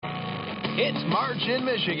It's March in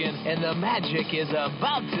Michigan, and the magic is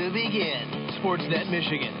about to begin. Sportsnet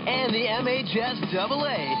Michigan and the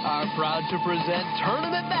MHSAA are proud to present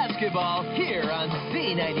tournament basketball here on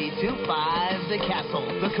Z92.5 The Castle.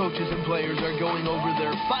 The coaches and players are going over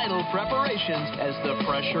their final preparations as the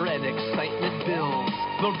pressure and excitement builds.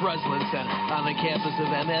 The Breslin Center on the campus of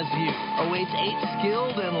MSU awaits 8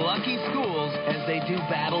 skilled and lucky schools as they do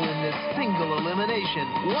battle in this single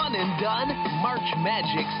elimination, one and done March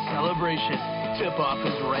Magic celebration. Tip-off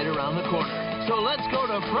is right around the corner. So let's go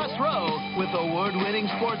to Press Row with award-winning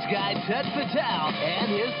sports guy Ted Patel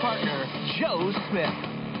and his partner, Joe Smith.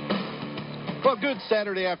 Well, good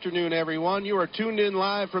Saturday afternoon, everyone. You are tuned in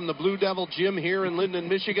live from the Blue Devil Gym here in Linden,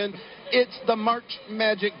 Michigan. It's the March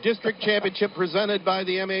Magic District Championship presented by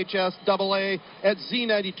the MHSAA at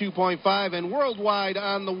Z92.5 and worldwide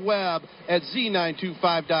on the web at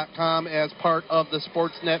Z925.com as part of the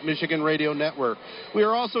Sportsnet Michigan Radio Network. We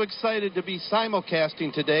are also excited to be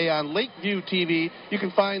simulcasting today on Lakeview TV. You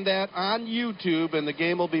can find that on YouTube, and the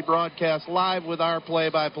game will be broadcast live with our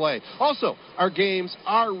play-by-play. Also, our games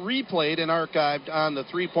are replayed and archived on the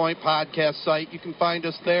 3 Point Podcast site. You can find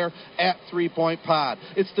us there at 3 Point Pod.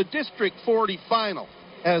 It's the District 40 final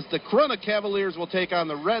as the Corunna Cavaliers will take on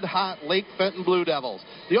the red-hot Lake Fenton Blue Devils.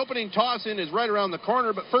 The opening toss-in is right around the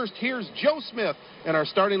corner, but first, here's Joe Smith and our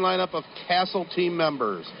starting lineup of Castle team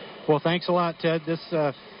members. Well, thanks a lot, Ted.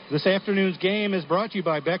 This afternoon's game is brought to you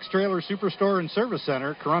by Beck's Trailer Superstore and Service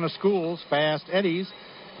Center, Corunna Schools, Fast Eddie's,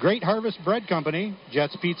 Great Harvest Bread Company,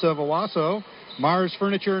 Jets Pizza of Owasso, Mars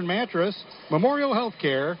Furniture and Mattress, Memorial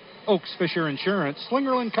Healthcare, Oaks Fisher Insurance,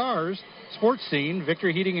 Slingerland Cars, Sports Scene,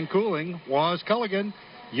 Victory Heating and Cooling, Waz Culligan,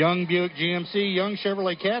 Young Buick GMC, Young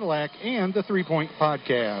Chevrolet Cadillac, and the 3 Point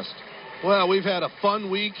Podcast. Well, we've had a fun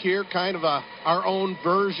week here, kind of our own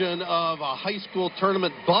version of a high school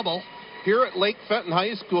tournament bubble. Here at Lake Fenton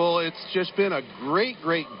High School, it's just been a great,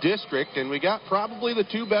 great district, and we got probably the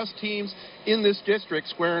 2 best teams in this district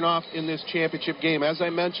squaring off in this championship game. As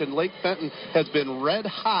I mentioned, Lake Fenton has been red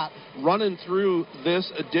hot running through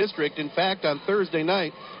this district. In fact, on Thursday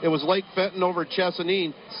night, it was Lake Fenton over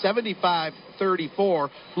Chesaning, 75-34.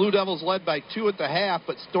 Blue Devils led by 2 at the half,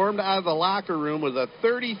 but stormed out of the locker room with a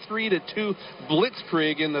 33-2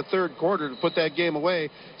 blitzkrieg in the third quarter to put that game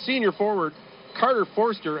away. Senior forward Carter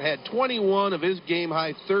Forster had 21 of his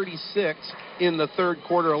game-high 36 in the third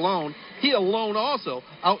quarter alone. He alone also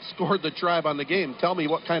outscored the Tribe on the game. Tell me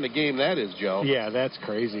what kind of game that is, Joe. Yeah, that's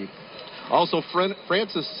crazy. Also,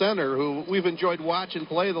 Francis Center, who we've enjoyed watching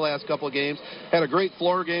play the last couple of games, had a great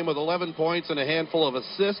floor game with 11 points and a handful of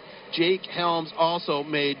assists. Jake Helms also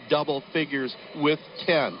made double figures with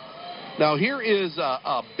 10. Now, here is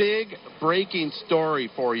a big breaking story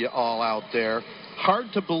for you all out there. Hard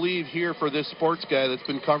to believe here for this sports guy that's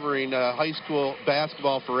been covering high school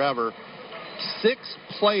basketball forever. 6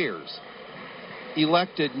 players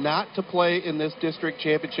elected not to play in this district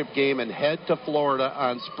championship game and head to Florida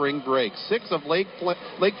on spring break. 6 of Lake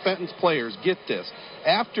Fenton's players, get this,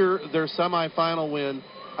 after their semifinal win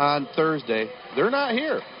on Thursday, they're not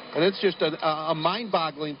here. And it's just a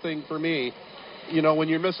mind-boggling thing for me, you know, when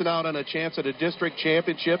you're missing out on a chance at a district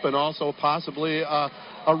championship and also possibly a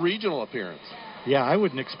regional appearance. Yeah, I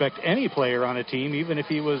wouldn't expect any player on a team, even if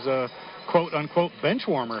he was a quote-unquote bench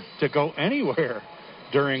warmer, to go anywhere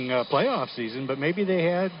during playoff season. But maybe they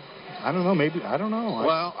had, I don't know.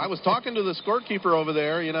 Well, I was talking to the scorekeeper over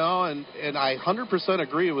there, you know, and I 100%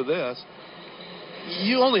 agree with this.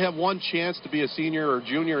 You only have one chance to be a senior or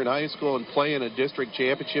junior in high school and play in a district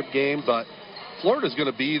championship game, but Florida's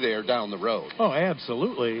going to be there down the road. Oh,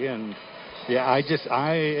 absolutely. And, yeah,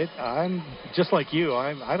 I'm just like you.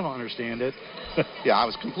 I don't understand it. Yeah, I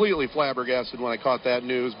was completely flabbergasted when I caught that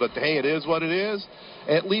news, but hey, it is what it is.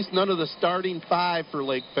 At least none of the starting 5 for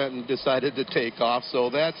Lake Fenton decided to take off, so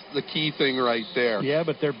that's the key thing right there. Yeah,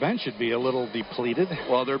 but their bench should be a little depleted.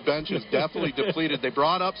 Well, their bench is definitely depleted. They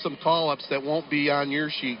brought up some call-ups that won't be on your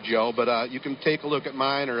sheet, Joe, but you can take a look at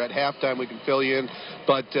mine, or at halftime we can fill you in.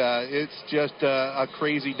 But it's just a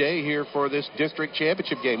crazy day here for this district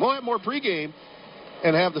championship game. We'll have more pregame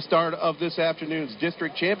and have the start of this afternoon's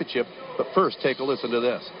district championship. But first, take a listen to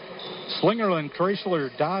this. Slingerland Chrysler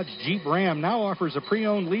Dodge Jeep Ram now offers a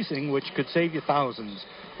pre-owned leasing, which could save you thousands.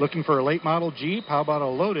 Looking for a late model Jeep? How about a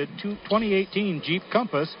loaded 2018 Jeep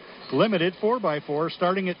Compass limited 4x4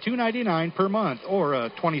 starting at $299 per month, or a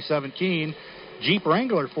 2017 Jeep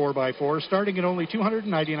Wrangler 4x4 starting at only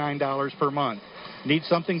 $299 per month. Need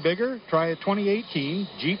something bigger? Try a 2018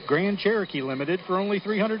 Jeep Grand Cherokee Limited for only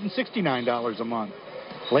 $369 a month.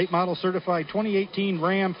 Late model certified 2018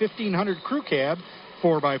 Ram 1500 Crew Cab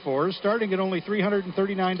 4x4s starting at only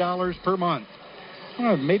 $339 per month.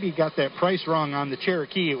 Well, maybe you got that price wrong on the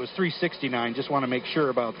Cherokee. It was $369. Just want to make sure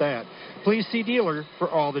about that. Please see dealer for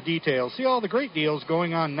all the details. See all the great deals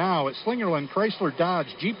going on now at Slingerland Chrysler Dodge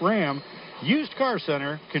Jeep Ram Used Car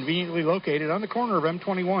Center, conveniently located on the corner of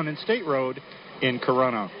M21 and State Road in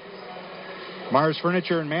Corunna. Mars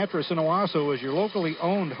Furniture and Mattress in Owasso is your locally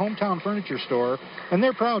owned hometown furniture store, and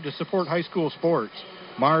they're proud to support high school sports.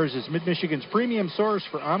 Mars is Mid-Michigan's premium source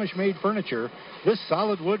for Amish-made furniture. This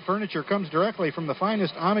solid wood furniture comes directly from the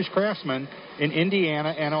finest Amish craftsmen in Indiana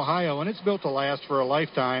and Ohio, and it's built to last for a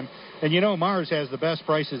lifetime. And you know Mars has the best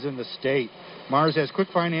prices in the state. Mars has quick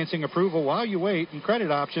financing approval while you wait and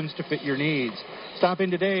credit options to fit your needs. Stop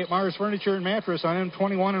in today at Mars Furniture and Mattress on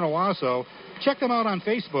M21 in Owasso. Check them out on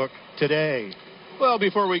Facebook today. Well,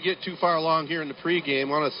 before we get too far along here in the pregame, I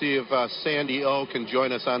want to see if Sandy O can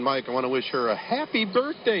join us on mic. I want to wish her a happy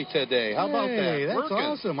birthday today. How about that? Hey, that's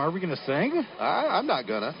awesome. Are we going to sing? I'm not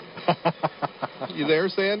going to. You there,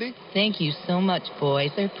 Sandy? Thank you so much,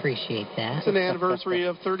 boys. I appreciate that. It's an anniversary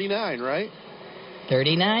of 39, right?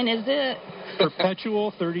 39 is it?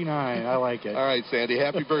 Perpetual 39. I like it. All right, Sandy.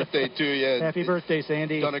 Happy birthday to you. Happy birthday,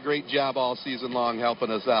 Sandy. Done a great job all season long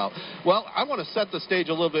helping us out. Well, I want to set the stage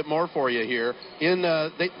a little bit more for you here.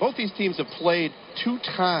 Both these teams have played 2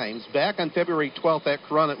 times back on February 12th at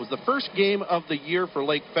Corunna. It was the first game of the year for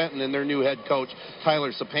Lake Fenton and their new head coach,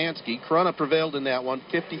 Tyler Sapansky. Corunna prevailed in that one,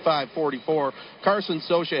 55-44. Carson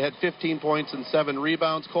Socha had 15 points and 7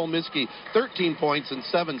 rebounds. Cole Miskey, 13 points and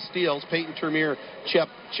 7 steals. Peyton Termier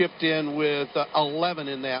chipped in with 11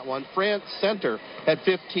 in that one. France Center had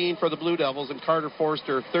 15 for the Blue Devils, and Carter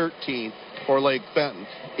Forster 13 for Lake Fenton.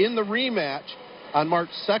 In the rematch on March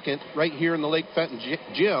 2nd, right here in the Lake Fenton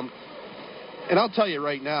gym, and I'll tell you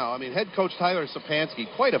right now, I mean, head coach Tyler Sapansky,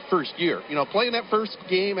 quite a first year. You know, playing that first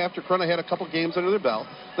game after Corunna had a couple games under their belt.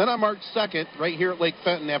 Then on March 2nd, right here at Lake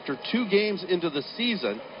Fenton, after 2 games into the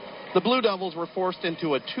season, the Blue Devils were forced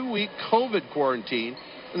into a 2-week COVID quarantine,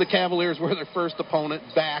 and the Cavaliers were their first opponent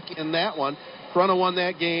back in that one. Corunna won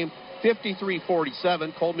that game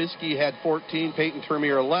 53-47. Cole Miskey had 14, Peyton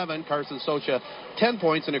Termier 11, Carson Socha 10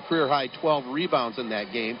 points and a career-high 12 rebounds in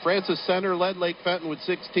that game. Francis Center led Lake Fenton with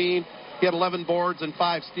 16. He had 11 boards and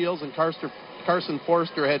 5 steals, and Carson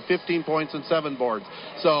Forster had 15 points and 7 boards.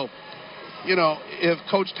 So, you know, if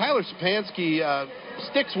Coach Tyler Sapansky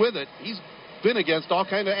sticks with it, he's been against all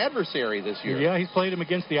kind of adversary this year. Yeah, he's played him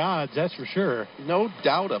against the odds, that's for sure. No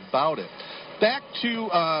doubt about it. Back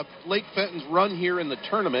to Lake Fenton's run here in the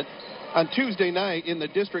tournament. On Tuesday night in the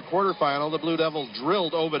district quarterfinal, the Blue Devils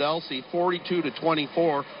drilled Ovid Elsie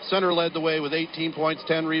 42-24. Center led the way with 18 points,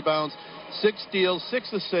 10 rebounds, 6 steals,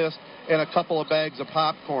 6 assists, and a couple of bags of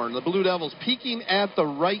popcorn. The Blue Devils peaking at the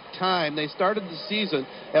right time. They started the season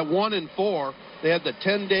at 1-4. They had the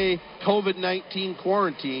 10-day COVID-19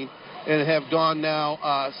 quarantine and have gone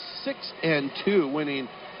now 6-2, winning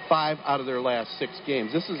 5 out of their last 6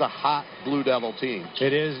 games. This is a hot Blue Devil team.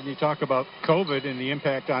 It is, and you talk about COVID and the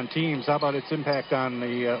impact on teams. How about its impact on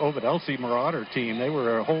the Ovid Elsie Marauder team? They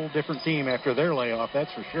were a whole different team after their layoff,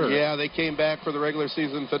 that's for sure. Yeah, they came back for the regular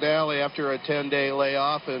season finale after a 10-day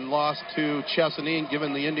layoff and lost to Chesaning,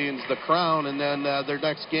 giving the Indians the crown, and then their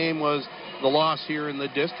next game was the loss here in the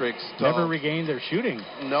district. So never regained their shooting.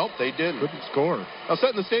 Nope, they didn't. Couldn't score. Now,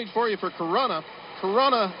 setting the stage for you for Corunna.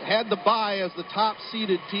 Corunna had the bye as the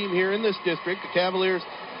top-seeded team here in this district. The Cavaliers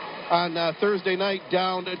on Thursday night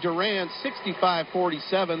down to Durand 65-47.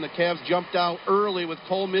 The Cavs jumped out early with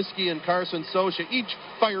Cole Miskey and Carson Socha, each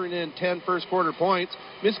firing in 10 first-quarter points.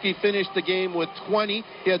 Miskey finished the game with 20.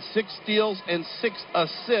 He had 6 steals and 6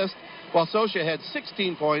 assists, while Socha had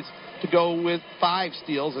 16 points to go with 5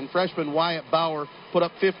 steals, and freshman Wyatt Bauer put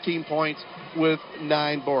up 15 points with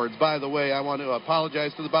 9 boards. By the way, I want to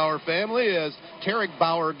apologize to the Bauer family as Tarek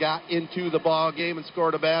Bauer got into the ball game and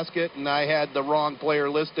scored a basket, and I had the wrong player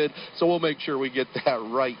listed, so we'll make sure we get that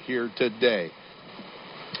right here today.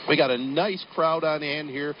 We got a nice crowd on hand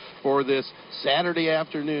here for this Saturday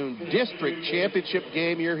afternoon district championship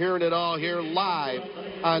game. You're hearing it all here live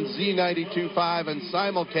on Z92.5 and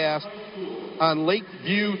simulcast on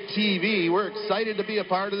Lakeview TV. We're excited to be a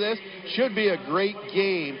part of this. Should be a great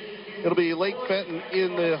game. It'll be Lake Fenton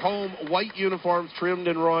in the home white uniforms trimmed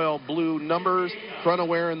in royal blue numbers. Corunna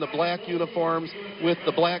wearing the black uniforms with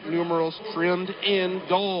the black numerals trimmed in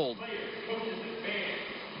gold.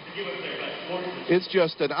 It's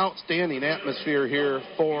just an outstanding atmosphere here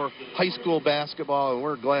for high school basketball, and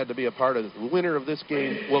we're glad to be a part of it. The winner of this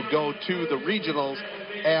game will go to the regionals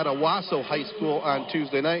at Owasso High School on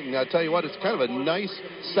Tuesday night. And I'll tell you what, it's kind of a nice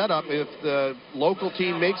setup. If the local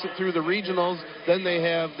team makes it through the regionals, then they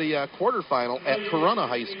have the quarterfinal at Corunna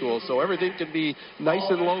High School. So everything can be nice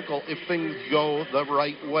and local if things go the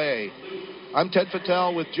right way. I'm Ted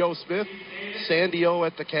Fattel with Joe Smith, Sandy O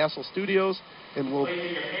at the Castle Studios, and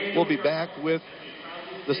we'll be back with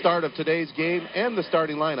the start of today's game and the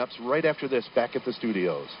starting lineups right after this back at the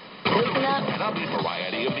studios. Listen up. The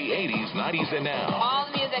variety of the 80s, 90s, and now. All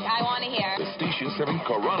the music I want to hear. The station serving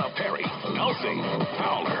Corunna, Perry, Elsing,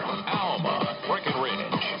 Fowler, Alma,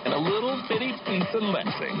 Breckenridge, and a little bitty piece of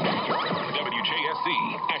Lexing. WJSC,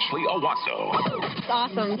 Ashley Owasso. It's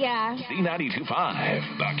awesome. Yeah.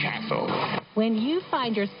 Z92.5, The Castle. When you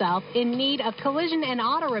find yourself in need of collision and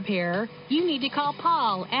auto repair, you need to call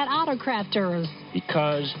Paul at Auto Crafters.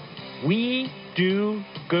 Because we do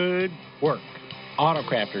good work. Auto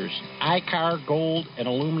Crafters, iCar Gold and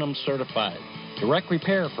aluminum certified. Direct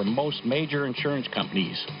repair from most major insurance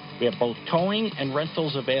companies. We have both towing and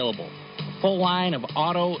rentals available. A full line of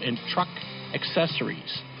auto and truck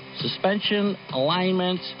accessories. Suspension,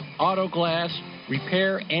 alignments, auto glass,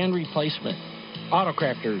 repair and replacement. Auto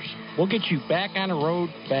Crafters, we'll get you back on the road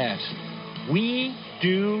fast. We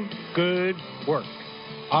do good work.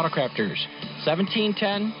 Auto Crafters,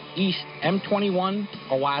 1710 East M21,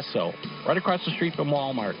 Owasso, right across the street from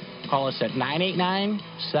Walmart. Call us at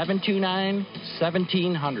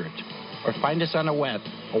 989-729-1700 or find us on the web,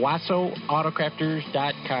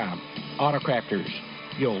 OwassoAutocrafters.com. Auto Crafters,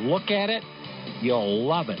 you'll look at it, you'll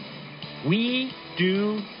love it. We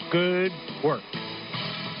do good work.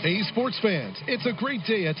 Hey, sports fans, it's a great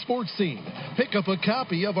day at Sports Scene. Pick up a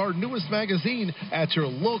copy of our newest magazine at your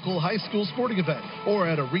local high school sporting event or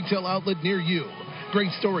at a retail outlet near you.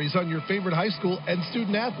 Great stories on your favorite high school and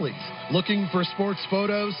student athletes. Looking for sports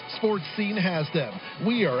photos? Sports Scene has them.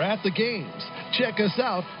 We are at the games. Check us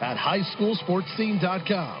out at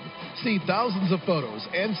highschoolsportscene.com. See thousands of photos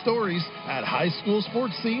and stories at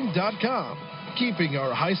highschoolsportscene.com. Keeping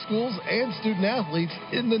our high schools and student athletes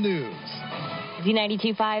in the news.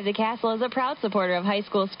 Z92.5 The Castle is a proud supporter of high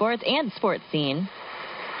school sports and Sports Scene.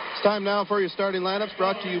 It's time now for your starting lineups,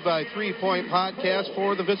 brought to you by 3 Point Podcast.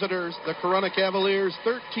 For the visitors, the Corunna Cavaliers,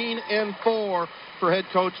 13-4 for head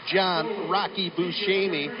coach John Rocky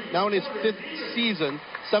Buscemi, now in his 5th season,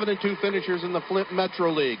 7-2 finishers in the Flint Metro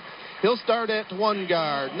League. He'll start at one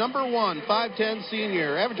guard. Number 1, 5'10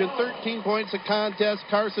 senior, averaging 13 points a contest,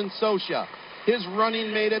 Carson Sosha. His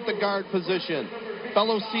running mate at the guard position.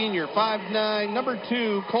 Fellow senior, 5'9", number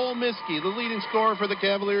 2, Cole Miskey, the leading scorer for the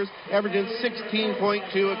Cavaliers, averaging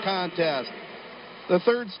 16.2 a contest. The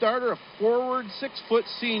third starter, a forward, 6-foot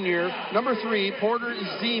senior, number 3, Porter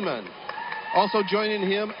Zeman. Also joining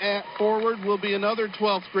him at forward will be another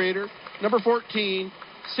 12th grader, number 14,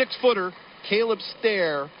 6-footer, Caleb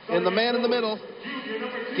Stair. And the man in the middle,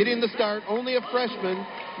 getting the start, only a freshman,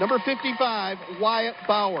 number 55, Wyatt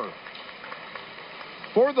Bauer.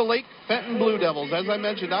 For the Lake Fenton Blue Devils, as I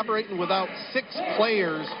mentioned, operating without 6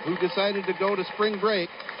 players who decided to go to spring break,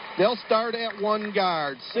 they'll start at one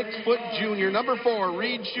guard, 6-foot junior, number 4,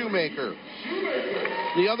 Reed Shoemaker.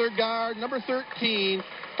 The other guard, number 13,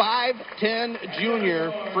 5'10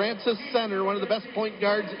 junior, Francis Center, one of the best point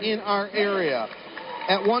guards in our area.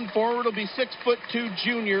 At one forward will be 6'2"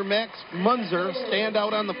 junior Max Munzer, stand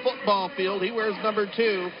out on the football field. He wears number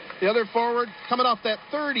 2. The other forward, coming off that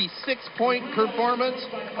 36-point performance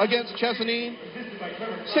against Chesaning,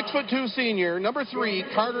 6'2" senior, number 3,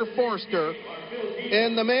 Carter Forster.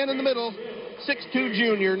 And the man in the middle, 6'2"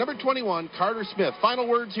 junior, number 21, Carter Smith. Final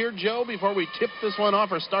words here, Joe, before we tip this one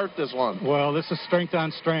off or start this one. Well, this is strength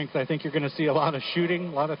on strength. I think you're going to see a lot of shooting,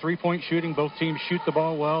 a lot of three-point shooting. Both teams shoot the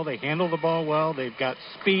ball well. They handle the ball well. They've got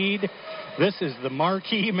speed. This is the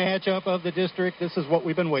marquee matchup of the district. This is what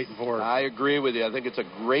we've been waiting for. I agree with you. I think it's a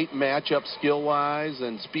great matchup skill-wise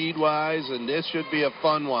and speed-wise, and this should be a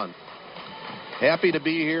fun one. Happy to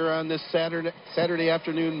be here on this Saturday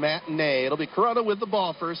afternoon matinee. It'll be Corunna with the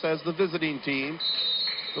ball first as the visiting team.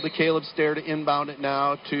 It'll be Caleb Stair to inbound it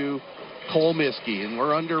now to Cole Miskey, and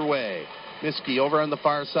we're underway. Miskey over on the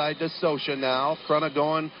far side to Sosha now. Corunna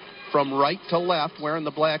going from right to left, wearing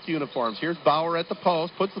the black uniforms. Here's Bauer at the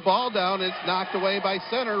post, puts the ball down, and it's knocked away by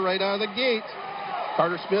Center right out of the gate.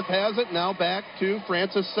 Carter Smith has it, now back to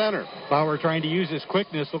Francis Center. Bauer trying to use his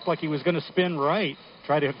quickness, looked like he was going to spin right,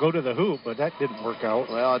 try to go to the hoop, but that didn't work out.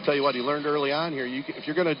 Well, I'll tell you what, he learned early on here, if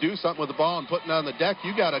you're going to do something with the ball and putting it on the deck,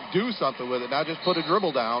 you got to do something with it, not just put a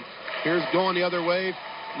dribble down. Here's going the other way.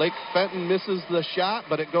 Lake Fenton misses the shot,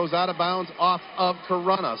 but it goes out of bounds off of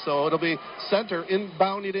Corunna. So it'll be Center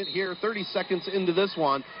inbounding it here 30 seconds into this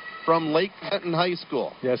one. from Lake Fenton High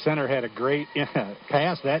School. Yeah, center had a great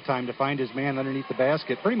pass that time to find his man underneath the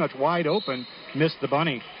basket. Pretty much wide open, missed the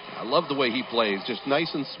bunny. I love the way he plays, just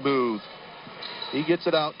nice and smooth. He gets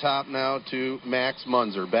it out top now to Max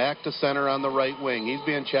Munzer. Back to center on the right wing. He's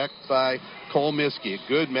being checked by Cole Miskey. A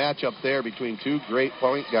good matchup there between two great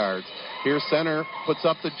point guards. Here center puts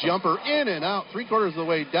up the jumper in and out, 3/4 of the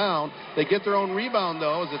way down. They get their own rebound,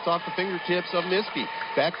 though, as it's off the fingertips of Miskey.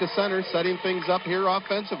 Back to center, setting things up here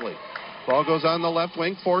offensively. Ball goes on the left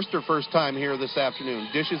wing. Forster first time here this afternoon.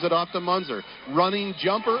 Dishes it off to Munzer. Running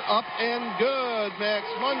jumper up and good. Max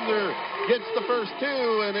Munzer gets the first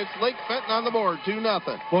two, and it's Lake Fenton on the board,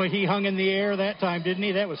 2-0. Boy, he hung in the air that time, didn't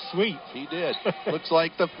he? That was sweet. He did. Looks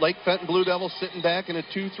like the Lake Fenton Blue Devils sitting back in a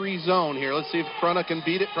 2-3 zone here. Let's see if Corunna can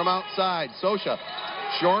beat it from outside. Sosha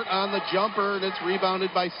short on the jumper, and it's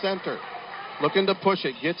rebounded by center. Looking to push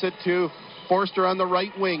it. Gets it to Forster on the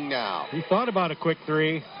right wing now. He thought about a quick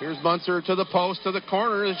three. Here's Munzer to the post, to the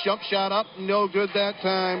corner. His jump shot up. No good that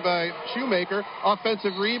time by Shoemaker.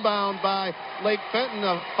 Offensive rebound by Lake Fenton.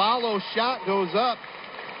 A follow shot goes up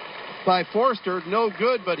by Forster. No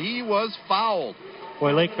good, but he was fouled.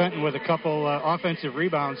 Boy, Lake Fenton with a couple offensive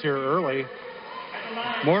rebounds here early.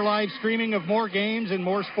 More live streaming of more games and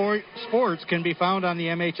more sports can be found on the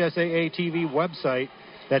MHSAA TV website.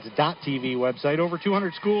 That's .TV website. Over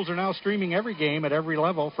 200 schools are now streaming every game at every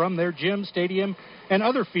level from their gym, stadium, and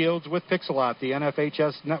other fields with Pixelot, the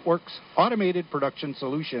NFHS Network's automated production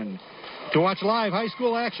solution. To watch live high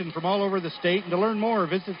school action from all over the state and to learn more,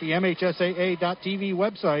 visit the MHSAA.TV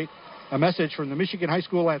website. A message from the Michigan High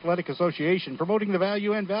School Athletic Association promoting the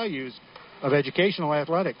value and values of educational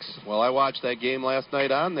athletics. Well, I watched that game last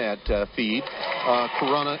night on that feed,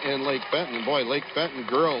 Corunna and Lake Fenton. And boy, Lake Fenton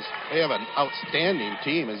girls, they have an outstanding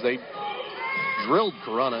team as they drilled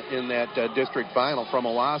Corunna in that district final from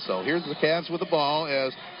Owasso. Here's the Cavs with the ball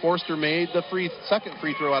as Forster made the second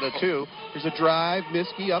free throw out of two. Here's a drive.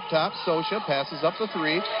 Miskey up top. Sosha passes up the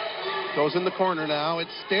three. Goes in the corner now. It's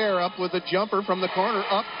Stair up with a jumper from the corner.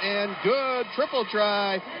 Up and good. Triple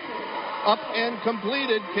try. Up and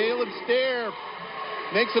completed. Caleb Stair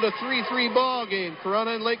makes it a 3-3 ball game.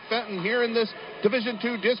 Corunna and Lake Fenton here in this Division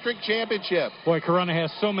II District Championship. Boy, Corunna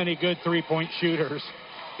has so many good three-point shooters.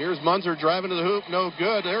 Here's Munzer driving to the hoop. No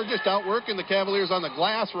good. They're just outworking the Cavaliers on the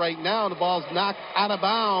glass right now. The ball's knocked out of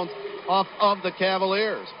bounds off of the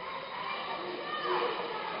Cavaliers.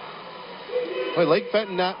 Boy, Lake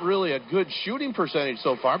Fenton not really a good shooting percentage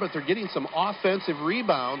so far, but they're getting some offensive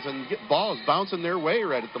rebounds and balls bouncing their way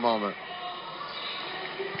right at the moment.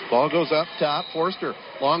 Ball goes up top. Forster,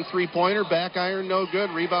 long three-pointer, back iron, no good.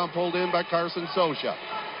 Rebound pulled in by Carson Sosha.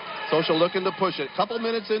 Sosha looking to push it. Couple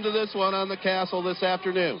minutes into this one on the Castle this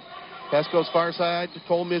afternoon. Pass goes far side to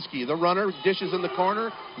Cole Miskey. The runner dishes in the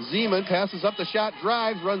corner. Zeman passes up the shot,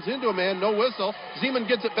 drives, runs into a man, no whistle. Zeman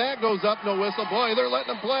gets it back, goes up, no whistle. Boy, they're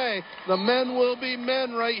letting them play. The men will be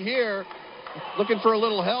men right here. Looking for a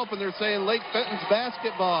little help, and they're saying Lake Fenton's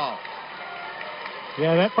basketball.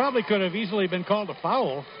 Yeah, that probably could have easily been called a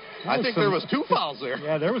foul. I think there was two fouls there.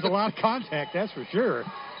 Yeah, there was a lot of contact, that's for sure.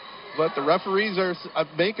 But the referees are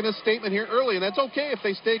making a statement here early, and that's okay if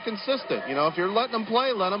they stay consistent. You know, if you're letting them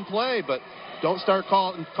play, let them play. But don't start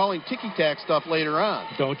calling ticky-tack stuff later on.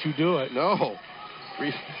 Don't you do it. No.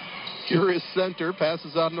 Here is center.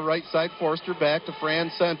 Passes on the right side. Forster back to Fran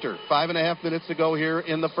center. 5.5 minutes to go here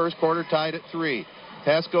in the first quarter, tied at 3.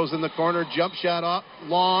 Pass goes in the corner. Jump shot up.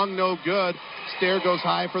 Long, no good. Stair goes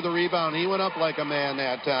high for the rebound. He went up like a man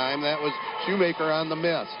that time. That was Shoemaker on the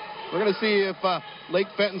miss. We're going to see if Lake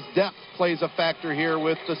Fenton's depth plays a factor here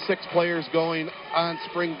with the 6 players going on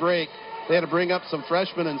spring break. They had to bring up some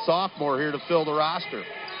freshmen and sophomore here to fill the roster.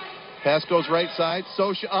 Pass goes right side.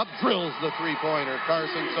 Sosha up, drills the three-pointer.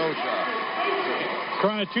 Carson Sosha.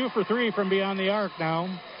 Corunna 2 for 3 from beyond the arc now.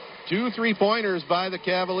 2 3-pointers by the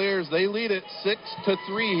Cavaliers. They lead it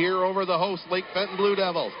 6-3 here over the host, Lake Fenton Blue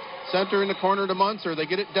Devils. Center in the corner to Munzer. They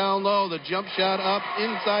get it down low. The jump shot up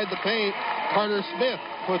inside the paint. Carter Smith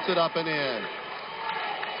puts it up and in.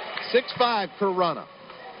 6-5 Corunna.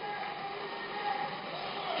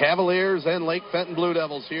 Cavaliers and Lake Fenton Blue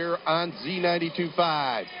Devils here on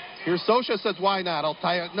Z92.5. Here's Sosha, says, why not? I'll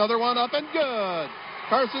tie another one up and good.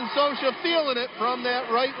 Carson Sosha feeling it from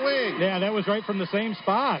that right wing. Yeah, that was right from the same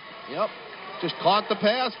spot. Yep. Just caught the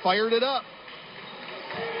pass, fired it up.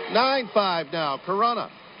 9-5 now, Corunna.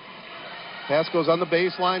 Pass goes on the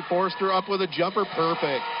baseline. Forster up with a jumper.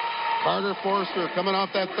 Perfect. Carter Forster coming off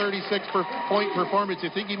that 36-point performance. You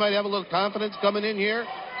think he might have a little confidence coming in here?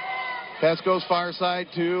 Pass goes far side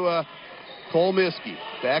to Cole Miskey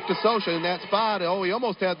back to Sosha in that spot. Oh, he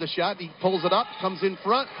almost had the shot. He pulls it up, comes in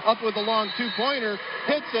front, up with a long two-pointer,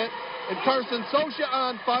 hits it, and Carson Sosha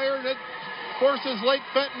on fire, and it forces Lake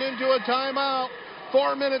Fenton into a timeout.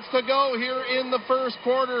 4 minutes to go here in the first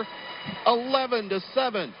quarter.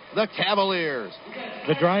 11-7, the Cavaliers.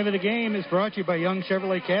 The drive of the game is brought to you by Young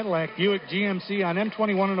Chevrolet Cadillac Buick GMC on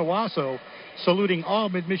M21 in Owasso, saluting all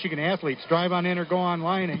Mid-Michigan athletes. Drive on in or go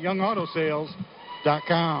online at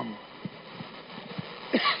youngautosales.com.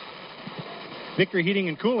 Victory Heating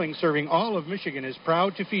and Cooling, serving all of Michigan, is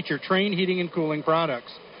proud to feature Trane Heating and Cooling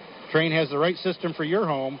products. Trane has the right system for your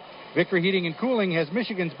home. Victory Heating and Cooling has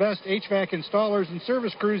Michigan's best HVAC installers and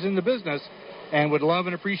service crews in the business and would love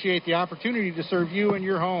and appreciate the opportunity to serve you and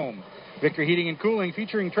your home. Victory Heating and Cooling,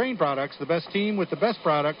 featuring Trane products, the best team with the best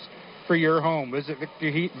products for your home. Visit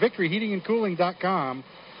victoryheatingandcooling.com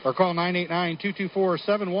or call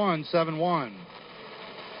 989-224-7171.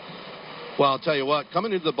 Well, I'll tell you what,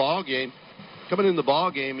 coming into the ball game,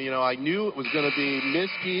 you know, I knew it was going to be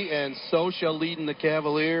Miskey and Sosha leading the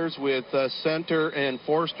Cavaliers with Center and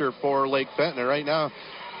Forster for Lake Fenton. Right now,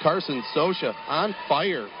 Carson Sosha on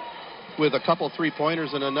fire with a couple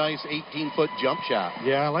three-pointers and a nice 18-foot jump shot.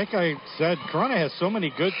 Yeah, like I said, Corunna has so many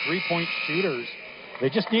good three-point shooters. They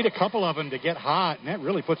just need a couple of them to get hot, and that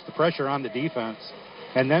really puts the pressure on the defense.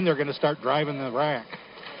 And then they're going to start driving the rack.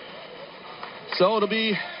 So it'll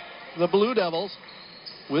be the Blue Devils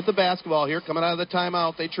with the basketball here coming out of the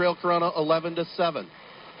timeout. They trail Corunna 11-7.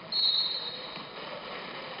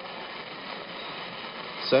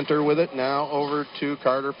 Center with it now over to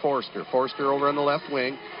Carter Forster. Forster over on the left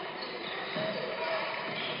wing.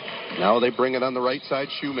 Now they bring it on the right side,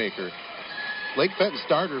 Shoemaker. Lake Fenton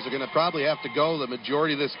starters are going to probably have to go the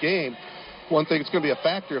majority of this game. One thing that's going to be a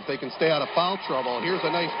factor if they can stay out of foul trouble. Here's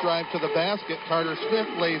a nice drive to the basket. Carter Smith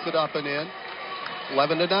lays it up and in.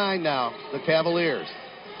 11-9 now, the Cavaliers.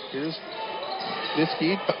 Here's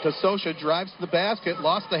Miskey to Sosha, drives to the basket,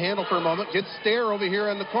 lost the handle for a moment, gets Stair over here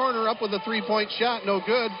in the corner, up with a three-point shot, no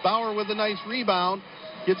good. Bauer with a nice rebound,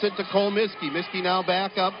 gets it to Cole Miskey. Miskey now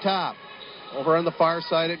back up top. Over on the far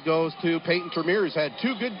side, it goes to Peyton Tremere, who's had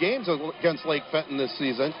two good games against Lake Fenton this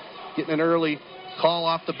season, getting an early call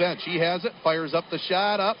off the bench. He has it, fires up the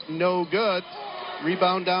shot, up, no good.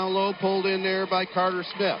 Rebound down low, pulled in there by Carter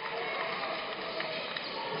Smith.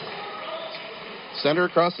 Center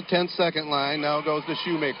across the 10-second line, now goes to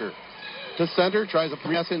Shoemaker. To center, tries a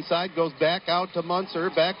press inside, goes back out to Munzer,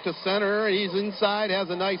 back to center. He's inside, has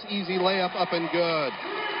a nice easy layup, up and good.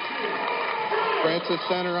 Francis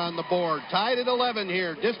Center on the board. Tied at 11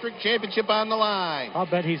 here. District championship on the line. I'll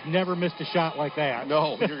bet he's never missed a shot like that.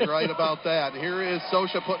 No, you're right about that. Here is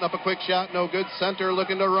Sosha putting up a quick shot. No good. Center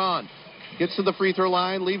looking to run. Gets to the free throw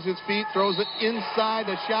line, leaves his feet, throws it inside.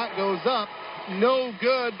 The shot goes up. No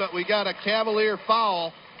good, but we got a Cavalier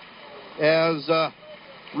foul as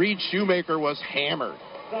Reed Shoemaker was hammered.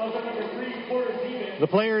 The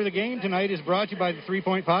player of the game tonight is brought to you by the 3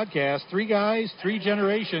 Point Podcast. 3 guys, 3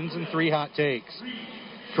 generations, and 3 hot takes.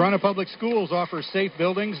 Corunna Public Schools offers safe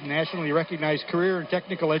buildings, nationally recognized career and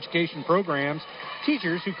technical education programs,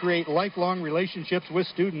 teachers who create lifelong relationships with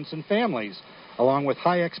students and families, along with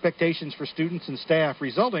high expectations for students and staff,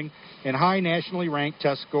 resulting in high nationally ranked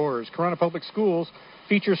test scores. Corunna Public Schools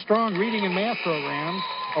features strong reading and math programs,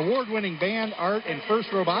 award-winning band, art, and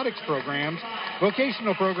FIRST robotics programs,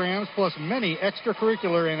 vocational programs, plus many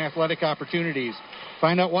extracurricular and athletic opportunities.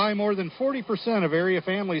 Find out why more than 40% of area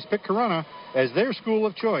families pick Corunna as their school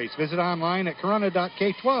of choice. Visit online at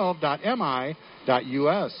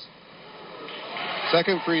corunna.k12.mi.us.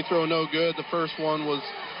 Second free throw, no good. The first one was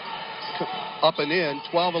up and in.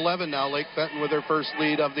 12-11 now. Lake Fenton with their first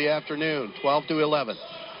lead of the afternoon. 12-11.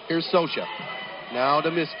 Here's Sosha. Now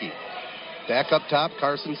to Miskey. Back up top,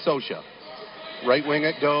 Carson Sosha. Right wing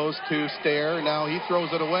it goes to Stair. Now he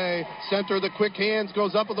throws it away. Center, the quick hands,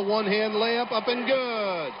 goes up with a one-hand layup, up and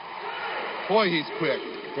good. Boy, he's quick.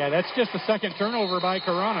 Yeah, that's just the second turnover by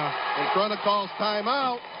Corunna. And Corunna calls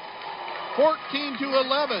timeout.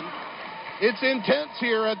 14-11. It's intense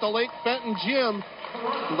here at the Lake Fenton gym.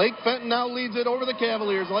 Lake Fenton now leads it over the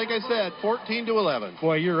Cavaliers. Like I said, 14-11.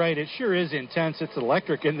 Boy, you're right. It sure is intense. It's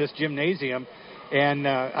electric in this gymnasium. And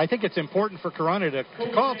I think it's important for Corunna to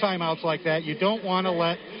call timeouts like that. You don't want to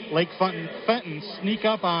let Lake Fenton sneak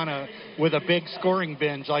up on with a big scoring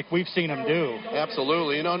binge like we've seen them do.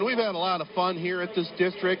 Absolutely. You know, and we've had a lot of fun here at this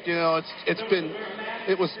district. You know,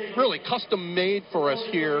 it was really custom made for us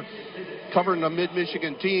here, covering the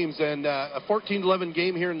Mid-Michigan teams, and a 14-11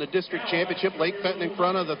 game here in the district championship. Lake Fenton in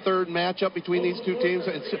front of the third matchup between these two teams.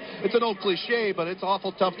 It's an old cliche, but it's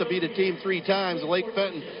awful tough to beat a team 3 times. Lake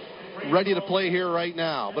Fenton ready to play here right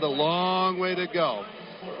now, but a long way to go.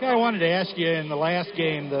 Yeah, I wanted to ask you in the last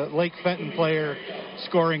game, the Lake Fenton player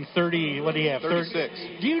scoring 30, what do you have? 36.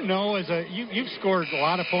 Do you know, you've scored a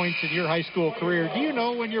lot of points in your high school career, do you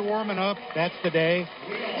know when you're warming up, that's the day?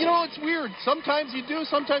 You know, it's weird. Sometimes you do,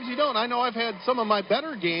 sometimes you don't. I know I've had some of my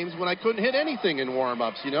better games when I couldn't hit anything in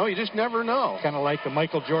warm-ups, you know. You just never know. Kind of like the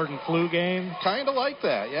Michael Jordan flu game? Kind of like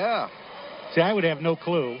that, yeah. See, I would have no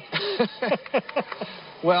clue.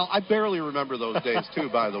 Well, I barely remember those days, too,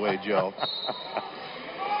 by the way, Joe.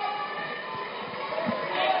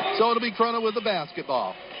 So it'll be Corunna with the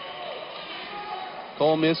basketball.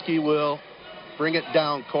 Cole Miskey will bring it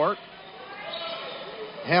down court.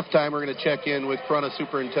 Halftime, we're going to check in with Corunna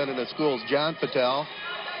Superintendent of Schools, John Patel.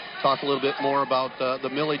 Talk a little bit more about the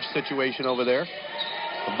millage situation over there.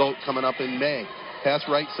 A vote coming up in May. Pass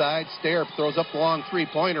right side. Stair throws up the long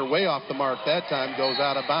three-pointer. Way off the mark that time. Goes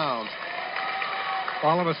out of bounds.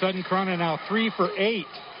 All of a sudden, Corunna now 3 for 8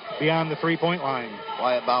 beyond the three-point line.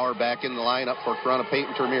 Wyatt Bauer back in the lineup for Corunna.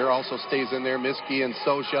 Peyton Termeer also stays in there. Miskey and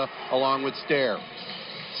Sosha along with Stair.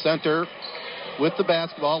 Center with the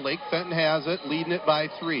basketball. Lake Fenton has it, leading it by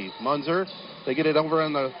 3. Munzer, they get it over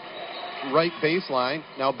on the right baseline.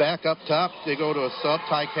 Now back up top, they go to a sub.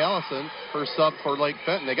 Ty Callison for sub for Lake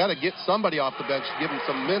Fenton. They got to get somebody off the bench to give him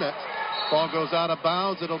some minutes. Ball goes out of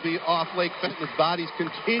bounds. It'll be off Lake Fenton's bodies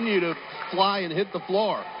continue to fly and hit the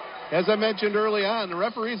floor. As I mentioned early on, the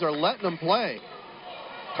referees are letting them play.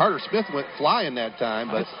 Carter Smith went flying that time,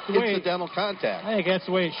 but incidental contact. I think that's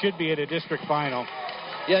the way it should be at a district final.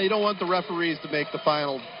 Yeah, you don't want the referees to make the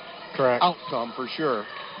final outcome for sure.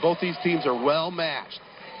 Both these teams are well matched.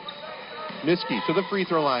 Miskey to the free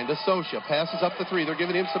throw line to Sosha. Passes up the 3. They're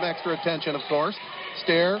giving him some extra attention, of course.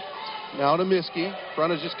 Stair now to Miskey.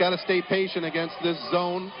 Corunna's just got to stay patient against this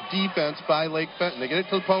zone defense by Lake Fenton. They get it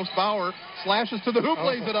to the post. Bauer slashes to the hoop,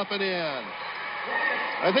 lays it up and in.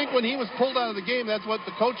 I think when he was pulled out of the game, that's what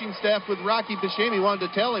the coaching staff with Rocky Bashami wanted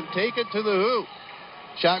to tell him. Take it to the hoop.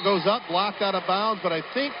 Shot goes up, blocked out of bounds, but I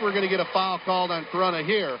think we're going to get a foul called on Corunna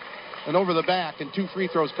here. And over the back, and 2 free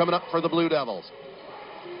throws coming up for the Blue Devils.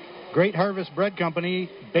 Great Harvest Bread Company,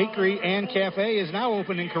 Bakery and Cafe is now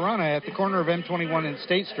open in Corunna at the corner of M21 and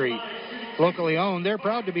State Street. Locally owned, they're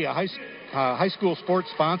proud to be a high school sports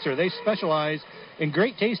sponsor. They specialize in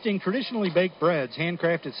great tasting, traditionally baked breads,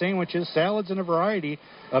 handcrafted sandwiches, salads, and a variety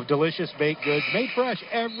of delicious baked goods made fresh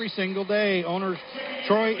every single day. Owners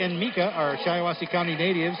Troy and Mika are Shiawassee County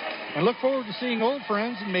natives and look forward to seeing old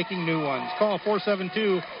friends and making new ones. Call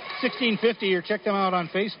 472-1650 or check them out on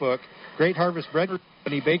Facebook. Great Harvest Bread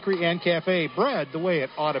Company, Bakery and Cafe. Bread the way it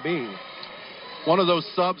ought to be. One of those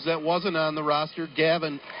subs that wasn't on the roster,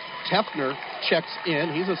 Gavin Tefner, checks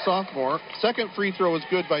in. He's a sophomore. Second free throw was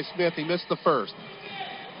good by Smith. He missed the first.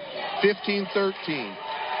 15-13.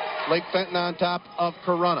 Lake Fenton on top of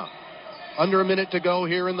Corunna. Under a minute to go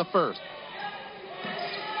here in the first.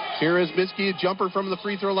 Here is Miskey, a jumper from the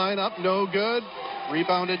free throw line up. No good.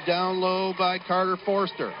 Rebounded down low by Carter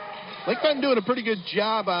Forster. Lake Fenton doing a pretty good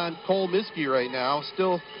job on Cole Miskey right now.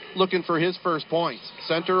 Still looking for his first points.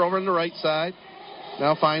 Center over on the right side.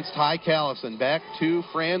 Now finds Ty Callison. Back to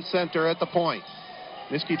Fran Center at the point.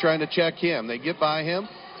 Miskey trying to check him. They get by him.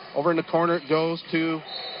 Over in the corner it goes to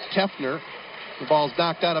Tefner. The ball's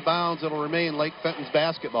knocked out of bounds. It'll remain Lake Fenton's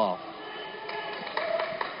basketball.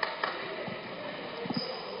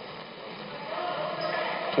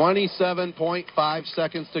 .5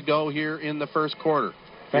 seconds to go here in the first quarter.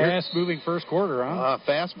 Fast-moving first quarter, huh?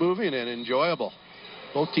 Fast-moving and enjoyable.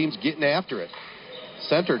 Both teams getting after it.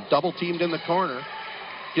 Center double-teamed in the corner.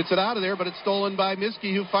 Gets it out of there, but it's stolen by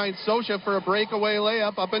Miskey, who finds Sosha for a breakaway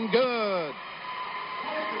layup. Up and good.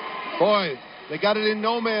 Boy, they got it in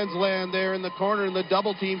no man's land there in the corner, and the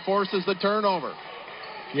double-team forces the turnover.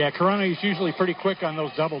 Yeah, Corunna is usually pretty quick on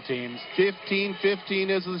those double teams. 15-15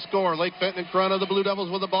 is the score. Lake Fenton and Corunna, the Blue Devils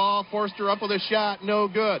with the ball. Forster up with a shot. No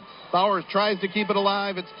good. Bowers tries to keep it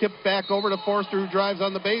alive. It's tipped back over to Forster, who drives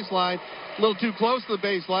on the baseline. A little too close to the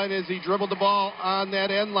baseline as he dribbled the ball on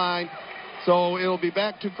that end line. So it'll be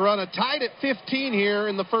back to Corunna. Tied at 15 here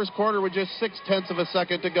in the first quarter with just 0.6 of a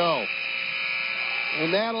second to go.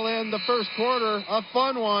 And that'll end the first quarter. A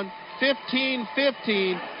fun one.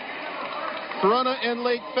 15-15. Corunna and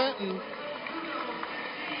Lake Fenton.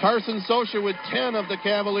 Carson Sosha with 10 of the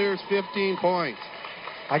Cavaliers' 15 points.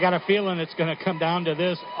 I got a feeling it's going to come down to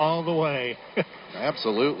this all the way.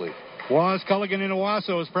 Absolutely. Waz Culligan in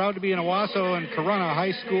Owasso is proud to be an Owasso and Corunna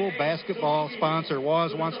High School basketball sponsor.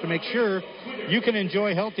 Waz wants to make sure you can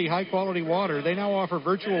enjoy healthy, high-quality water. They now offer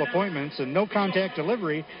virtual appointments and no-contact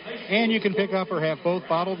delivery, and you can pick up or have both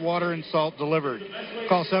bottled water and salt delivered.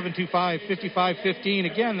 Call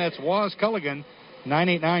 725-5515. Again, that's Waz Culligan,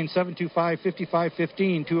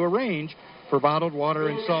 989-725-5515 to arrange for bottled water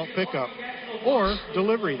and salt pickup or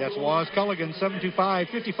delivery. That's Waz Culligan,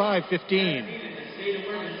 725-5515.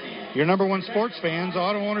 Your number one sports fans,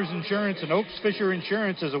 Auto Owners Insurance and Oaks Fisher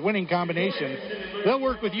Insurance is a winning combination. They'll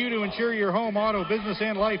work with you to insure your home, auto, business,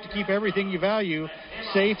 and life to keep everything you value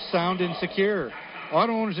safe, sound, and secure.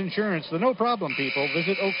 Auto Owners Insurance, the no-problem people.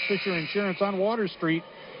 Visit Oaks Fisher Insurance on Water Street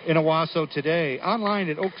in Owasso today. Online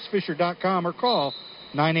at oaksfisher.com or call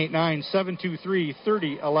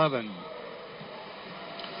 989-723-3011.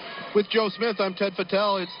 With Joe Smith, I'm Ted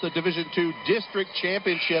Fattel. It's the Division II District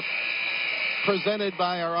Championship presented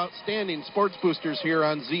by our outstanding sports boosters here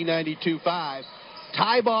on Z92.5.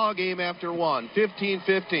 Tie ball game after one,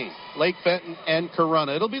 15-15. Lake Fenton and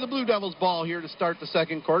Corunna. It'll be the Blue Devils ball here to start the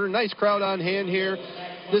second quarter. Nice crowd on hand here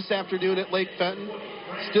this afternoon at Lake Fenton.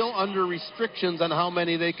 Still under restrictions on how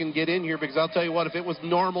many they can get in here, because I'll tell you what, if it was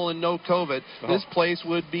normal and no COVID, this place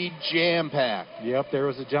would be jam-packed. Yep, there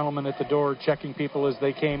was a gentleman at the door checking people as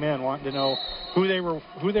they came in, wanting to know who they were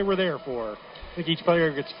there for. I think each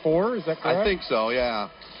player gets 4, is that correct? I think so, yeah.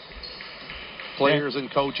 Players and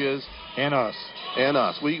coaches. And us. And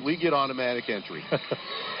us. We get automatic entry.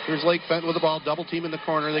 Here's Lake Fenton with the ball, double team in the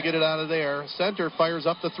corner. They get it out of there. Center fires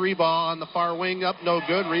up the 3 ball on the far wing, up no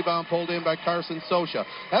good. Rebound pulled in by Carson Sosha.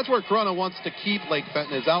 That's where Corunna wants to keep Lake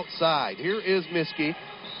Fenton, is outside. Here is Miskey.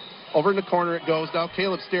 Over in the corner it goes. Now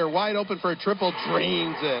Caleb Stair wide open for a triple,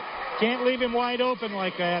 drains it. Can't leave him wide open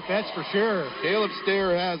like that, that's for sure. Caleb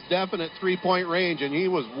Stair has definite three-point range, and he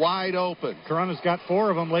was wide open. Corunna's got 4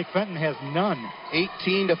 of them. Lake Fenton has none.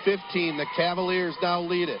 18-15. The Cavaliers now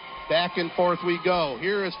lead it. Back and forth we go.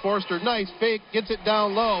 Here is Forster. Nice fake. Gets it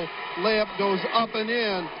down low. Layup goes up and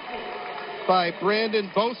in by Brandon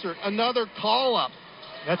Bossert. Another call-up.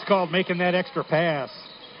 That's called making that extra pass.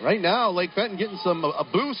 Right now, Lake Fenton getting a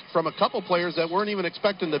boost from a couple players that weren't even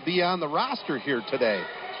expecting to be on the roster here today.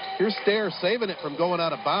 Here's Stair saving it from going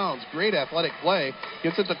out of bounds. Great athletic play.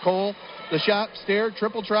 Gets it to Cole. The shot, Stair,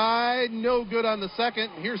 triple try. No good on the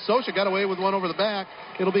second. Here's Sosha, got away with one over the back.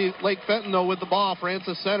 It'll be Lake Fenton, though, with the ball.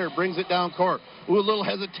 Francis Center brings it down court. Ooh, a little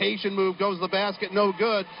hesitation move. Goes to the basket. No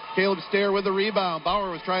good. Caleb Stair with the rebound.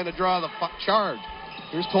 Bauer was trying to draw the charge.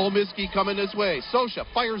 Here's Cole Miskey coming this way. Sosha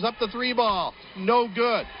fires up the 3 ball. No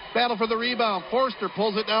good. Battle for the rebound. Forster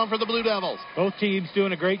pulls it down for the Blue Devils. Both teams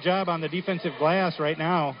doing a great job on the defensive glass right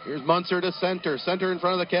now. Here's Munzer to center. Center in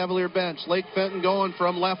front of the Cavalier bench. Lake Fenton going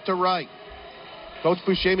from left to right. Coach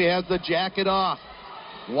Buscemi has the jacket off.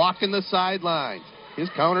 Walking the sidelines. His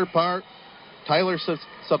counterpart, Tyler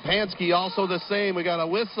Sapansky, also the same. We got a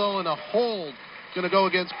whistle and a hold. Going to go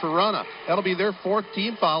against Corunna. That'll be their 4th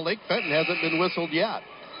team foul. Lake Fenton hasn't been whistled yet.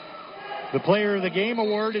 The Player of the Game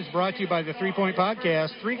Award is brought to you by the 3 Point Podcast.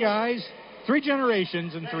 3 guys, 3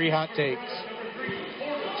 generations, and 3 hot takes.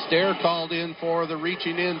 Stair called in for the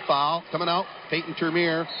reaching in foul. Coming out, Peyton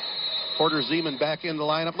Termier. Porter Zeman back in the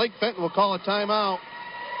lineup. Lake Fenton will call a timeout.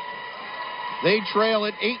 They trail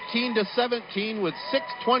at 18-17 with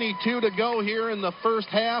 6:22 to go here in the first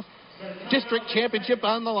half. District championship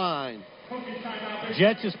on the line.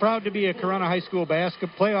 Jets is proud to be a Corunna High School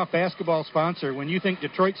playoff basketball sponsor. When you think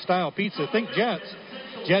Detroit-style pizza, think Jets.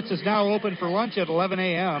 Jets is now open for lunch at 11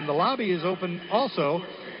 a.m. The lobby is open also,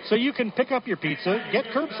 so you can pick up your pizza, get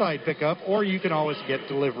curbside pickup, or you can always get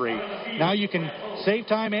delivery. Now you can save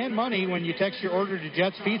time and money when you text your order to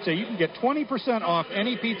Jets Pizza. You can get 20% off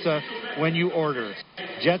any pizza when you order.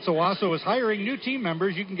 Jets Owasso is hiring new team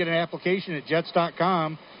members. You can get an application at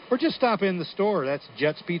jets.com. Or just stop in the store. That's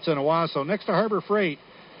Jets Pizza in Owasso, next to Harbor Freight.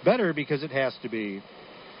 Better because it has to be.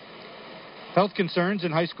 Health concerns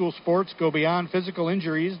in high school sports go beyond physical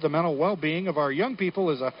injuries. The mental well-being of our young people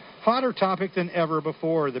is a hotter topic than ever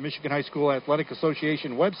before. The Michigan High School Athletic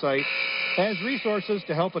Association website has resources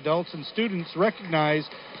to help adults and students recognize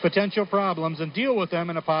potential problems and deal with them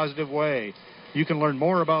in a positive way. You can learn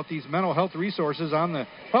more about these mental health resources on the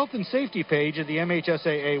Health and Safety page of the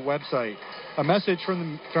MHSAA website. A message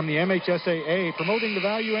from the MHSAA promoting the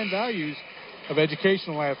value and values of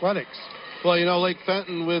educational athletics. Well, you know, Lake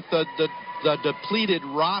Fenton with the depleted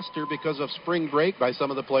roster because of spring break by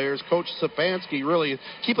some of the players. Coach Sapansky really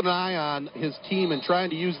keeping an eye on his team and trying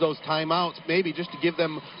to use those timeouts maybe just to give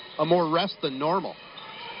them a more rest than normal.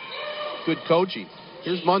 Good coaching.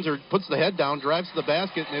 Here's Munzer, puts the head down, drives to the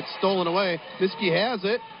basket, and it's stolen away. Miskey has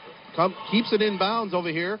it. keeps it in bounds over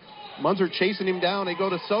here. Munzer chasing him down. They go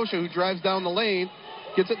to Sosha, who drives down the lane.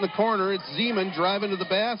 Gets it in the corner. It's Zeman driving to the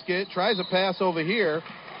basket. Tries a pass over here.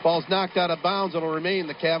 Ball's knocked out of bounds. It'll remain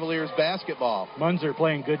the Cavaliers basketball. Munzer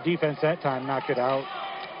playing good defense that time. Knocked it out.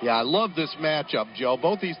 Yeah, I love this matchup, Joe.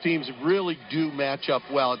 Both these teams really do match up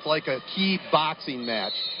well. It's like a key boxing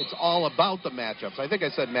match. It's all about the matchups. I think I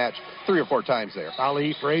said match 3 or 4 times there.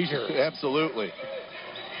 Ali Frazier. Absolutely.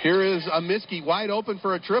 Here is Miskey wide open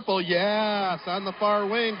for a triple. Yes, on the far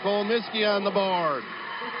wing. Cole Miskey on the board.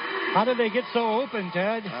 How did they get so open,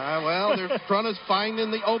 Ted? Well, Corunna's finding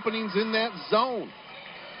the openings in that zone.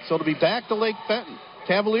 So it'll be back to Lake Fenton.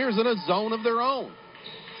 Cavaliers in a zone of their own.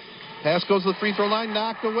 Pass goes to the free throw line,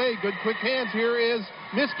 knocked away. Good quick hands. Here is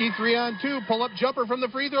Miskey, 3-on-2. Pull-up jumper from the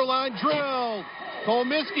free throw line. Drilled. Cole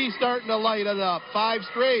Miskey starting to light it up. 5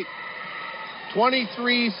 straight.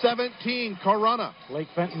 23-17, Corunna. Lake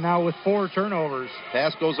Fenton now with 4 turnovers.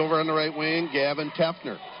 Pass goes over on the right wing. Gavin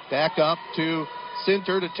Tefner. Back up to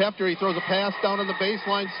Sinter to Tefner. He throws a pass down on the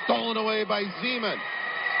baseline. Stolen away by Zeman.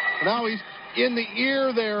 Now he's in the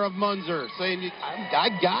ear there of Munzer, saying, I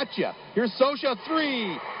got you. Here's Sosha,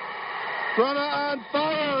 3. Corunna on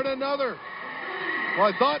fire and another. Well,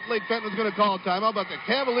 I thought Lake Fenton was going to call a timeout, but the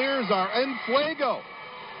Cavaliers are en fuego.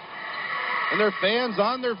 And their fans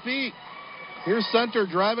on their feet. Here's Center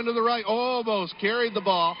driving to the right. Almost carried the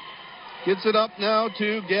ball. Gets it up now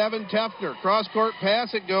to Gavin Tefner. Cross-court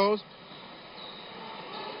pass it goes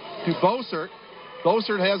to Bossert.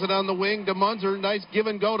 Bossert has it on the wing to Munzer. Nice give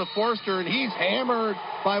and go to Forster, and he's hammered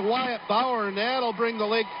by Wyatt Bauer, and that'll bring the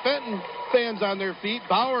Lake Fenton fans on their feet.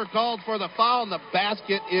 Bauer called for the foul, and the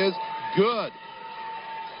basket is good.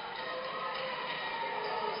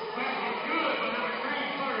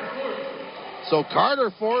 So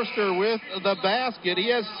Carter Forster with the basket. He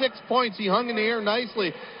has 6 points. He hung in the air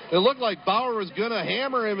nicely. It looked like Bauer was going to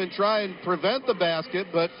hammer him and try and prevent the basket,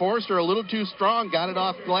 but Forster, a little too strong, got it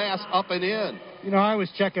off glass, up and in. You know, I was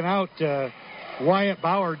checking out Wyatt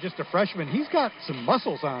Bauer, just a freshman. He's got some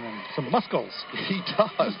muscles on him, some muscles. He does.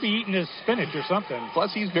 Must be eating his spinach or something.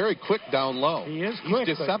 Plus, he's very quick down low. He is quick.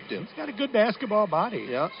 He's deceptive. He's got a good basketball body.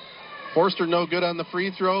 Yeah. Forster no good on the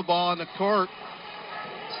free throw. Ball on the court.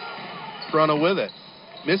 Corunna with it.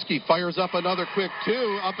 Miskey fires up another quick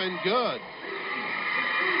 2, up and good.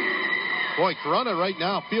 Boy, Corunna right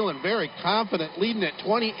now feeling very confident, leading at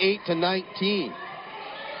 28-19.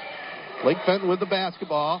 Lake Fenton with the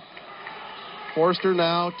basketball. Forster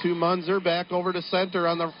now to Munzer, back over to Center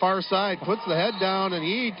on the far side. Puts the head down, and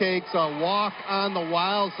he takes a walk on the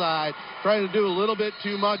wild side, trying to do a little bit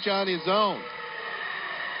too much on his own.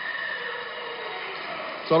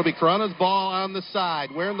 So it'll be Corunna's ball on the side,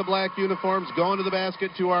 wearing the black uniforms, going to the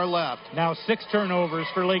basket to our left. Now 6 turnovers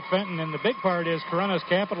for Lake Fenton, and the big part is Corunna's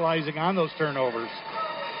capitalizing on those turnovers.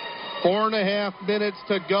 4.5 minutes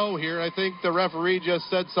to go here. I think the referee just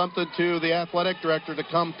said something to the athletic director to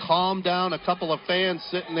come calm down a couple of fans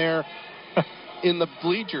sitting there in the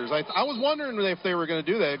bleachers. I was wondering if they were going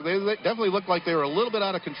to do that. They definitely looked like they were a little bit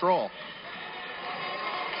out of control.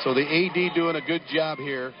 So the AD doing a good job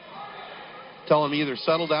here. Tell him either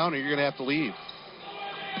settle down or you're going to have to leave.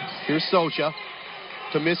 Here's Sosha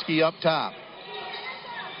to Miskey up top.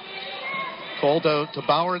 Cole to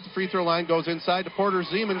Bauer at the free throw line, goes inside to Porter.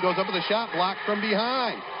 Zeman goes up with a shot blocked from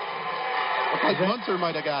behind. Looks like Munzer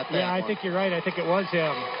might have got that. Yeah, I think you're right. I think it was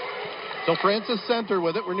him. So Francis Center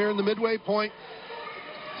with it. We're nearing the midway point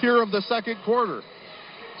here of the second quarter.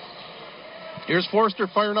 Here's Forster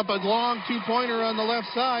firing up a long 2-pointer on the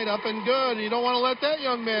left side, up and good. You don't want to let that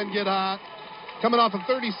young man get hot. Coming off a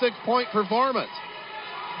 36-point performance.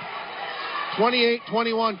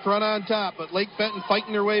 28-21, Corunna on top, but Lake Fenton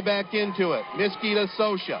fighting their way back into it. Miskey to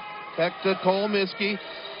Sosha. Back to Cole Miskey.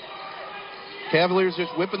 Cavaliers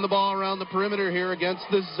just whipping the ball around the perimeter here against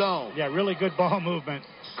this zone. Yeah, really good ball movement.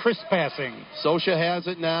 Crisp passing. Sosha has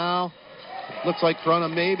it now. Looks like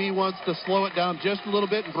Corunna maybe wants to slow it down just a little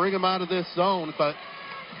bit and bring him out of this zone, but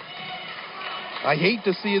I hate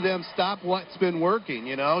to see them stop what's been working,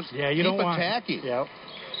 you know. Yeah, you don't want attacking. Yep.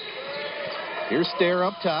 Here's Stair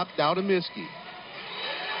up top, now to Miskey.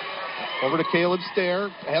 Over to Caleb Stair,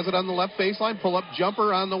 has it on the left baseline, pull-up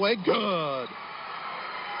jumper on the way, good.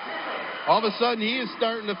 All of a sudden, he is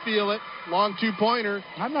starting to feel it. Long 2-pointer.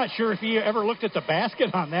 I'm not sure if he ever looked at the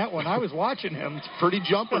basket on that one. I was watching him. It's pretty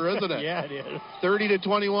jumper, isn't it? Yeah, it is.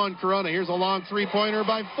 30-21, Corunna. Here's a long 3-pointer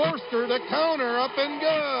by Forster. The counter, up and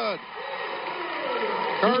good.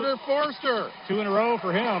 Carter Forster. 2 in a row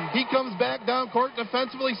for him. He comes back down court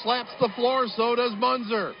defensively, slaps the floor, so does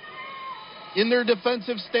Munzer. In their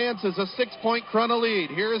defensive stances, a 6-point Corunna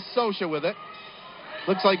lead. Here is Sosha with it.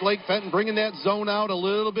 Looks like Lake Fenton bringing that zone out a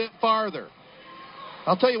little bit farther.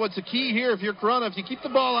 I'll tell you what's the key here. If you're Corunna, if you keep the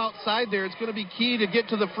ball outside there, it's going to be key to get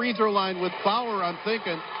to the free throw line with Bauer, I'm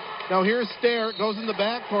thinking. Now here's Stair. It goes in the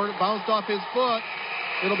backcourt. It bounced off his foot.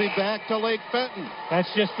 It'll be back to Lake Fenton. That's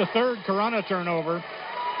just the third Corunna turnover.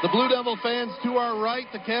 The Blue Devil fans to our right,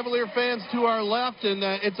 the Cavalier fans to our left, and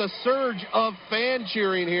it's a surge of fan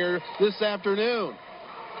cheering here this afternoon.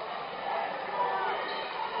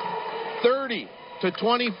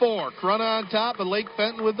 30-24. Corunna on top, and Lake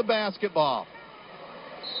Fenton with the basketball.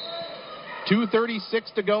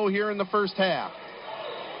 2:36 to go here in the first half.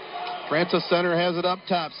 Francis Center has it up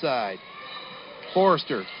top side.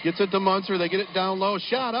 Forrester gets it to Munzer. They get it down low.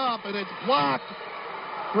 Shot up, and it's blocked.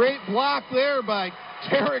 Great block there by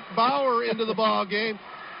Tarek Bauer into the ball game.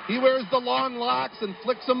 He wears the long locks and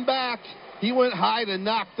flicks them back. He went high to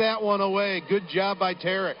knock that one away. Good job by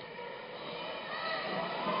Tarek.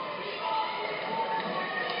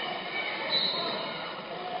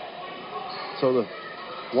 So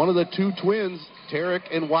one of the two twins, Tarek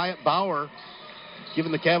and Wyatt Bauer,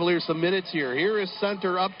 giving the Cavaliers some minutes here. Here is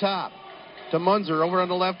Center up top to Munzer over on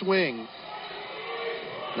the left wing.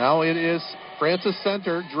 Now it is Francis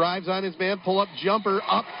Center, drives on his man, pull-up jumper,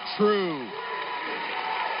 up, true.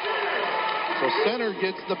 So Center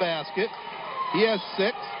gets the basket. He has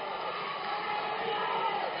 6.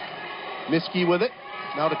 Miskey with it.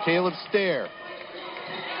 Now to Caleb Stair.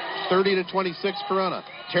 30-26 Corunna.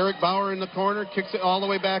 Tarek Bauer in the corner, kicks it all the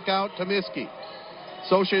way back out to Miskey.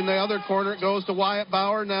 Sosha in the other corner. It goes to Wyatt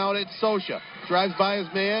Bauer. Now it's Sosha. Drives by his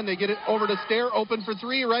man. They get it over to Stair. Open for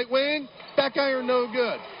 3. Right wing. Back iron, no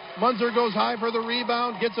good. Munzer goes high for the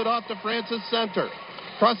rebound. Gets it off to Francis Center.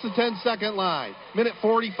 Across the 10-second line. Minute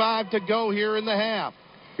 45 to go here in the half.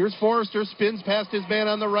 Here's Forrester. Spins past his man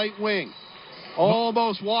on the right wing.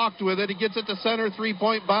 Almost walked with it. He gets it to Center.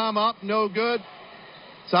 3-point bomb up. No good.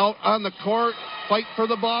 It's out on the court. Fight for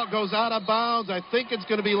the ball. Goes out of bounds. I think it's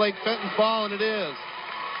going to be Lake Fenton's ball, and it is.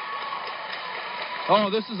 Oh,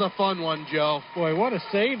 this is a fun one, Joe. Boy, what a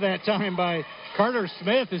save that time by Carter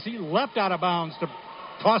Smith as he leapt out of bounds to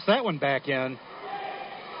toss that one back in.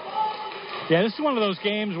 Yeah, this is one of those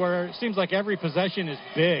games where it seems like every possession is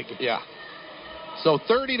big. Yeah. So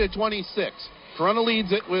 30-26. Corunna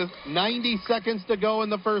leads it with 90 seconds to go in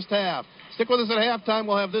the first half. Stick with us at halftime.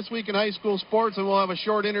 We'll have This Week in High School Sports, and we'll have a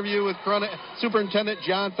short interview with Corunna Superintendent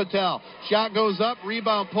John Fattel. Shot goes up,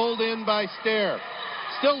 rebound pulled in by Stair.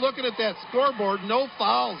 Still looking at that scoreboard, no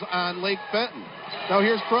fouls on Lake Fenton. Now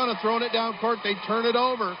here's Corunna throwing it down court. They turn it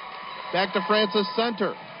over. Back to Francis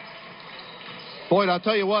Center. Boyd, I'll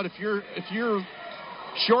tell you what, if you're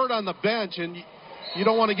short on the bench and you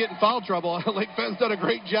don't want to get in foul trouble, Lake Fenton's done a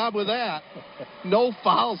great job with that. No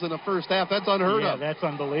fouls in the first half. That's unheard of. Yeah, that's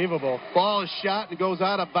unbelievable. Ball is shot and goes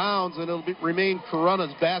out of bounds, and it'll remain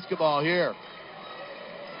Corunna's basketball here.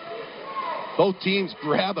 Both teams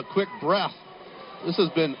grab a quick breath. This has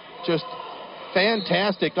been just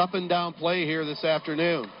fantastic up and down play here this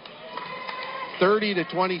afternoon.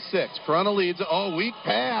 30-26. Corunna leads. Oh, weak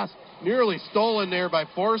pass. Nearly stolen there by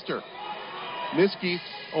Forster. Miskey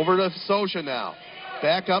over to Sosha now.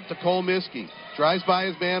 Back up to Cole Miskey. Drives by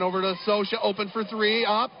his man over to Sosha. Open for 3.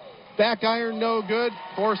 Up. Back iron, no good.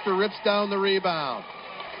 Forster rips down the rebound.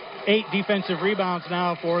 8 defensive rebounds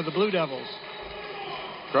now for the Blue Devils.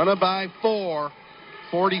 Corunna by 4.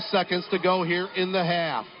 40 seconds to go here in the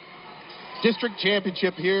half. District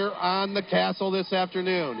championship here on the Castle this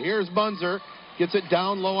afternoon. Here's Munzer. Gets it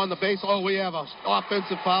down low on the base. Oh, we have an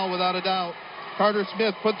offensive foul without a doubt. Carter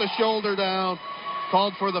Smith put the shoulder down.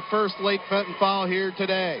 Called for the first Lake Fenton foul here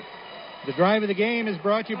today. The drive of the game is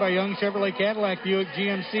brought to you by Young Chevrolet Cadillac Buick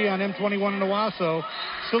GMC on M21 in Owasso.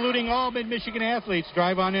 Saluting all Mid-Michigan athletes.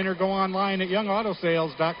 Drive on in or go online at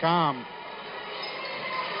youngautosales.com.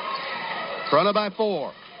 Corunna by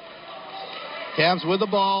 4. Cavs with the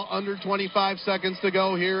ball. Under 25 seconds to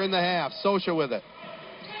go here in the half. Sosha with it.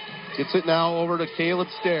 Gets it now over to Caleb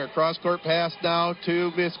Stair. Cross-court pass now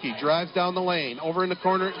to Miskey. Drives down the lane. Over in the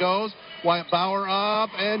corner it goes. Wyatt Bauer up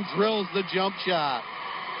and drills the jump shot.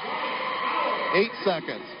 8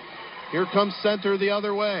 seconds. Here comes Center the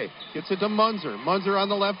other way. Gets it to Munzer. Munzer on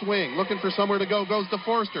the left wing. Looking for somewhere to go. Goes to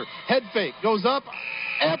Forster. Head fake. Goes up.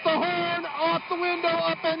 At the horn. Off the window.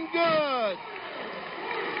 Up and good.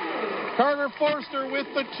 Carter Forster with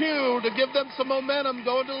the 2 to give them some momentum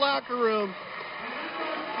going to the locker room.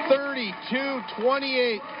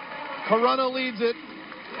 32-28. Corunna leads it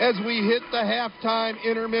as we hit the halftime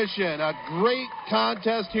intermission. A great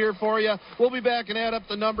contest here for you. We'll be back and add up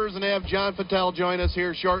the numbers and have John Fattel join us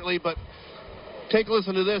here shortly. But take a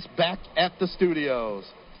listen to this back at the studios.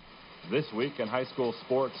 This week in high school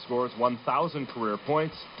sports, scores 1,000 career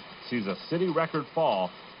points, sees a city record fall,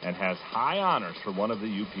 and has high honors for one of the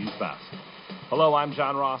UP's best. Hello, I'm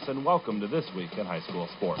John Ross, and welcome to This Week in High School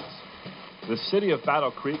Sports. The city of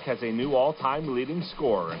Battle Creek has a new all-time leading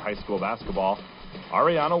scorer in high school basketball.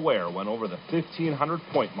 Ariana Ware went over the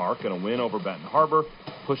 1,500-point mark in a win over Benton Harbor,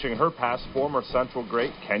 pushing her past former Central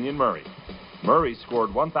great Kenyon Murray. Murray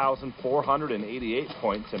scored 1,488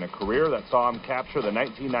 points in a career that saw him capture the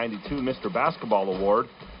 1992 Mr. Basketball Award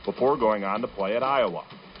before going on to play at Iowa.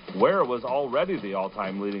 Ware was already the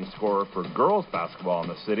all-time leading scorer for girls basketball in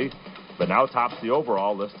the city, but now tops the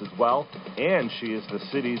overall list as well, and she is the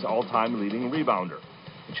city's all-time leading rebounder.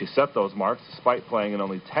 And she set those marks despite playing in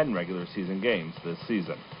only 10 regular season games this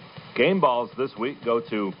season. Game balls this week go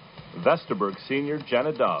to Vesterberg senior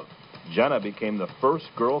Jenna Dove. Jenna became the first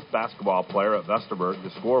girls basketball player at Vesterberg to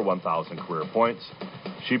score 1,000 career points.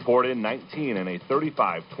 She poured in 19 in a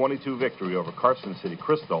 35-22 victory over Carson City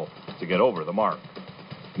Crystal to get over the mark.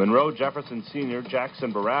 Monroe Jefferson senior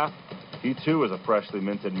Jackson Barath, he too is a freshly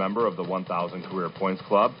minted member of the 1,000 career points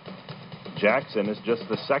club. Jackson is just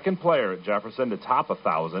the second player at Jefferson to top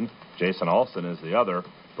 1,000. Jason Alston is the other.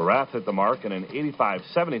 Barath hit the mark in an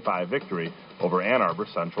 85-75 victory over Ann Arbor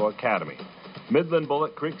Central Academy. Midland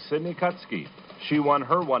Bullet Creek Sydney Kutsky. She won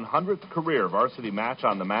her 100th career varsity match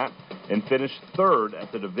on the mat and finished third at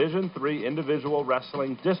the Division III Individual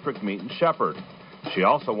Wrestling District Meet in Shepherd. She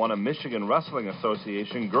also won a Michigan Wrestling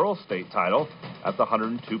Association Girls State title at the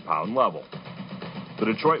 102-pound level. The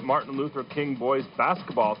Detroit Martin Luther King boys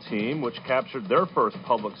basketball team, which captured their first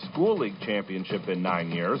public school league championship in 9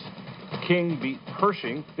 years, King beat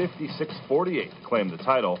Pershing 56-48 to claim the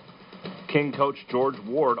title. King coach George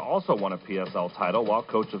Ward also won a PSL title while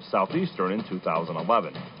coach of Southeastern in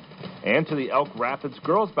 2011. And to the Elk Rapids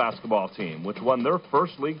girls basketball team, which won their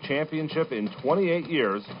first league championship in 28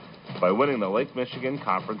 years by winning the Lake Michigan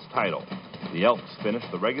Conference title. The Elks finished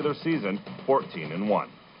the regular season 14-1.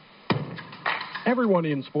 Everyone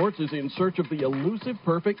in sports is in search of the elusive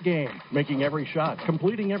perfect game, making every shot,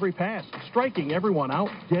 completing every pass, striking everyone out,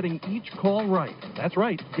 getting each call right. That's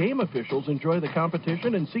right, game officials enjoy the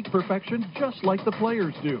competition and seek perfection just like the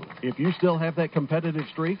players do. If you still have that competitive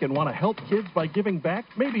streak and want to help kids by giving back,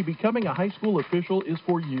 maybe becoming a high school official is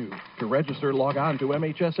for you. To register, log on to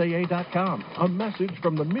MHSAA.com. A message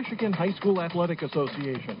from the Michigan High School Athletic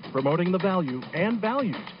Association, promoting the value and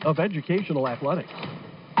values of educational athletics.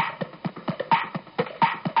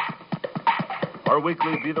 Our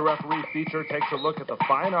weekly Be the Referee feature takes a look at the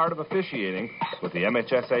fine art of officiating with the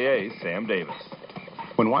MHSAA's Sam Davis.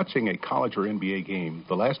 When watching a college or NBA game,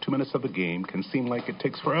 the last 2 minutes of the game can seem like it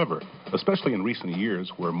takes forever, especially in recent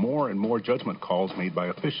years where more and more judgment calls made by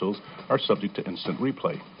officials are subject to instant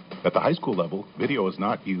replay. At the high school level, video is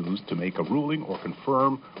not used to make a ruling or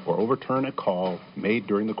confirm or overturn a call made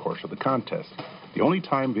during the course of the contest. The only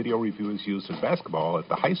time video review is used in basketball at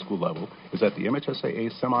the high school level is at the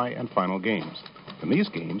MHSAA semi and final games. In these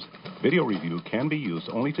games, video review can be used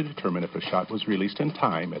only to determine if a shot was released in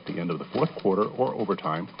time at the end of the fourth quarter or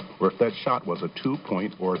overtime, or if that shot was a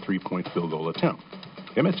 2-point or 3-point field goal attempt.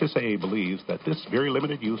 MHSAA believes that this very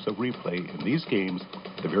limited use of replay in these games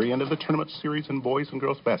at the very end of the tournament series in boys and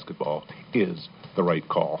girls basketball is the right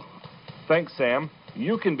call. Thanks, Sam.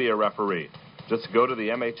 You can be a referee. Just go to the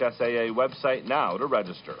MHSAA website now to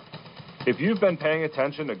register. If you've been paying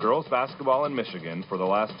attention to girls basketball in Michigan for the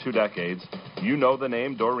last 2 decades, you know the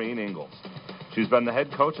name Doreen Ingalls. She's been the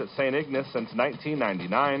head coach at St. Ignace since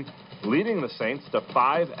 1999, leading the Saints to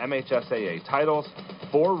 5 MHSAA titles,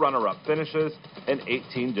 4 runner-up finishes, and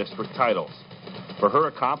 18 district titles. For her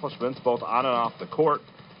accomplishments both on and off the court,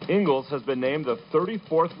 Ingalls has been named the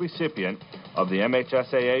 34th recipient of the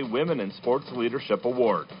MHSAA Women in Sports Leadership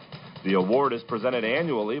Award. The award is presented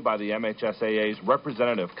annually by the MHSAA's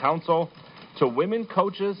Representative Council to women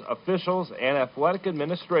coaches, officials, and athletic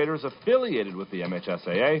administrators affiliated with the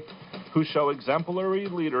MHSAA who show exemplary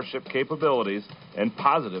leadership capabilities and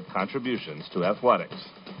positive contributions to athletics.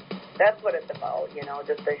 That's what it's about,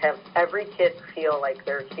 just to have every kid feel like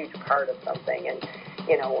they're a huge part of something, and,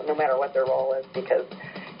 no matter what their role is, because,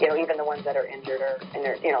 even the ones that are injured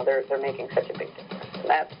they're making such a big difference. And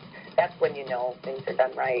that's when things are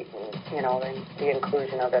done right, and, then the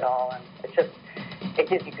inclusion of it all. And it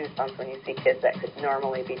gives you goosebumps when you see kids that could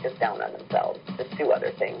normally be just down on themselves, just do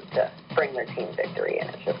other things to bring their team victory, and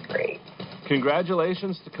it's just great.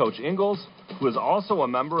 Congratulations to Coach Ingalls, who is also a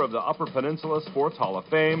member of the Upper Peninsula Sports Hall of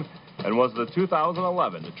Fame and was the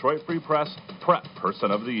 2011 Detroit Free Press Prep Person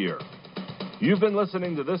of the Year. You've been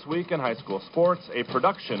listening to This Week in High School Sports, a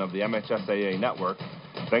production of the MHSAA Network.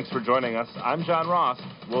 Thanks for joining us. I'm John Ross.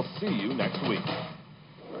 We'll see you next week.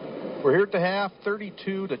 We're here at the half,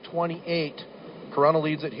 32-28. Corunna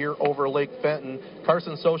leads it here over Lake Fenton.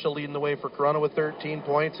 Carson Social leading the way for Corunna with 13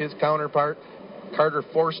 points. His counterpart, Carter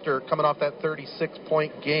Forster, coming off that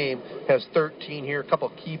 36-point game, has 13 here. A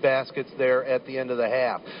couple key baskets there at the end of the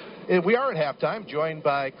half. We are at halftime, joined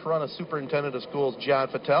by Corunna Superintendent of Schools, John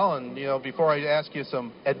Fattel. And, before I ask you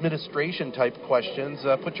some administration-type questions,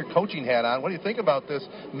 put your coaching hat on. What do you think about this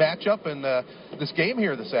matchup and this game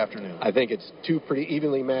here this afternoon? I think it's two pretty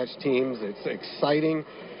evenly matched teams. It's exciting.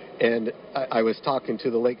 And I was talking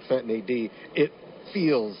to the Lake Fenton AD. It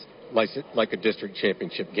feels like a district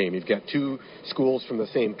championship game. You've got two schools from the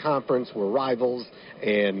same conference. We're rivals,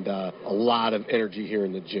 and a lot of energy here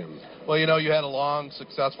in the gym. Well, you had a long,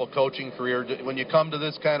 successful coaching career. When you come to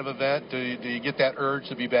this kind of event, do you get that urge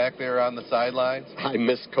to be back there on the sidelines? I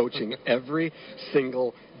miss coaching every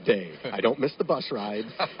single day. I don't miss the bus rides.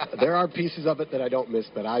 There are pieces of it that I don't miss,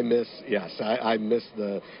 but I miss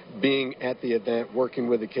the being at the event, working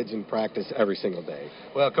with the kids in practice every single day.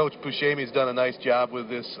 Well, Coach Buscemi's done a nice job with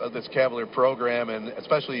this Cavalier program, and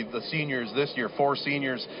especially the seniors this year, 4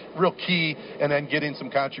 seniors, real key, and then getting some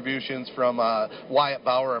contributions from Wyatt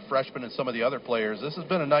Bauer, a freshman, and some of the other players. This has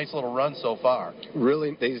been a nice little run so far.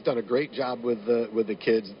 Really, he's done a great job with the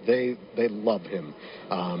kids. They love him.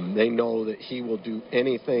 They know that he will do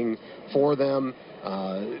anything for them,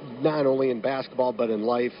 not only in basketball but in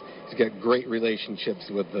life. He's got great relationships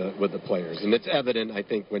with the players, and it's evident, I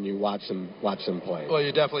think, when you watch them play. Well,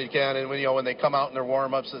 you definitely can, and when they come out in their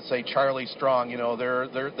warm-ups that say Charlie Strong,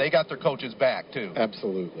 they got their coaches back too.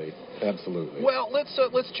 Absolutely. Well,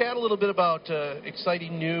 let's chat a little bit about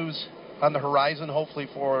exciting news on the horizon, hopefully,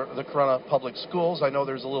 for the Corunna Public Schools. I know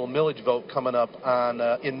there's a little millage vote coming up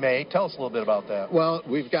in May. Tell us a little bit about that. Well,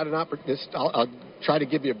 we've got an opportunity. I'll try to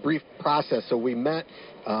give you a brief process. So we met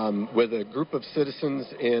with a group of citizens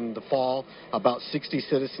in the fall, about 60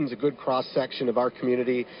 citizens, a good cross-section of our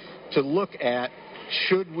community, to look at,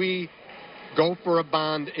 should we go for a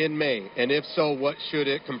bond in May? And if so, what should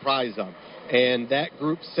it comprise of? And that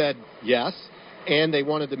group said yes, and they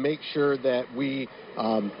wanted to make sure that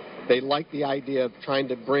they like the idea of trying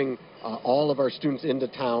to bring all of our students into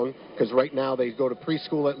town, because right now they go to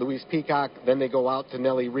preschool at Louise Peacock, then they go out to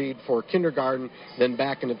Nellie Reed for kindergarten, then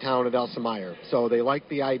back into town at Elsa Meyer. So they like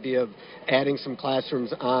the idea of adding some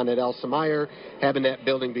classrooms on at Elsa Meyer, having that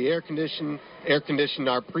building be air-conditioned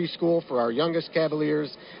our preschool for our youngest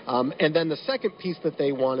Cavaliers. And then the second piece that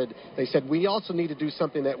they wanted, they said, we also need to do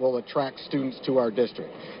something that will attract students to our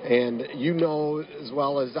district. And you know as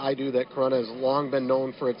well as I do that Corunna has long been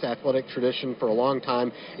known for its athletic tradition for a long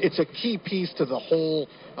time. It's a key piece to the whole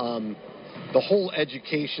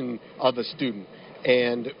education of a student,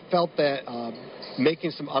 and felt that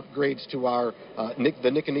making some upgrades to our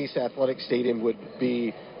the Nick Anise Athletic Stadium would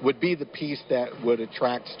be the piece that would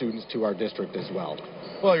attract students to our district as well.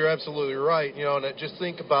 Well, you're absolutely right. And just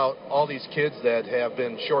think about all these kids that have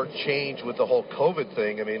been shortchanged with the whole COVID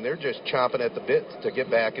thing. I mean, they're just chomping at the bit to get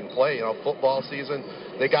back and play. Football season,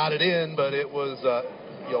 they got it in, but it was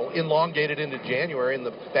elongated into January, and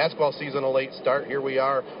the basketball season a late start. Here we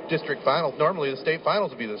are, district finals. Normally the state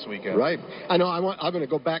finals would be this weekend. Right. I know. I'm going to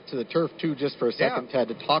go back to the turf too just for a second, Ted,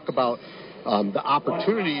 to talk about the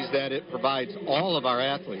opportunities that it provides all of our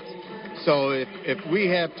athletes. So if we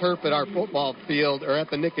have turf at our football field or at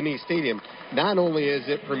the Nick Anise Stadium, not only is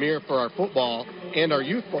it premier for our football and our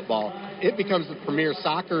youth football, it becomes the premier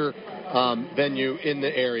soccer venue in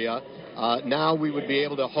the area. Now we would be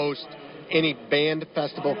able to host any band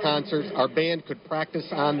festival concerts. Our band could practice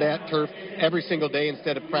on that turf every single day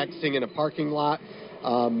instead of practicing in a parking lot.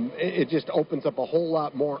 It just opens up a whole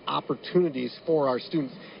lot more opportunities for our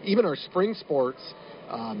students. Even our spring sports,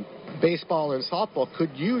 baseball and softball,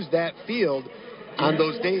 could use that field on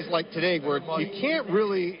those days like today where you can't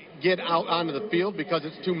really get out onto the field because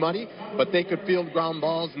it's too muddy, but they could field ground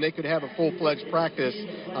balls and they could have a full-fledged practice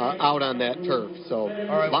out on that turf. So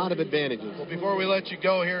a lot of advantages. Well, before we let you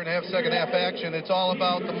go here and have second half action, it's all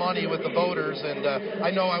about the money with the voters. And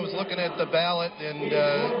I know I was looking at the ballot, and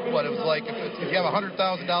it was like if you have a $100,000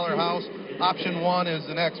 house, option 1 is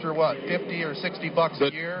an extra, $50 or $60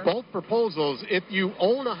 a year? Both proposals, if you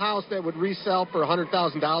own a house that would resell for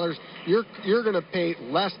 $100,000, you're going to pay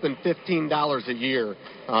less than $15 a year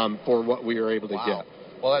for what we are able to get.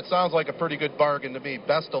 Well, that sounds like a pretty good bargain to me.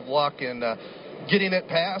 Best of luck in getting it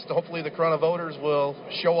passed. Hopefully the Corunna voters will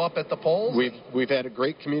show up at the polls. We've had a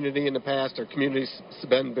great community in the past. Our community's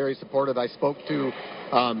been very supportive. I spoke to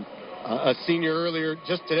a senior earlier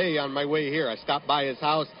just today on my way here. I stopped by his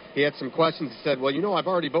house. he had some questions. He said, well, I've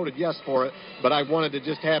already voted yes for it, but I wanted to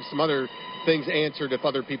just have some other things answered if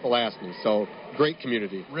other people asked me. So great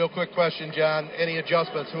community. Real quick question, John. Any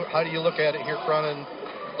adjustments? How do you look at it here front in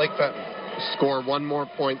Lake Fenton? Score one more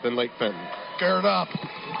point than Lake Fenton. Fair enough.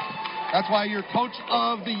 That's why you're Coach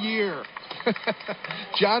of the Year.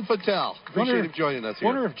 John Fattel. Appreciate him joining us here.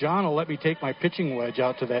 Wonder if John will let me take my pitching wedge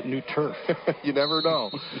out to that new turf. You never know.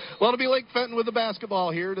 Well, it'll be Lake Fenton with the basketball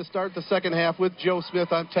here to start the second half with Joe Smith.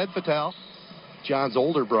 I'm Ted Fattel, John's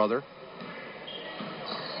older brother.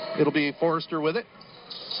 It'll be Forrester with it.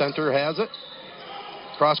 Center has it.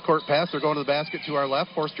 Cross-court pass. They're going to the basket to our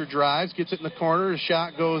left. Forster drives, gets it in the corner. His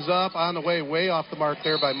shot goes up on the way off the mark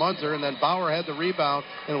there by Munzer. And then Bauer had the rebound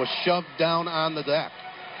and was shoved down on the deck.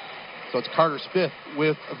 So it's Carter Smith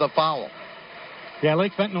with the foul. Yeah,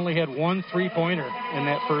 Lake Fenton only had 1 3-pointer in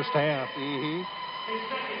that first half.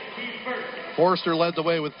 Forrester led the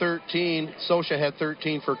way with 13. Sosha had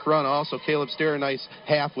 13 for Corunna. Also, Caleb Stair, a nice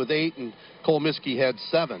half with 8. And Cole Miskey had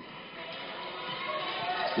 7.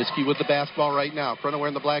 Miskey with the basketball right now. Corunna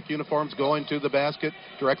wearing the black uniforms, going to the basket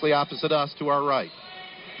directly opposite us to our right.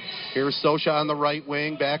 Here's Sosha on the right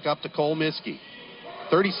wing, back up to Cole Miskey.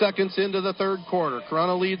 30 seconds into the third quarter.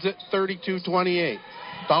 Corunna leads it 32-28.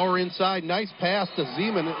 Bauer inside. Nice pass to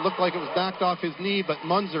Zeman. It looked like it was knocked off his knee, but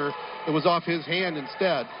Munzer, it was off his hand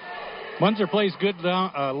instead. Munzer plays good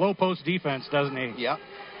low post defense, doesn't he? Yeah.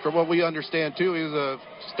 From what we understand, too, he's a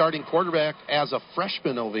starting quarterback as a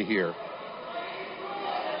freshman over here.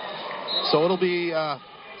 So it'll be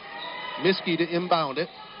Miskey to inbound it.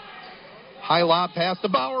 High lob pass to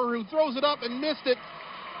Bauer, who throws it up and missed it.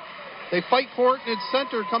 They fight for it, and it's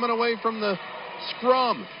center coming away from the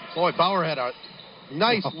scrum. Boy, Bauer had a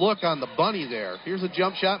nice look on the bunny there. Here's a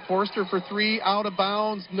jump shot. Forster for 3, out of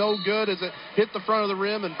bounds. No good as it hit the front of the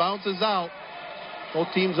rim and bounces out. Both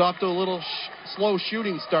teams off to a little slow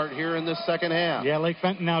shooting start here in this second half. Yeah, Lake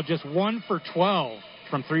Fenton now just 1 for 12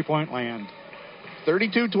 from three-point land.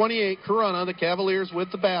 32-28, Corunna, the Cavaliers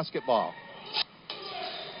with the basketball.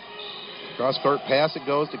 Cross-court pass, it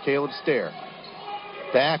goes to Caleb Stair.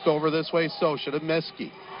 Back over this way, Sosha to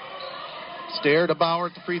Miskey. Stair to Bauer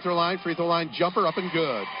at the free throw line. Free throw line jumper up and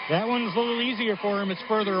good. That one's a little easier for him. It's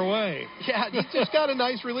further away. Yeah, he just got a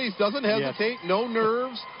nice release. Doesn't hesitate. Yes. No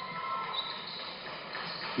nerves.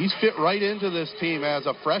 He's fit right into this team as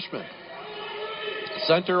a freshman.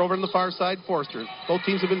 Center over on the far side, Forster. Both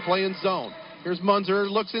teams have been playing zone. Here's Munzer,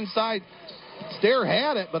 looks inside. Stair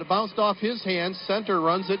had it, but it bounced off his hands. Center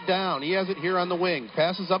runs it down. He has it here on the wing.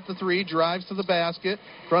 Passes up the 3, drives to the basket.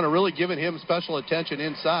 Corunna really giving him special attention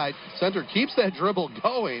inside. Center keeps that dribble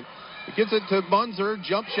going. He gets it to Munzer.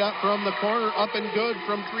 Jump shot from the corner, up and good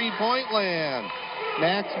from three-point land.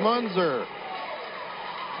 Max Munzer.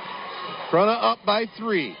 Corunna up by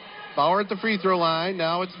 3. Bauer at the free throw line.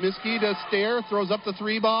 Now it's Miskey to Stair. Throws up the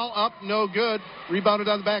 3 ball. Up, no good. Rebounded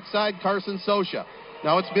on the backside, Carson Sosha.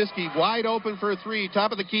 Now it's Miskey wide open for a 3.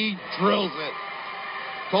 Top of the key, drills it.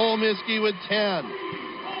 Cole Miskey with 10.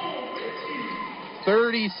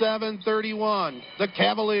 37-31, the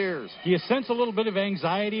Cavaliers. Do you sense a little bit of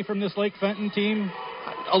anxiety from this Lake Fenton team?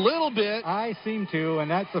 A little bit. I seem to, and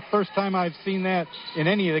that's the first time I've seen that in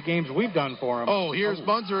any of the games we've done for them. Oh, here's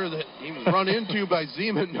Munzer that he was run into by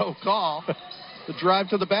Zeman, no call. The drive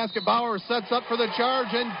to the basket. Bauer sets up for the charge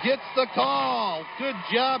and gets the call. Good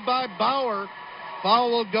job by Bauer.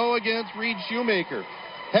 Foul will go against Reed Shoemaker.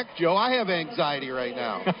 Heck, Joe, I have anxiety right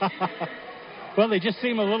now. Well, they just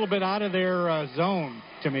seem a little bit out of their zone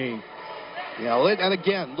to me. Yeah, and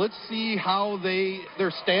again, let's see how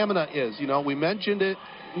their stamina is. You know, we mentioned it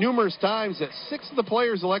numerous times that 6 of the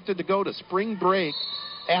players elected to go to spring break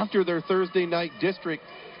after their Thursday night district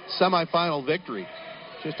semifinal victory.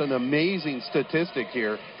 Just an amazing statistic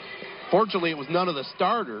here. Fortunately, it was none of the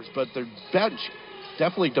starters, but their bench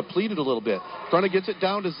definitely depleted a little bit. Corunna gets it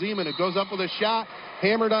down to Zeman. It goes up with a shot.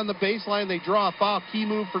 Hammered on the baseline. They draw a foul. Key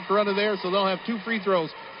move for Corunna there, so they'll have 2 free throws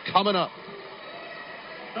coming up.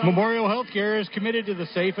 Memorial Healthcare is committed to the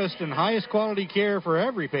safest and highest quality care for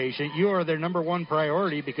every patient. You are their number 1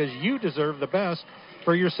 priority because you deserve the best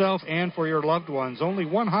for yourself and for your loved ones. Only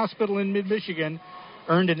one hospital in mid-Michigan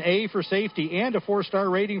earned an A for safety and a 4-star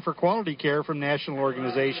rating for quality care from national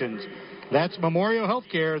organizations. That's Memorial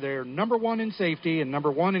Healthcare. They're number 1 in safety and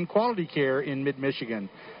number 1 in quality care in mid-Michigan.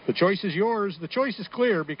 The choice is yours. The choice is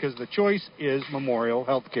clear because the choice is Memorial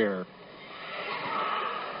Healthcare.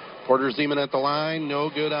 Porter Zeman at the line. No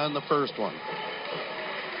good on the first one.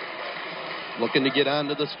 Looking to get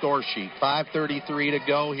onto the score sheet. 5:33 to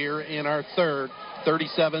go here in our third.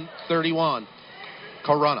 37-31.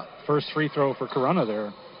 Corunna. First free throw for Corunna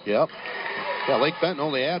there. Yep. Yeah, Lake Fenton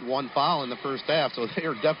only had one foul in the first half, so they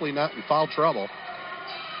are definitely not in foul trouble.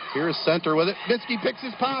 Here's Center with it. Miskey picks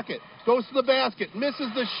his pocket, goes to the basket,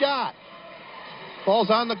 misses the shot.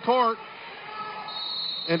 Falls on the court.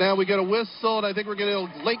 And now we get a whistle, and I think we're getting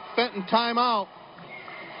a Lake Fenton timeout.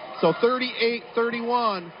 So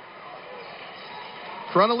 38-31.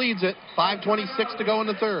 Corunna leads it. 5:26 to go in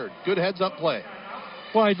the third. Good heads-up play.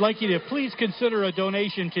 Well, I'd like you to please consider a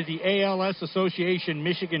donation to the ALS Association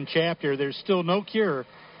Michigan chapter. There's still no cure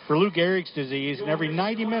for Lou Gehrig's disease, and every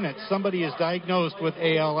 90 minutes somebody is diagnosed with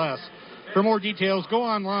ALS. For more details, go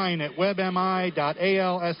online at webmi.alsa.org.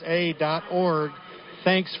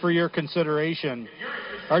 Thanks for your consideration.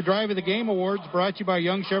 Our Drive of the Game Awards brought to you by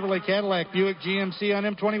Young Chevrolet Cadillac Buick GMC on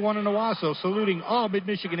M21 in Owasso, saluting all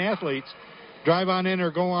Mid-Michigan athletes. Drive on in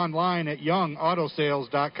or go online at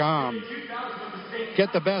youngautosales.com.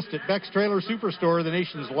 Get the best at Beck's Trailer Superstore, the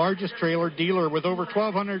nation's largest trailer dealer with over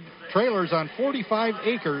 1,200 trailers on 45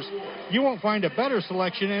 acres. You won't find a better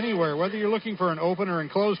selection anywhere. Whether you're looking for an open or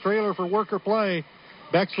enclosed trailer for work or play,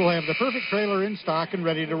 Beck's will have the perfect trailer in stock and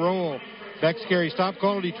ready to roll. Beck's carries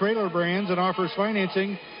top-quality trailer brands and offers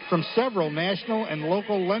financing from several national and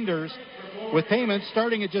local lenders, with payments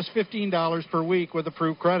starting at just $15 per week with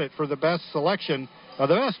approved credit for the best selection of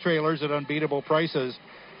the best trailers at unbeatable prices.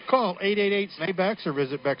 Call 888-SNAY-BECKS or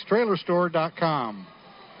visit BecksTrailerStore.com.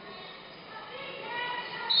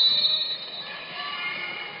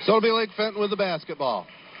 So it'll be Lake Fenton with the basketball.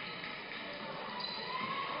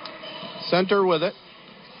 Center with it.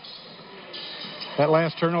 That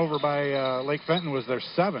last turnover by Lake Fenton was their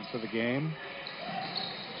 7th of the game.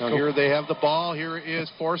 Now here they have the ball. Here is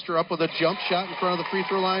Forster up with a jump shot in front of the free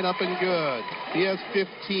throw line, up and good. He has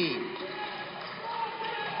 15.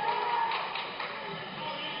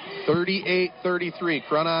 38-33.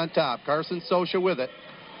 Corunna on top. Carson Sosha with it.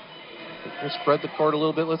 Let's spread the court a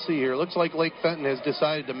little bit. Let's see here. Looks like Lake Fenton has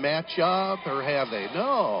decided to match up, or have they?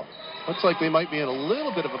 No. Looks like they might be in a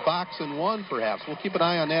little bit of a box and one, perhaps. We'll keep an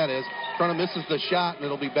eye on that as Corunna misses the shot, and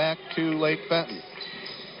it'll be back to Lake Fenton.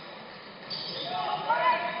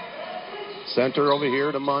 Center over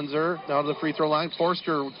here to Munzer. Now to the free throw line.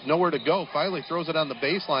 Forster nowhere to go. Finally throws it on the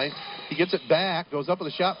baseline. He gets it back. Goes up with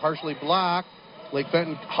a shot, partially blocked. Lake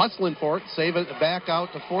Fenton hustling for it. Save it back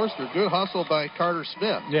out to Forster. Good hustle by Carter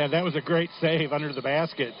Smith. Yeah, that was a great save under the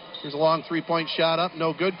basket. Here's a long three-point shot up.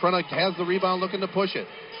 No good. Corunna has the rebound, looking to push it.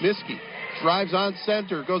 Miskey drives on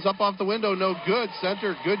Center. Goes up off the window. No good.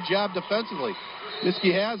 Center, good job defensively.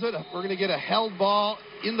 Miskey has it. We're going to get a held ball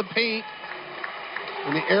in the paint.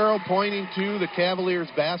 And the arrow pointing to the Cavaliers'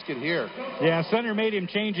 basket here. Yeah, Center made him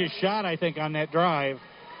change his shot, I think, on that drive.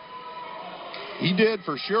 He did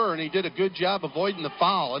for sure, and he did a good job avoiding the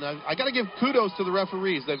foul. And I got to give kudos to the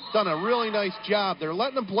referees. They've done a really nice job. They're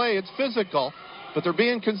letting them play. It's physical, but they're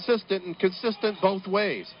being consistent, and consistent both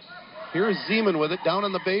ways. Here's Zeman with it down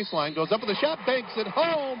on the baseline. Goes up with a shot, banks it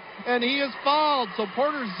home, and he is fouled. So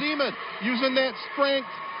Porter Zeman, using that strength,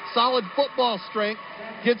 solid football strength,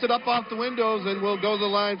 gets it up off the windows and will go to the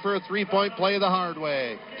line for a three-point play the hard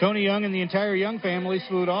way. Tony Young and the entire Young family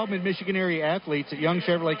salute all Mid-Michigan area athletes at Young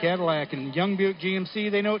Chevrolet Cadillac and Young Buick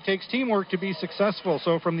GMC. They know it takes teamwork to be successful.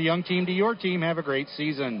 So from the Young team to your team, have a great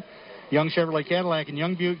season. Young Chevrolet Cadillac and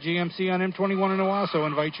Young Buick GMC on M21 in Owasso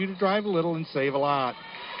invite you to drive a little and save a lot.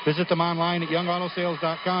 Visit them online at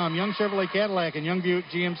youngautosales.com. Young Chevrolet Cadillac and Young Buick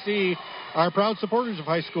GMC are proud supporters of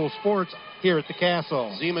high school sports here at the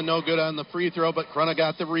Castle. Zeman no good on the free throw, but Corunna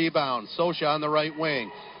got the rebound. Sosha on the right wing.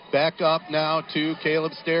 Back up now to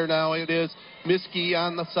Caleb Stair. Now it is Miskey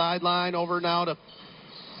on the sideline. Over now to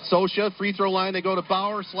Sosha. Free throw line. They go to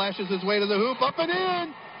Bauer. Slashes his way to the hoop. Up and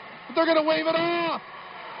in. But they're going to wave it off.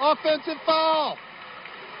 Offensive foul.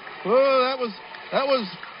 Oh, that was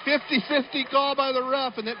 50-50 call by the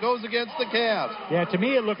ref, and it goes against the Cavs. Yeah, to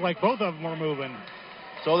me it looked like both of them were moving.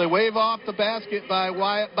 So they wave off the basket by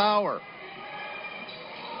Wyatt Bauer.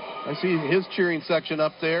 I see his cheering section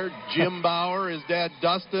up there. Jim Bauer, his dad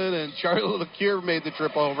Dustin, and Charlie LeCure made the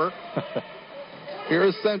trip over. Here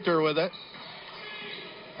is Center with it.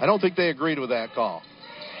 I don't think they agreed with that call.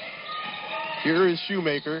 Here is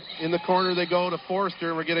Shoemaker. In the corner they go to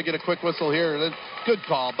Forster. We're going to get a quick whistle here. Good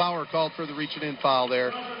call. Bauer called for the reaching in foul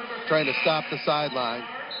there, trying to stop the sideline.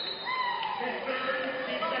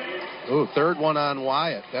 Ooh, third one on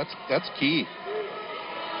Wyatt. That's key.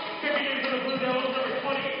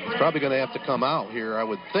 He's probably going to have to come out here, I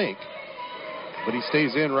would think. But he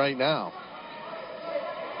stays in right now.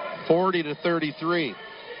 40-33.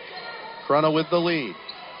 Corunna with the lead.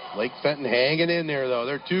 Lake Fenton hanging in there, though.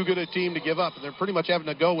 They're too good a team to give up, and they're pretty much having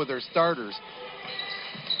to go with their starters.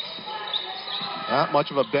 Not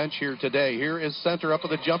much of a bench here today. Here is center up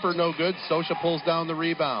with a jumper, no good. Sosha pulls down the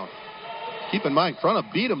rebound. Keep in mind,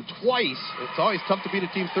 Corunna beat him twice. It's always tough to beat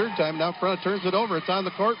a team third time. Now Corunna turns it over. It's on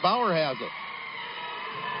the court. Bauer has it.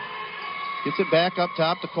 Gets it back up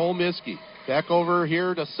top to Cole Miskey. Back over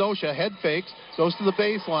here to Sosha. Head fakes. Goes to the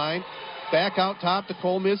baseline. Back out top to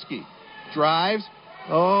Cole Miskey. Drives.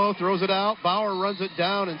 Oh, throws it out. Bauer runs it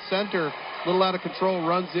down, and center, a little out of control,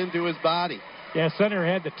 runs into his body. Yeah, center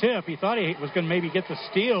had the tip. He thought he was going to maybe get the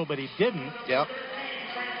steal, but he didn't. Yep.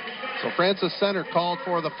 So Francis Center called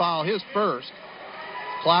for the foul, his first.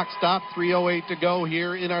 Clock stopped, 3:08 to go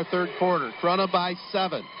here in our third quarter. Corunna by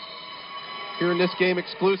 7. Here in this game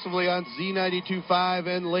exclusively on Z92.5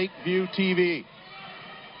 and Lakeview TV.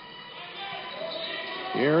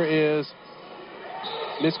 Here is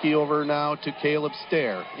Miskey over now to Caleb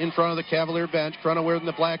Stair. In front of the Cavalier bench. Corunna wearing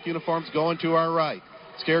the black uniforms going to our right.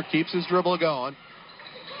 Stair keeps his dribble going.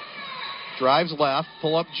 Drives left.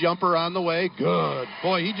 Pull-up jumper on the way. Good.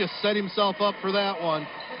 Boy, he just set himself up for that one.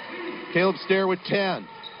 Caleb Stair with 10.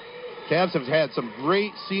 Cavs have had some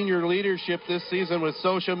great senior leadership this season with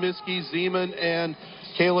Sosha, Miskey, Zeman, and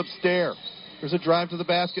Caleb Stair. There's a drive to the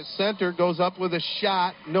basket. Center goes up with a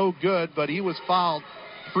shot. No good, but he was fouled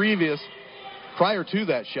prior to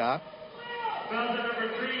that shot.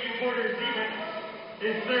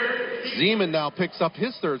 Zeman now picks up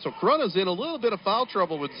his third. So Corunna's in a little bit of foul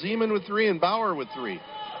trouble with Zeman with 3 and Bauer with 3.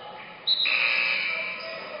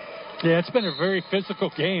 Yeah, it's been a very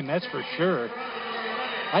physical game, that's for sure.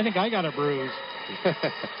 I think I got a bruise.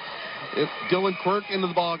 It's Dylan Quirk into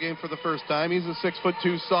the ball game for the first time. He's a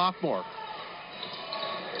 6'2" sophomore.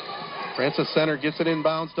 Francis Center gets it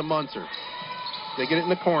inbounds to Munzer. They get it in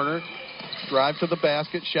the corner. Drive to the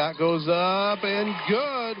basket. Shot goes up and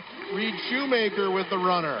good. Reed Shoemaker with the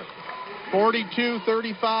runner.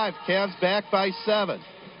 42-35. Cavs back by 7.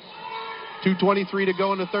 2:23 to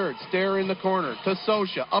go in the third. Stair in the corner to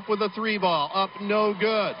Sosha. Up with a 3 ball. Up, no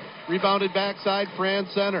good. Rebounded backside, Fran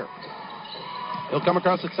Center. He'll come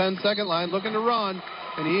across the 10-second line looking to run,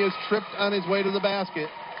 and he is tripped on his way to the basket.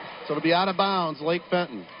 So it'll be out of bounds, Lake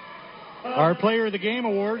Fenton. Our Player of the Game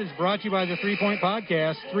award is brought to you by the 3 Point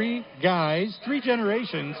Podcast. 3 guys, 3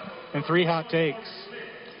 generations, and 3 hot takes.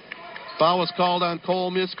 Foul was called on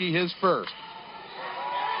Cole Miskey, his first.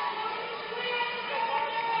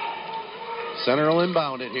 Center will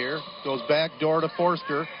inbound it here. Goes back door to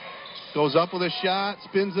Forster. Goes up with a shot.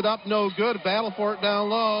 Spins it up. No good. Battle for it down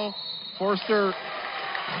low. Forster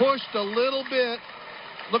pushed a little bit.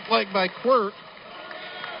 Looked like by Quirk.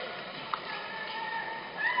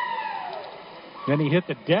 Then he hit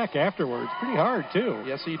the deck afterwards. Pretty hard, too.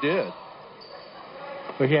 Yes, he did.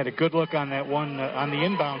 But he had a good look on that one, on the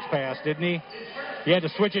inbounds pass, didn't he? He had to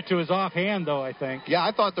switch it to his offhand, though, I think. Yeah,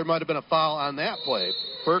 I thought there might have been a foul on that play.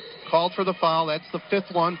 Quirk called for the foul. That's the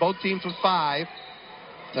 5th one. Both teams with 5.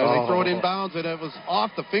 Now they throw it inbounds, and it was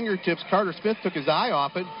off the fingertips. Carter Smith took his eye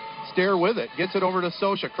off it. Stair with it. Gets it over to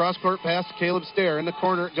Sosha. Cross-court pass to Caleb Stair. In the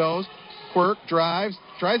corner it goes. Quirk drives.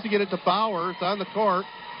 Tries to get it to Bauer. It's on the court.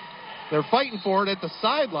 They're fighting for it at the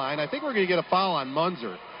sideline. I think we're going to get a foul on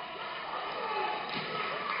Munzer.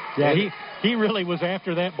 Yeah, he really was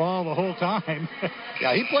after that ball the whole time.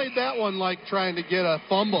 Yeah, he played that one like trying to get a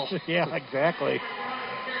fumble. Yeah, exactly.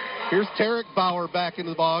 Here's Tarek Bauer back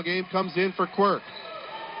into the ball game. Comes in for Quirk.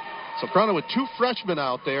 So Corunna with 2 freshmen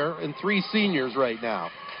out there and 3 seniors right now.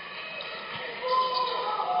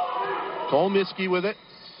 Cole Miskey with it.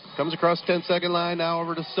 Comes across 10-second line now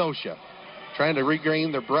over to Sosha. Trying to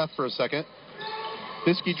regain their breath for a second.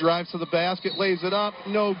 Miskey drives to the basket, lays it up.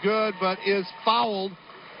 No good, but is fouled.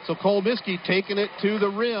 So Cole Miskey taking it to the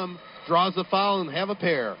rim, draws the foul and have a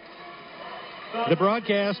pair. The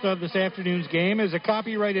broadcast of this afternoon's game is a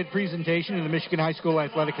copyrighted presentation of the Michigan High School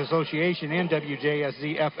Athletic Association and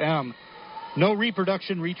WJSZ-FM. No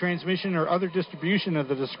reproduction, retransmission, or other distribution of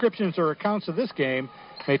the descriptions or accounts of this game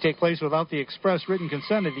may take place without the express written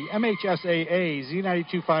consent of the MHSAA,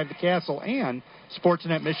 Z92.5 The Castle, and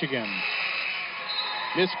Sportsnet Michigan.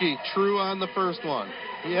 Miskey true on the first one.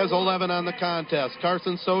 He has 11 on the contest.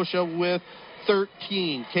 Carson Sosha with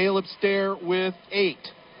 13. Caleb Stair with 8.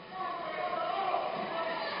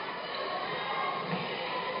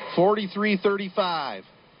 43-35.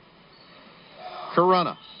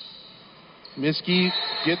 Corunna. Miskey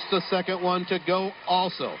gets the second one to go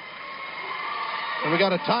also. And we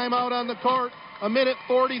got a timeout on the court.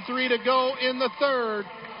 1:43 to go in the third.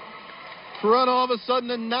 Corunna all of a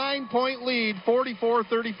sudden a 9-point lead,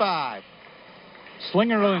 44-35.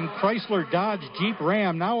 Slingerland Chrysler Dodge Jeep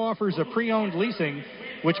Ram now offers a pre-owned leasing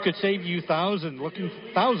which could save you thousands.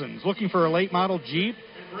 Looking for a late model Jeep?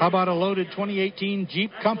 How about a loaded 2018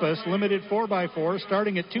 Jeep Compass limited 4x4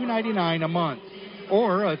 starting at $299 a month?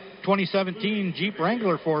 Or a 2017 Jeep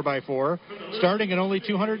Wrangler 4x4 starting at only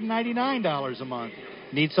 $299 a month.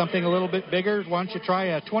 Need something a little bit bigger? Why don't you try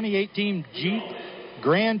a 2018 Jeep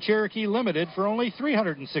Grand Cherokee Limited for only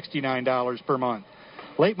 $369 per month.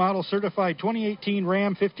 Late model certified 2018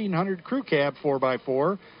 Ram 1500 Crew Cab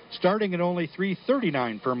 4x4 starting at only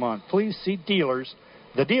 $339 per month. Please see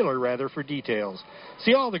the dealer for details.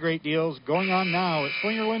 See all the great deals going on now at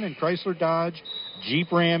Slingerland and Chrysler Dodge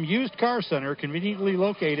Jeep Ram Used Car Center, conveniently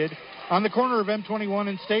located on the corner of M21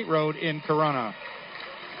 and State Road in Corunna.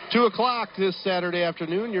 2 o'clock this Saturday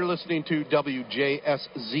afternoon. You're listening to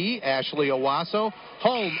WJSZ, Ashley Owasso,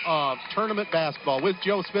 home of tournament basketball. With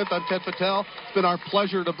Joe Smith, I'm Ted Fattel. It's been our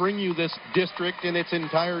pleasure to bring you this district in its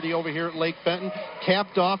entirety over here at Lake Fenton,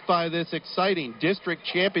 capped off by this exciting district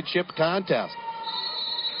championship contest.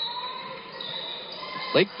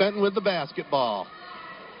 Lake Fenton with the basketball.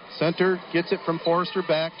 Center gets it from Forrester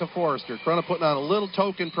back to Forrester. Corunna putting on a little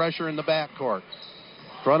token pressure in the backcourt.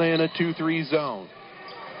 Corunna in a 2-3 zone.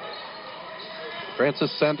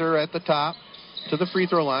 Francis Center at the top to the free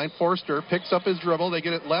throw line. Forster picks up his dribble. They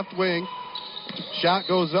get it left wing. Shot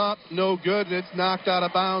goes up. No good. And it's knocked out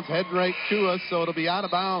of bounds. Heading right to us, so it'll be out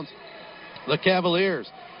of bounds. The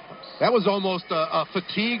Cavaliers. That was almost a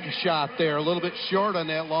fatigue shot there. A little bit short on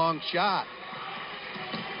that long shot.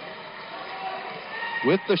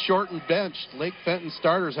 With the shortened bench, Lake Fenton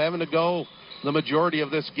starters having to go the majority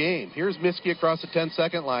of this game. Here's Miskey across the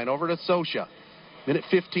 10-second line. Over to Sosha. Minute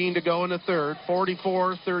 15 to go in the third.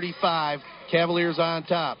 44-35. Cavaliers on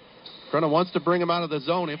top. Corunna wants to bring him out of the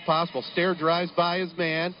zone if possible. Stair drives by his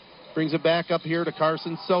man. Brings it back up here to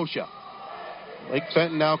Carson Sosha. Lake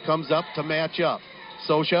Fenton now comes up to match up.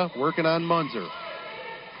 Sosha working on Munzer.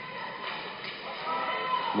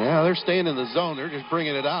 Now they're staying in the zone. They're just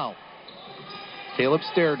bringing it out. Caleb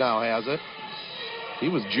Stair now has it. He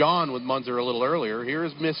was John with Munzer a little earlier.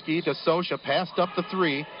 Here's Miskey to Sosha. Passed up the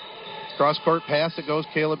three. Cross-court pass. It goes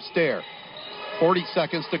Caleb Stair. 40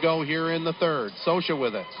 seconds to go here in the third. Sosha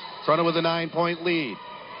with it. Corunna with a 9-point lead.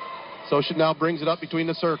 Sosha now brings it up between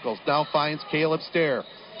the circles. Now finds Caleb Stair.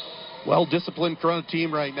 Well-disciplined Corunna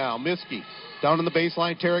team right now. Miskey down in the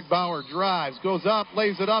baseline. Tarek Bauer drives, goes up,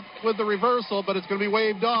 lays it up with the reversal, but it's going to be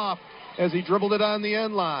waved off as he dribbled it on the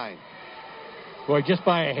end line. Boy, just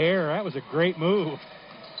by a hair. That was a great move.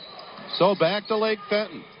 So back to Lake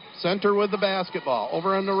Fenton. Center with the basketball.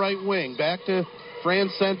 Over on the right wing. Back to Fran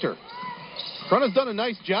Center. Corunna's done a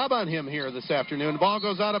nice job on him here this afternoon. The ball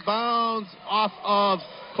goes out of bounds off of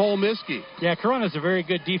Cole Miskey. Yeah, Corunna's a very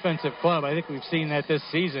good defensive club. I think we've seen that this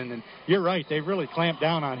season. And you're right. They've really clamped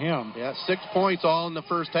down on him. Yeah, 6 points all in the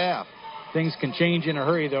first half. Things can change in a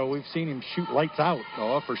hurry, though. We've seen him shoot lights out.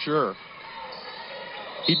 Oh, for sure.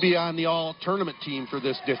 He'd be on the all-tournament team for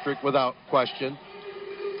this district without question.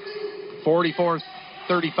 44-35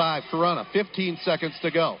 Corunna. 15 seconds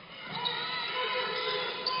to go.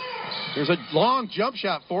 There's a long jump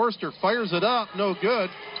shot. Forrester fires it up. No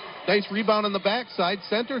good. Nice rebound on the backside.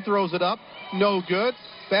 Center throws it up. No good.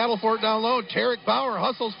 Battle for it down low. Tarek Bauer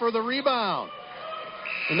hustles for the rebound.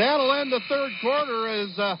 And that'll end the third quarter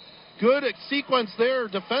as good sequence there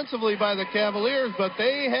defensively by the Cavaliers, but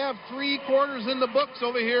they have 3 quarters in the books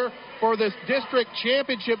over here for this district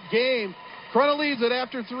championship game. Corunna leads it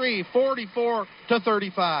after 3,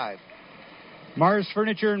 44-35. Mars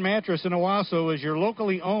Furniture and Mattress in Owasso is your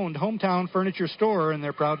locally owned hometown furniture store, and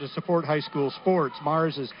they're proud to support high school sports.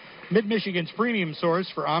 Mars is Mid-Michigan's premium source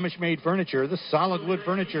for Amish-made furniture. This solid wood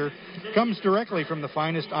furniture comes directly from the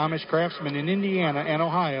finest Amish craftsmen in Indiana and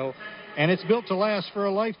Ohio, and it's built to last for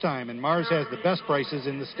a lifetime, and Mars has the best prices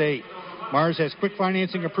in the state. Mars has quick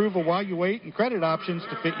financing approval while you wait and credit options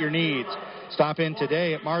to fit your needs. Stop in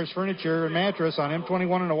today at Mars Furniture and Mattress on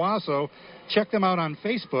M21 in Owasso. Check them out on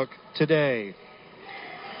Facebook today.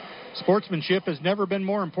 Sportsmanship has never been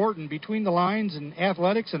more important between the lines in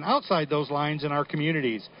athletics and outside those lines in our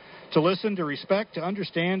communities. To listen, to respect, to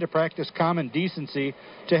understand, to practice common decency,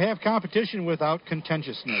 to have competition without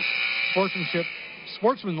contentiousness.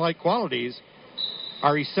 Sportsman-like qualities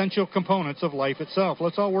are essential components of life itself.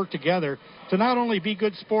 Let's all work together to not only be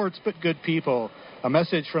good sports, but good people. A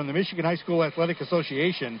message from the Michigan High School Athletic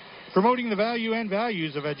Association, promoting the value and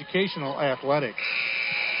values of educational athletics.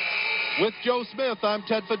 With Joe Smith, I'm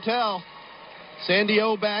Ted Fattel. Sandy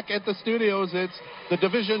O back at the studios. It's the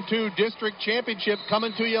Division II District Championship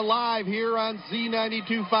coming to you live here on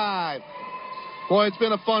Z92.5. Boy, it's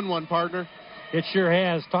been a fun one, partner. It sure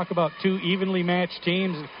has. Talk about 2 evenly matched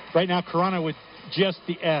teams. Right now, Corunna with just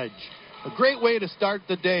the edge. A great way to start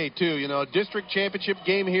the day, too. You know, district championship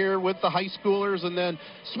game here with the high schoolers, and then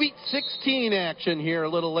Sweet 16 action here a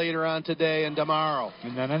little later on today and tomorrow.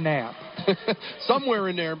 And then a nap. Somewhere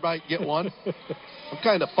in there might get one. I'm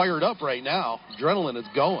kind of fired up right now. Adrenaline is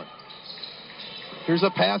going. Here's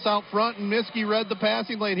a pass out front, and Miskey read the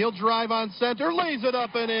passing lane. He'll drive on center, lays it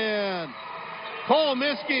up and in. Cole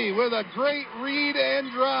Miskey with a great read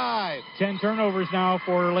and drive. 10 turnovers now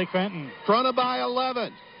for Lake Fenton. Corunna by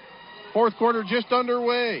 11. Fourth quarter just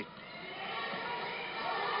underway.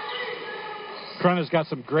 Corunna's got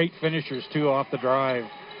some great finishers, too, off the drive.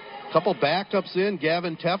 Couple backups in.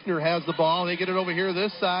 Gavin Tefner has the ball. They get it over here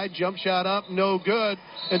this side. Jump shot up, no good.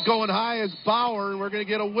 And going high is Bauer, and we're going to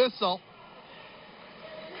get a whistle.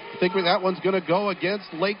 I think that one's going to go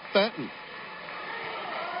against Lake Fenton.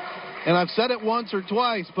 And I've said it once or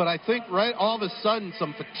twice, but I think right all of a sudden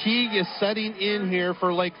some fatigue is setting in here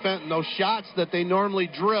for Lake Fenton. Those shots that they normally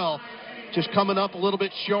drill just coming up a little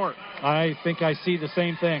bit short. I think I see the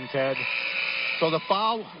same thing, Ted. So the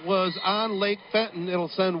foul was on Lake Fenton. It'll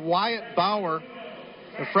send Wyatt Bauer,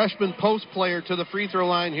 the freshman post player, to the free throw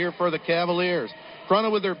line here for the Cavaliers.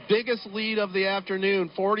 Corunna with their biggest lead of the afternoon,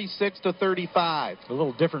 46-35. A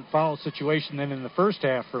little different foul situation than in the first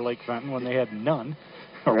half for Lake Fenton when they had none.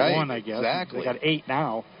 Or right, one, I guess. Exactly. They got 8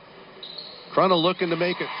 now. Corunna looking to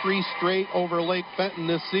make it 3 straight over Lake Fenton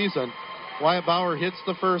this season. Wyatt Bauer hits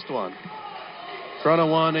the first one. Corunna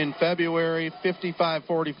won in February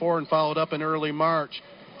 55-44 and followed up in early March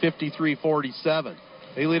 53-47.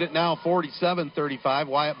 They lead it now 47-35.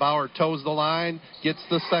 Wyatt Bauer toes the line, gets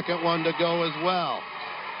the second one to go as well.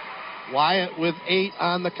 Wyatt with 8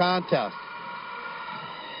 on the contest.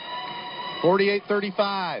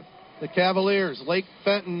 48-35. The Cavaliers. Lake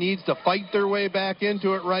Fenton needs to fight their way back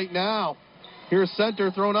into it right now. Here's center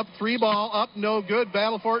thrown up, 3 ball up, no good.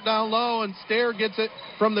 Battle for it down low, and Stair gets it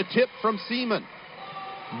from the tip from Seaman.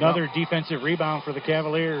 Another defensive rebound for the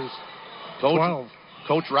Cavaliers. 12.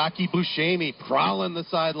 Coach Rocky Buscemi prowling the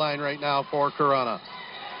sideline right now for Corunna.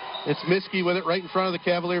 It's Miskey with it right in front of the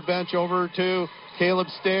Cavalier bench over to Caleb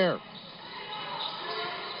Stair.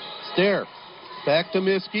 Stair back to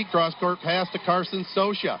Miskey, cross-court pass to Carson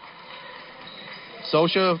Sosha.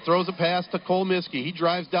 Sosha throws a pass to Cole Miskey. He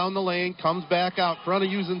drives down the lane, comes back out. Corunna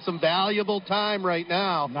using some valuable time right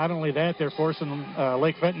now. Not only that, they're forcing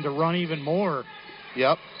Lake Fenton to run even more.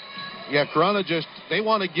 Yep. Yeah, Corunna they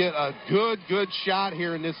want to get a good shot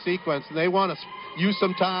here in this sequence, and they want to use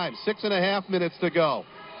some time. 6.5 minutes to go.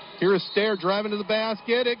 Here is Stair driving to the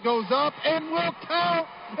basket. It goes up and will count,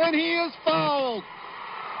 and he is fouled.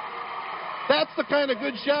 That's the kind of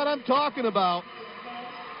good shot I'm talking about.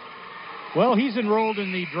 Well, he's enrolled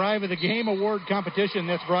in the Drive of the Game Award competition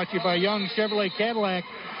that's brought to you by Young Chevrolet Cadillac,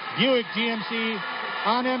 Buick GMC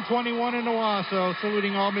on M21 in Owasso,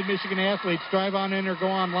 saluting all Mid-Michigan athletes. Drive on in or go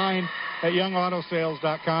online at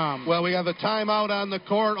youngautosales.com. Well, we have a timeout on the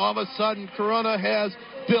court. All of a sudden, Corunna has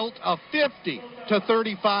built a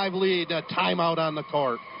 50-35 lead. A timeout on the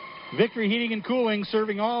court. Victory Heating and Cooling,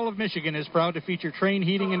 serving all of Michigan, is proud to feature Trane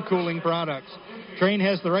Heating and Cooling products. Trane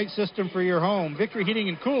has the right system for your home. Victory Heating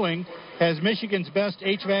and Cooling has Michigan's best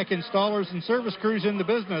HVAC installers and service crews in the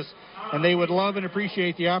business, and they would love and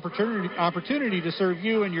appreciate the opportunity to serve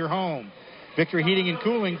you and your home. Victory Heating and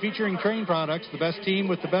Cooling, featuring Trane products, the best team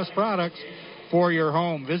with the best products for your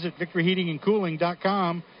home. Visit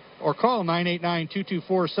victoryheatingandcooling.com or call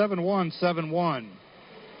 989-224-7171.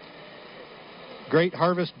 Great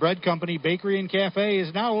Harvest Bread Company Bakery and Cafe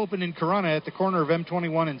is now open in Corunna at the corner of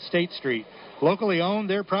M21 and State Street. Locally owned,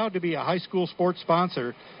 they're proud to be a high school sports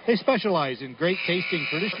sponsor. They specialize in great tasting,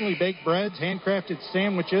 traditionally baked breads, handcrafted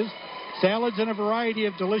sandwiches, salads, and a variety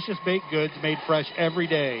of delicious baked goods made fresh every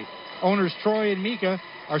day. Owners Troy and Mika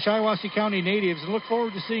are Shiawassee County natives and look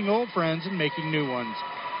forward to seeing old friends and making new ones.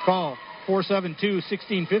 Call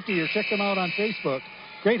 472-1650 or check them out on Facebook.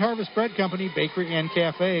 Great Harvest Bread Company, Bakery and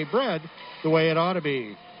Cafe. Bread the way it ought to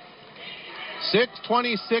be.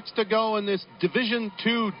 6:26 to go in this Division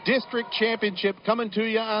II District Championship coming to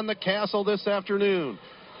you on the Castle this afternoon.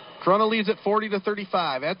 Corunna leads at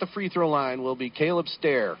 40-35. At the free throw line will be Caleb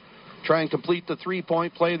Stair. Try and complete the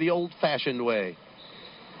three-point play the old-fashioned way.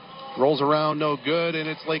 Rolls around, no good, and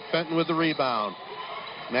it's Lake Fenton with the rebound.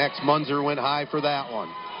 Max Munzer went high for that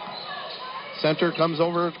one. Center comes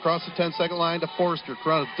over across the 10-second line to Forster.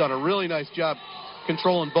 Corunna's done a really nice job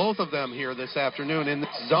controlling both of them here this afternoon in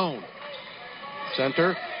this zone.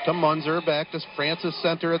 Center to Munzer, back to Francis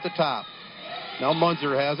Center at the top. Now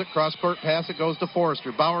Munzer has it, cross-court pass, it goes to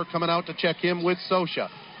Forster. Bauer coming out to check him with Sosha.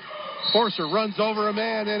 Forster runs over a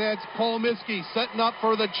man, and it's Cole Miskey setting up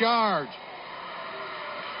for the charge.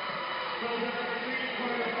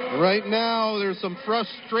 Right now, there's some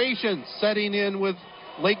frustration setting in with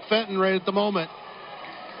Lake Fenton right at the moment.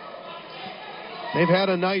 They've had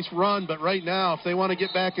a nice run, but right now, if they want to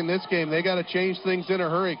get back in this game, they got to change things in a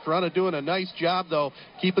hurry. Corunna doing a nice job, though,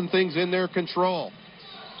 keeping things in their control.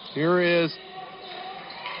 Here is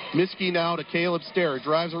Miskey now to Caleb Stair.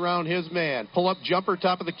 Drives around his man. Pull-up jumper,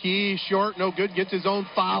 top of the key. Short, no good. Gets his own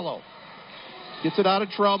follow. Gets it out of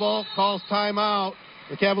trouble. Calls timeout.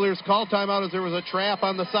 The Cavaliers call timeout as there was a trap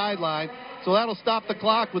on the sideline. So that'll stop the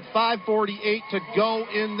clock with 5:48 to go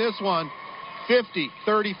in this one.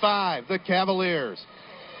 50-35, the Cavaliers.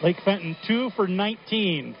 Lake Fenton 2 for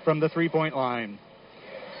 19 from the three-point line.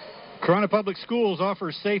 Corunna Public Schools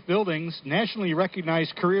offers safe buildings, nationally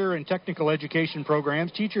recognized career and technical education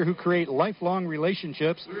programs, teachers who create lifelong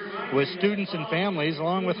relationships with students and families,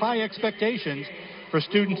 along with high expectations for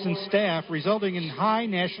students and staff, resulting in high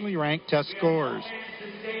nationally ranked test scores.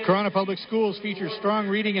 Corunna Public Schools features strong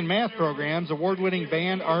reading and math programs, award-winning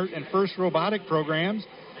band, art, and FIRST robotic programs,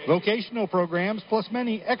 vocational programs, plus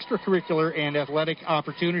many extracurricular and athletic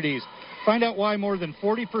opportunities. Find out why more than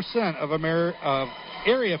 40% of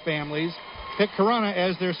area families pick Corunna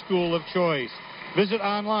as their school of choice. Visit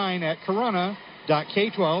online at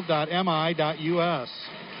corunna.k12.mi.us.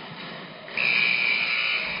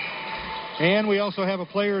 And we also have a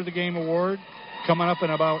Player of the Game award coming up in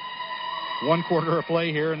about one quarter of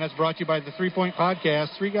play here, and that's brought to you by the 3 Point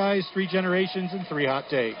Podcast. 3 guys, 3 generations, and 3 hot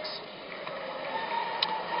takes.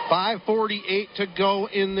 5:48 to go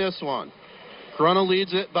in this one. Corunna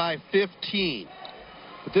leads it by 15.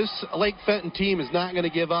 But this Lake Fenton team is not going to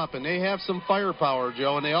give up, and they have some firepower,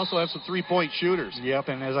 Joe, and they also have some three-point shooters. Yep,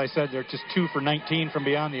 and as I said, they're just 2 for 19 from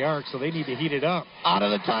beyond the arc, so they need to heat it up. Out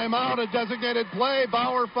of the timeout, a designated play.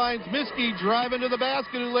 Bauer finds Miskey driving to the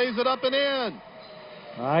basket, who lays it up and in.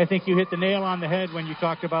 I think you hit the nail on the head when you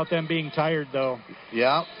talked about them being tired, though.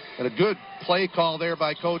 Yeah, and a good play call there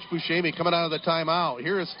by Coach Buscemi coming out of the timeout.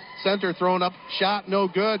 Here is center throwing up, shot no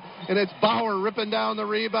good, and it's Bauer ripping down the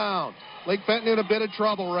rebound. Lake Fenton in a bit of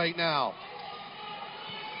trouble right now.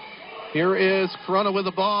 Here is Corunna with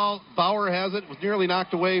the ball. Bauer has it. Was nearly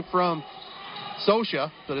knocked away from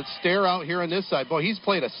Sosha, but it's Stair out here on this side. Boy, he's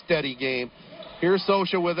played a steady game. Here's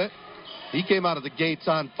Sosha with it. He came out of the gates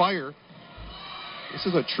on fire. This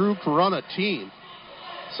is a true Corunna team.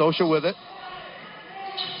 Sosha with it.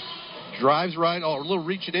 Drives right. Oh, a little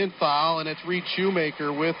reaching in foul, and it's Reed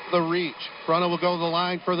Shoemaker with the reach. Corunna will go to the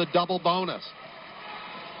line for the double bonus.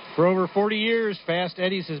 For over 40 years, Fast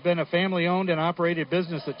Eddie's has been a family-owned and operated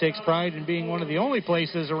business that takes pride in being one of the only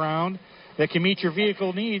places around that can meet your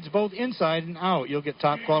vehicle needs both inside and out. You'll get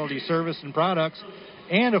top-quality service and products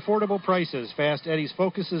and affordable prices. Fast Eddie's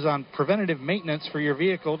focuses on preventative maintenance for your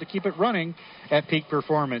vehicle to keep it running at peak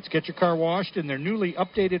performance. Get your car washed in their newly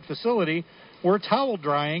updated facility where towel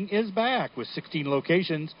drying is back. With 16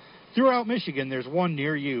 locations throughout Michigan, there's one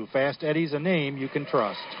near you. Fast Eddie's, a name you can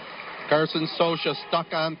trust. Carson Sosha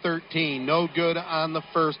stuck on 13. No good on the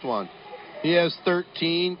first one. He has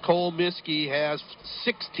 13. Cole Miskey has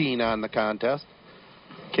 16 on the contest.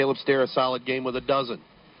 Caleb Stair, a solid game with a dozen.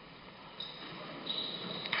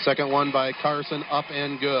 Second one by Carson, up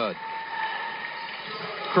and good.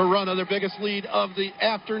 Corunna, their biggest lead of the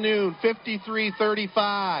afternoon,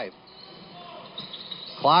 53-35.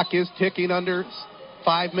 Clock is ticking, under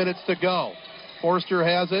 5 minutes to go. Forster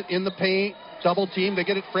has it in the paint. Double team. They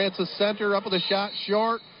get it Francis center up with a shot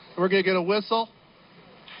short. We're going to get a whistle.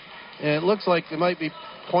 And it looks like they might be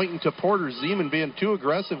pointing to Porter Zeman being too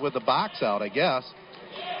aggressive with the box out, I guess.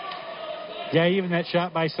 Yeah, even that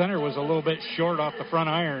shot by center was a little bit short off the front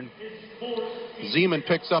iron. Zeman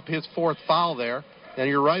picks up his 4th foul there. And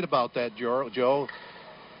you're right about that, Joe.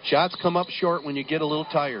 Shots come up short when you get a little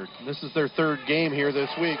tired. This is their 3rd game here this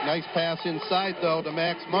week. Nice pass inside, though, to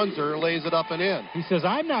Max Munzer. Lays it up and in. He says,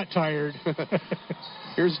 I'm not tired.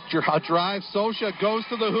 Here's a drive. Sosha goes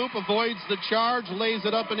to the hoop, avoids the charge, lays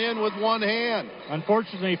it up and in with one hand.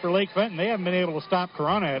 Unfortunately for Lake Fenton, they haven't been able to stop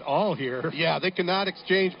Corunna at all here. Yeah, they cannot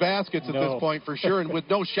exchange baskets at this point for sure. And with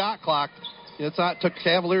no shot clock, it's not took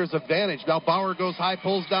Cavaliers advantage. Now Bauer goes high,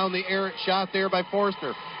 pulls down the errant shot there by Forster.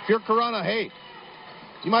 If you're Corunna, hey,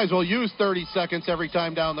 you might as well use 30 seconds every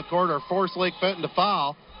time down the court or force Lake Fenton to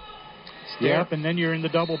foul. Yep, and then you're in the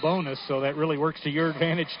double bonus, so that really works to your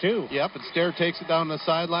advantage, too. Yep, and Stair takes it down the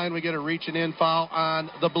sideline. We get a reaching in foul on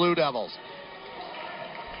the Blue Devils.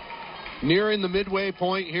 Nearing the midway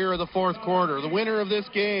point here of the 4th quarter. The winner of this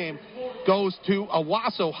game goes to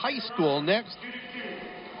Owasso High School next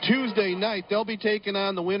Tuesday night, they'll be taking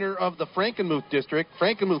on the winner of the Frankenmuth district.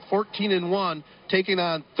 Frankenmuth 14-1, taking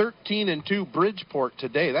on 13-2 Bridgeport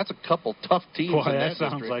today. That's a couple tough teams in that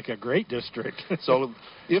sounds district. like a great district. So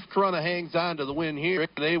if Corunna hangs on to the win here,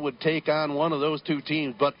 they would take on one of those two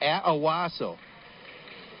teams. But at Owasso,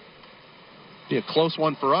 be a close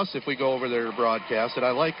one for us if we go over there to broadcast it.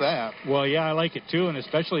 I like that. Well, yeah, I like it too, and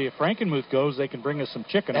especially if Frankenmuth goes, they can bring us some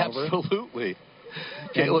chicken over. Absolutely.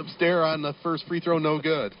 Caleb Stair on the first free throw, no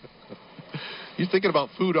good. You're thinking about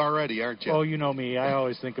food already, aren't you? Oh, you know me. I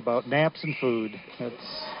always think about naps and food.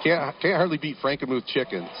 Can't hardly beat Frankenmuth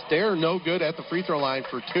chicken. Stair, no good at the free throw line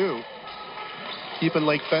for 2. Keeping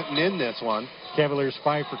Lake Fenton in this one. Cavaliers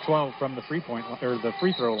 5 for 12 from the free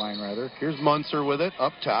throw line, rather. Here's Munzer with it.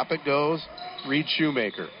 Up top it goes. Reed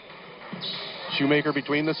Shoemaker. Shoemaker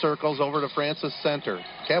between the circles over to Francis Center.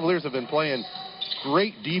 Cavaliers have been playing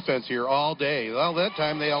great defense here all day. Well, that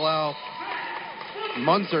time they allow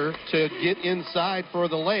Munzer to get inside for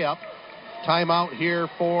the layup. Timeout here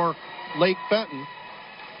for Lake Fenton.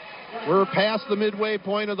 We're past the midway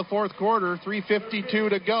point of the fourth quarter. 3:52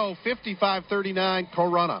 to go. 55-39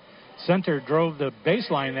 Corunna. Center drove the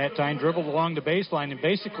baseline that time, dribbled along the baseline, and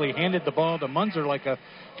basically handed the ball to Munzer like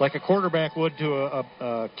a quarterback would to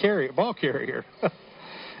a ball carrier.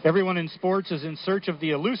 Everyone in sports is in search of the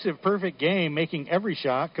elusive perfect game, making every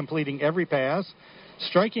shot, completing every pass,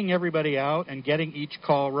 striking everybody out, and getting each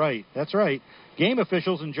call right. That's right. Game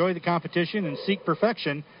officials enjoy the competition and seek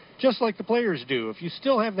perfection, just like the players do. If you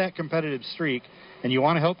still have that competitive streak and you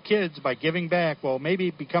want to help kids by giving back, well, maybe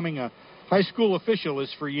becoming a high school official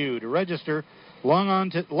is for you. To register, log on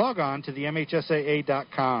to the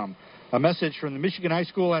MHSAA.com. A message from the Michigan High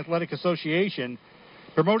School Athletic Association,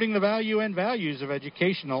 promoting the value and values of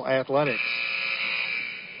educational athletics.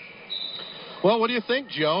 Well, what do you think,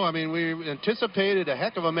 Joe? I mean, we anticipated a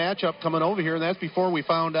heck of a matchup coming over here, and that's before we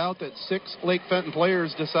found out that 6 Lake Fenton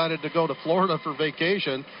players decided to go to Florida for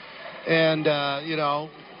vacation. And,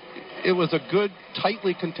 it was a good,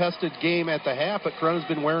 tightly contested game at the half, but Corunna's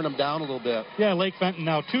been wearing them down a little bit. Yeah, Lake Fenton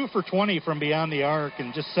now 2 for 20 from beyond the arc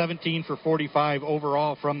and just 17 for 45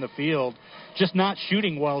 overall from the field. Just not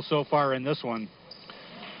shooting well so far in this one.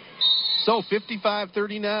 So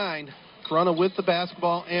 55-39, Corunna with the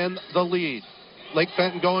basketball and the lead. Lake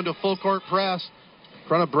Fenton going to full court press.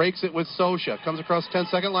 Corunna breaks it with Sosha. Comes across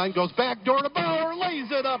 10-second line, goes back door to Bauer, lays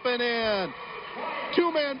it up and in.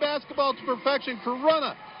 2-man basketball to perfection.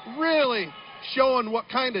 Corunna really showing what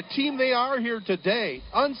kind of team they are here today.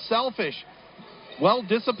 Unselfish,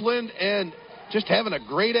 well-disciplined, and just having a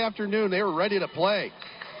great afternoon. They were ready to play.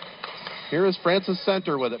 Here is Francis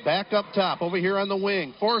Center with it. Back up top, over here on the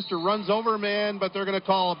wing. Forrester runs over man, but they're going to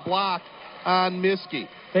call a block on Miskey.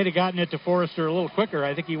 They'd have gotten it to Forrester a little quicker.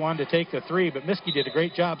 I think he wanted to take the 3, but Miskey did a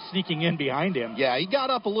great job sneaking in behind him. Yeah, he got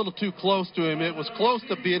up a little too close to him. It was close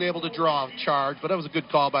to being able to draw a charge, but that was a good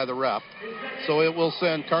call by the ref. So it will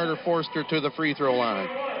send Carter Forrester to the free throw line.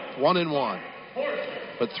 1-1.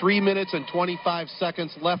 But 3 minutes and 25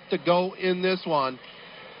 seconds left to go in this one.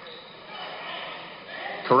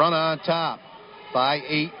 Corunna on top by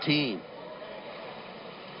 18.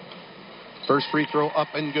 First free throw up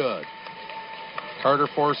and good. Carter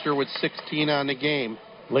Forrester with 16 on the game.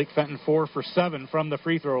 Lake Fenton 4 for 7 from the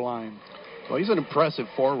free throw line. Well, he's an impressive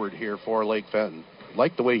forward here for Lake Fenton.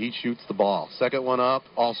 Like the way he shoots the ball. Second one up,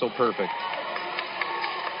 also perfect.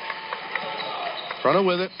 Corunna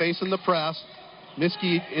with it, facing the press.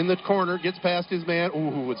 Miskey in the corner, gets past his man.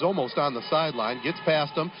 Ooh, it's almost on the sideline. Gets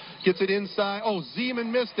past him, gets it inside. Oh,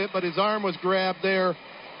 Zeman missed it, but his arm was grabbed there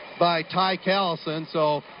by Ty Callison.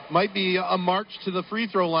 So might be a march to the free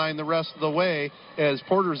throw line the rest of the way as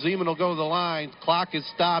Porter Zeman will go to the line. Clock is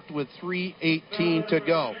stopped with 3:18 to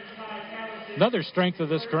go. Another strength of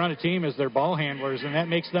this Corunna team is their ball handlers, and that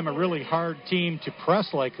makes them a really hard team to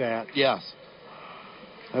press like that. Yes.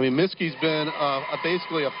 I mean, Miskey's been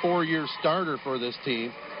basically a 4-year starter for this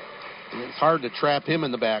team. And it's hard to trap him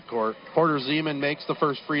in the backcourt. Porter Zeman makes the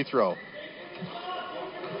first free throw.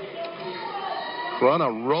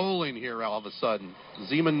 Corunna rolling here all of a sudden.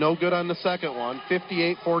 Zeman no good on the second one.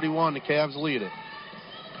 58-41, the Cavs lead it.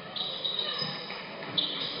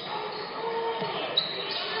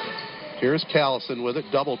 Here's Callison with it,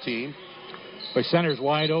 double team. But center's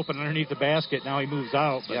wide open underneath the basket. Now he moves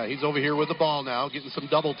out. Yeah, he's over here with the ball now, getting some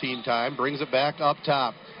double team time. Brings it back up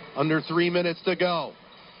top. Under 3 minutes to go.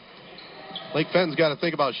 Lake Fenton's got to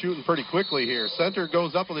think about shooting pretty quickly here. Center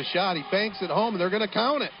goes up with a shot. He banks it home, and they're going to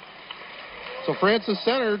count it. So Francis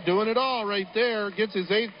Center doing it all right there. Gets his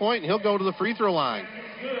 8th point, and he'll go to the free throw line.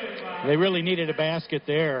 They really needed a basket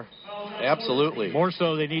there. absolutely. More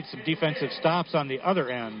so, they need some defensive stops on the other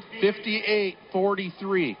end.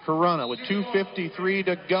 58-43, Corunna with 2:53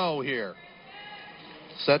 to go here.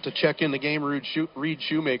 Set to check in the game, Reed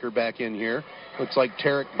Shoemaker back in here. Looks like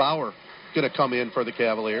Tarek Bauer going to come in for the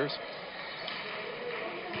Cavaliers.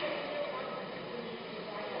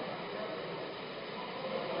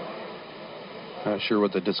 Not sure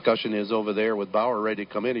what the discussion is over there with Bauer ready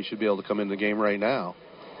to come in. He should be able to come in the game right now.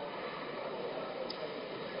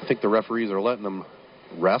 I think the referees are letting them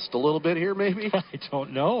rest a little bit here, maybe. I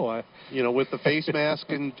don't know. With the face mask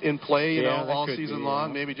in play, all season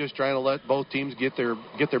long, maybe just trying to let both teams get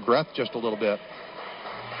their breath just a little bit.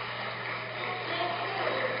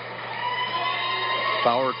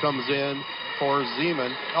 Bauer comes in for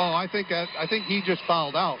Zeman. Oh, I think he just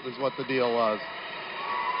fouled out is what the deal was.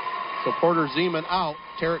 So Porter Zeman out,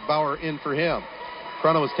 Tarek Bauer in for him.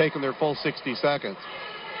 Corunna was taking their full 60 seconds.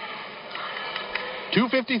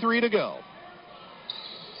 2:53 to go.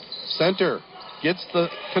 Center gets the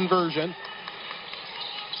conversion.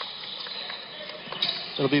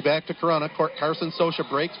 It'll be back to Corunna. Carson Sosha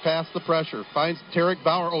breaks past the pressure. Finds Tarek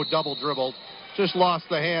Bauer. Oh, double dribbled. Just lost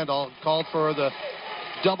the handle. Called for the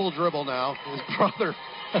double dribble now. His brother,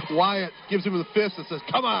 Wyatt, gives him the fist and says,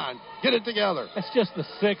 come on, get it together. That's just the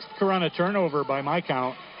 6th Corunna turnover by my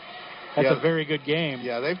count. That's a very good game.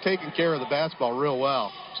 Yeah, they've taken care of the basketball real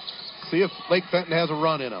well. See if Lake Fenton has a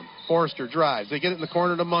run in them. Forrester drives. They get it in the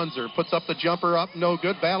corner to Munzer. Puts up the jumper up. No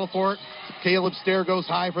good. Battle for it. Caleb Stair goes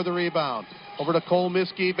high for the rebound. Over to Cole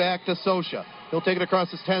Miskey. Back to Sosha. He'll take it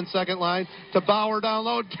across his 10-second line to Bauer down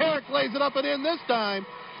low. Tarek lays it up and in this time.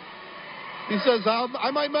 He says,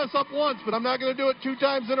 I might mess up once, but I'm not going to do it 2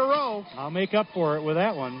 times in a row. I'll make up for it with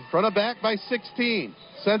that one. Corunna back by 16.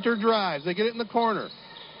 Center drives. They get it in the corner.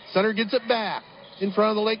 Center gets it back in front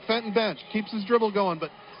of the Lake Fenton bench. Keeps his dribble going, but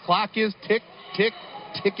clock is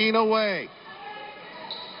ticking away.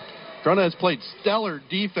 Corunna has played stellar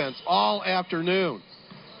defense all afternoon.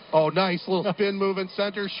 Oh, nice little spin move in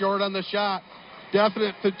center, short on the shot.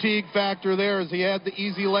 Definite fatigue factor there as he had the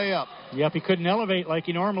easy layup. Yep, he couldn't elevate like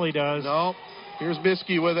he normally does. No. Here's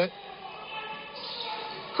Miskey with it.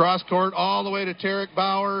 Cross court all the way to Tarek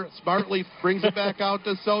Bauer. Smartly brings it back out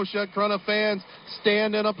to Sosha. Corunna fans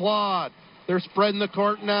stand and applaud. They're spreading the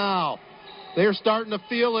court now. They're starting to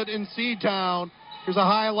feel it in Seatown. Here's a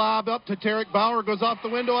high lob up to Tarek Bauer. Goes off the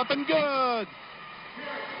window, up and good.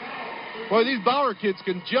 Boy, these Bauer kids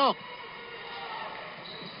can jump.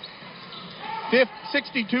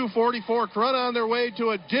 62-44. Corunna on their way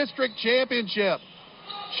to a district championship.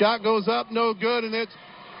 Shot goes up, no good, and it's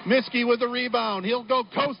Miskey with the rebound. He'll go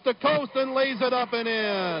coast to coast and lays it up and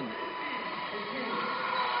in.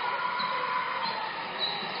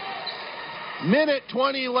 Minute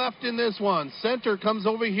 20 left in this one. Center comes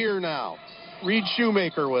over here now. Reed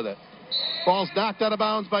Shoemaker with it. Ball's knocked out of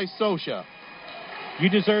bounds by Sosha. You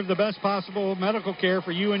deserve the best possible medical care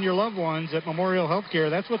for you and your loved ones at Memorial Healthcare.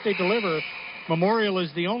 That's what they deliver. Memorial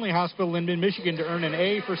is the only hospital in mid-Michigan to earn an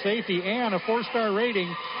A for safety and a 4-star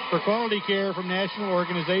rating for quality care from national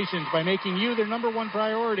organizations by making you their number one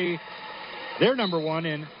priority. They're number one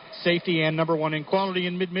in safety and number one in quality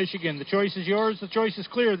in mid-Michigan. The choice is yours. The choice is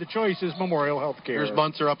clear. The choice is Memorial Healthcare. Here's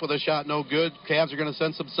Munzer up with a shot. No good. Cavs are going to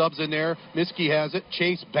send some subs in there. Miskey has it.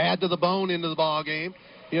 Chase bad to the bone into the ball game.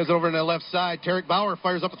 He has it over on the left side. Tarek Bauer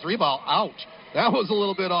fires up a 3-ball. Ouch. That was a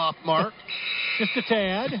little bit off, Mark. Just a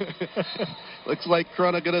tad. Looks like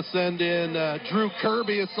Corunna going to send in Drew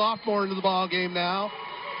Kirby, a sophomore, into the ball game now.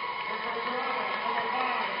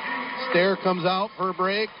 Stair comes out for a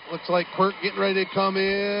break. Looks like Quirk getting ready to come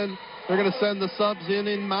in. They're going to send the subs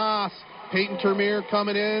in Moss. Peyton Termier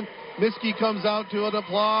coming in. Miskey comes out to an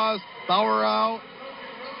applause. Bauer out.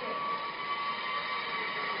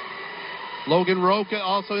 Logan Roca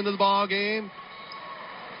also into the ball game.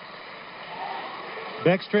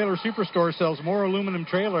 Beck's Trailer Superstore sells more aluminum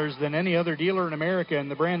trailers than any other dealer in America, and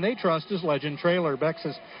the brand they trust is Legend Trailer. Beck's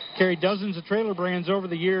has carried dozens of trailer brands over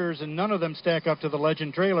the years, and none of them stack up to the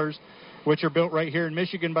Legend trailers, which are built right here in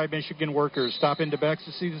Michigan by Michigan workers. Stop into Beck's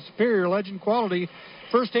to see the superior Legend quality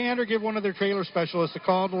firsthand, or give one of their trailer specialists a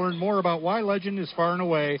call to learn more about why Legend is far and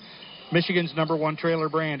away Michigan's number one trailer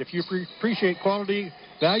brand. If you appreciate quality,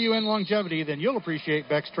 value, and longevity, then you'll appreciate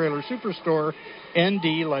Beck's Trailer Superstore,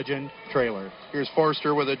 ND Legend Trailer. Here's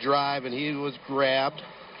Forster with a drive, and he was grabbed.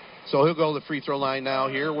 So he'll go to the free throw line now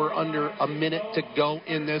here. We're under a minute to go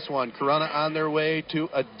in this one. Corunna on their way to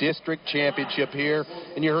a district championship here.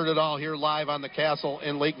 And you heard it all here live on the Castle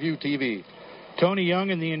and Lakeview TV. Tony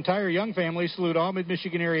Young and the entire Young family salute all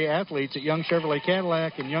mid-Michigan area athletes at Young Chevrolet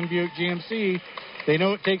Cadillac and Young Buick They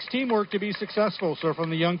know it takes teamwork to be successful, so from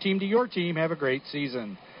the Young team to your team, have a great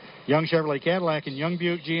season. Young Chevrolet Cadillac and Young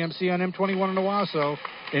Buick GMC on M21 in Owasso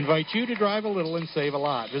invite you to drive a little and save a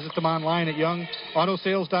lot. Visit them online at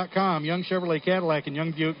youngautosales.com. Young Chevrolet Cadillac and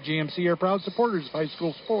Young Buick GMC are proud supporters of high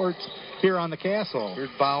school sports here on the Castle. Here's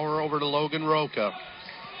Bauer over to Logan Roca.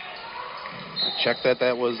 Check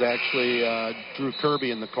that was actually Drew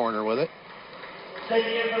Kirby in the corner with it.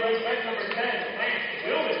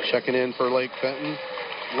 Checking in for Lake Fenton,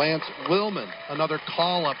 Lance Willman. Another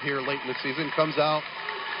call up here late in the season. Comes out,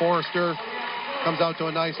 Forrester comes out to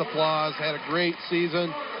a nice applause. Had a great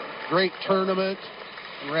season, great tournament,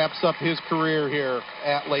 and wraps up his career here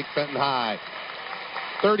at Lake Fenton High.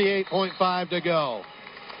 38.5 to go.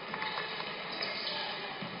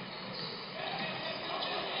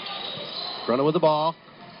 Running with the ball.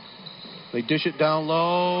 They dish it down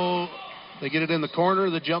low. They get it in the corner.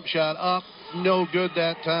 The jump shot up. No good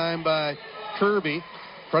that time by Kirby.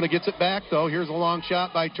 Pruna gets it back, though. Here's a long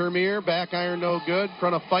shot by Termier. Back iron, no good.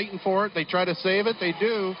 Pruna fighting for it. They try to save it. They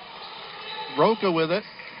do. Roca with it.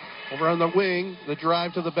 Over on the wing. The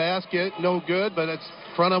drive to the basket. No good, but it's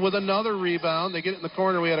Pruna with another rebound. They get it in the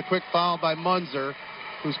corner. We had a quick foul by Munzer,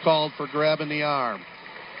 who's called for grabbing the arm.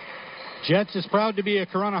 Jets is proud to be a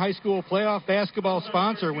Corunna High School playoff basketball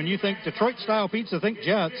sponsor. When you think Detroit-style pizza, think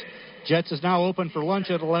Jets. Jets is now open for lunch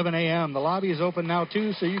at 11 a.m. The lobby is open now,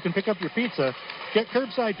 too, so you can pick up your pizza. Get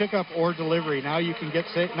curbside pickup or delivery. Now you can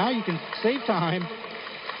save time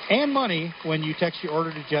and money when you text your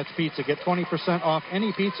order to Jets Pizza. Get 20% off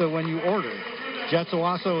any pizza when you order. Jets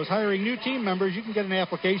Owasso is hiring new team members. You can get an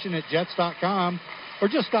application at jets.com or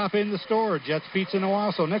just stop in the store. Jets Pizza in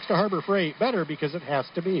Owasso next to Harbor Freight. Better because it has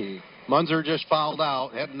to be. Munzer just fouled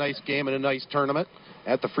out. Had a nice game and a nice tournament.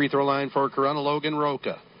 At the free throw line for Corunna, Logan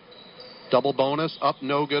Roca. Double bonus, up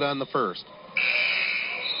no good on the first.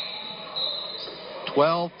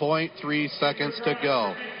 12.3 seconds to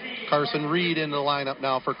go. Carson Reed in the lineup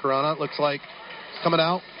now for Corunna. Looks like coming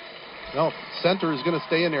out. No, center is going to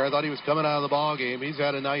stay in there. I thought he was coming out of the ball game. He's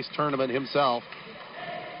had a nice tournament himself.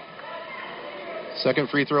 Second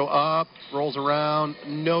free throw up, rolls around.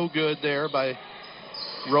 No good there by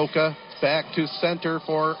Roca. Back to center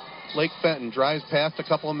for Lake Fenton. Drives past a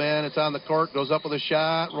couple of men. It's on the court. Goes up with a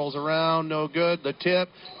shot. Rolls around. No good. The tip.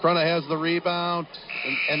 Corunna has the rebound.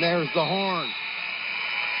 And there's the horn.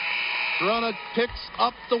 Corunna picks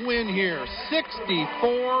up the win here.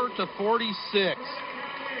 64-46.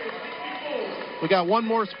 We got one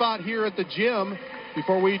more spot here at the gym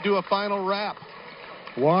before we do a final wrap.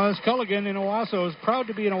 Waz Culligan in Owasso is proud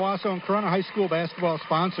to be an Owasso and Corunna High School basketball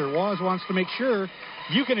sponsor. Waz wants to make sure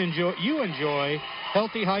you enjoy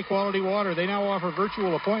healthy, high-quality water. They now offer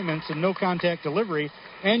virtual appointments and no-contact delivery,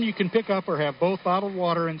 and you can pick up or have both bottled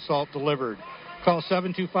water and salt delivered. Call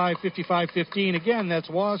 725-5515. Again, that's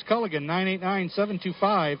Waz Culligan,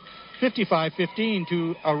 989-725-5515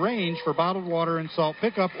 to arrange for bottled water and salt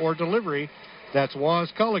pickup or delivery. That's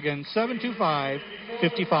Waz Culligan, 725-5515.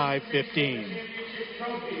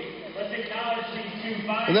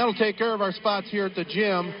 And that'll take care of our spots here at the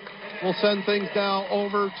gym. We'll send things now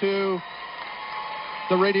over to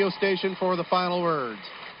the radio station for the final words.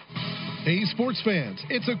 Hey, sports fans,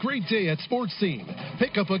 it's a great day at Sports Scene.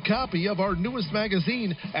 Pick up a copy of our newest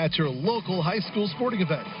magazine at your local high school sporting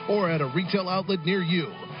event or at a retail outlet near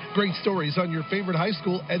you. Great stories on your favorite high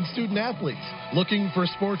school and student athletes. Looking for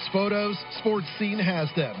sports photos? Sports Scene has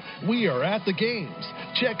them. We are at the games.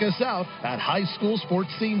 Check us out at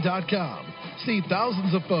highschoolsportscene.com. See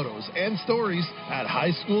thousands of photos and stories at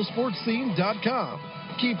highschoolsportscene.com.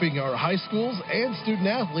 Keeping our high schools and student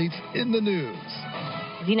athletes in the news.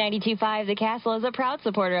 Z92.5 The Castle is a proud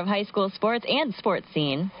supporter of high school sports and Sports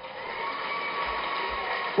Scene.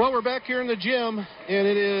 Well, we're back here in the gym, and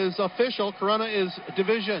it is official. Corunna is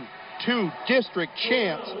Division II district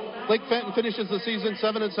champs. Lake Fenton finishes the season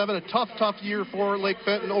 7-7. A tough year for Lake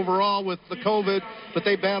Fenton overall with the COVID, but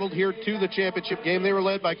they battled here to the championship game. They were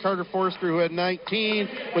led by Carter Forster, who had 19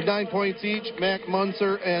 with 9 points each. Mac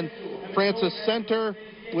Munzer and Francis Center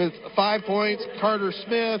with 5 points. Carter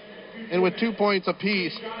Smith, and with 2 points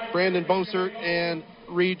apiece, Brandon Bosert and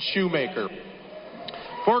Reed Shoemaker.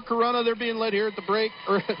 For Corunna, they're being led here at the break.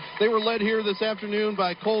 They were led here this afternoon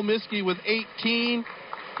by Cole Miskey with 18.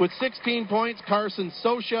 With 16 points, Carson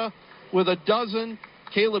Sosha with a dozen.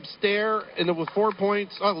 Caleb Stair and with 4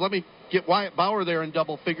 points. Let me get Wyatt Bauer there in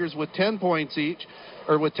double figures with 10 points each.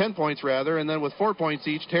 Or with 10 points, rather. And then with 4 points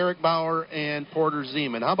each, Tarek Bauer and Porter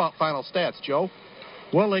Zeman. How about final stats, Joe?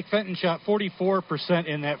 Well, Lake Fenton shot 44%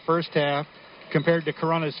 in that first half. compared to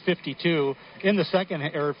Corunna's 52. In the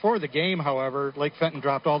for the game, however, Lake Fenton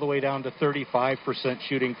dropped all the way down to 35%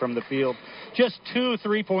 shooting from the field. Just 2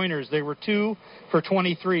 3-pointers. They were 2 for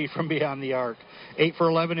 23 from beyond the arc. 8 for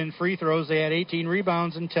 11 in free throws. They had 18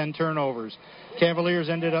 rebounds and 10 turnovers. Cavaliers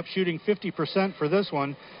ended up shooting 50% for this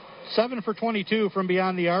one. 7 for 22 from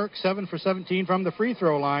beyond the arc, 7 for 17 from the free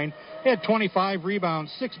throw line. They had 25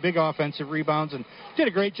 rebounds, 6 big offensive rebounds, and did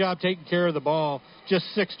a great job taking care of the ball. Just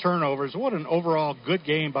 6 turnovers. What an overall good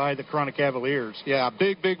game by the Corunna Cavaliers. Yeah,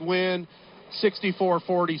 big win,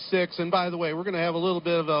 64-46. And by the way, we're going to have a little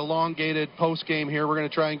bit of an elongated post game here. We're going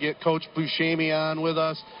to try and get Coach Buscemi on with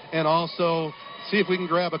us, and also see if we can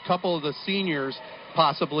grab a couple of the seniors,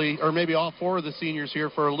 possibly, or maybe all 4 of the seniors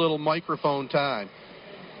here for a little microphone time.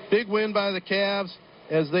 Big win by the Cavs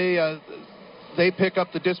as they pick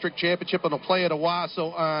up the district championship and will play at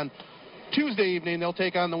Owasso on Tuesday evening. They'll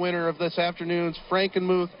take on the winner of this afternoon's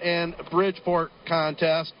Frankenmuth and Bridgeport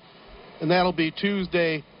contest, and that'll be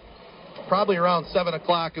Tuesday, probably around 7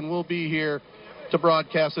 o'clock, and we'll be here to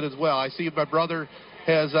broadcast it as well. I see my brother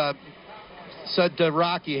has said to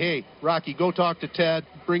Rocky, hey, Rocky, go talk to Ted,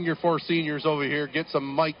 bring your 4 seniors over here, get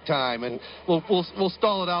some mic time, and we'll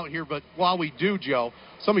stall it out here. But while we do, Joe,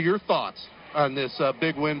 some of your thoughts on this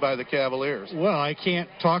big win by the Cavaliers. Well, I can't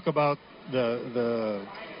talk about the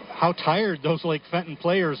how tired those Lake Fenton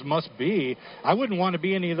players must be. I wouldn't want to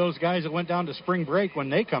be any of those guys that went down to spring break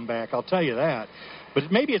when they come back, I'll tell you that.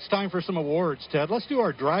 But maybe it's time for some awards, Ted. Let's do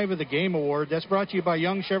our Drive of the Game award. That's brought to you by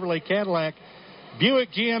Young Chevrolet Cadillac,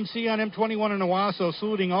 Buick GMC on M21 in Owasso,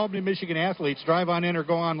 saluting Albany, Michigan athletes. Drive on in or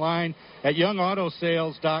go online at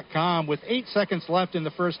youngautosales.com. With 8 seconds left in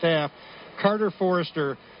the first half, Carter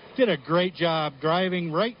Forrester did a great job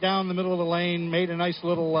driving right down the middle of the lane, made a nice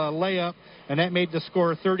little layup, and that made the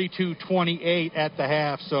score 32-28 at the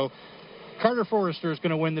half. So Carter Forrester is going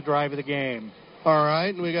to win the Drive of the Game. All right,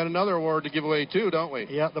 and we got another award to give away, too, don't we?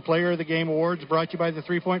 Yeah, the Player of the Game Awards brought to you by the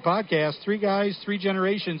 3 Point Podcast. 3 guys, 3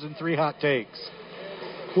 generations, and 3 hot takes.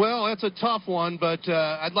 Well, that's a tough one, but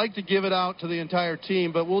I'd like to give it out to the entire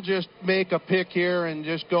team, but we'll just make a pick here and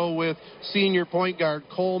just go with senior point guard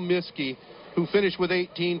Cole Miskey, who finished with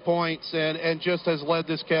 18 points and just has led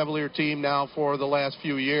this Cavalier team now for the last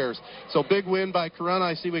few years. So big win by Corunna.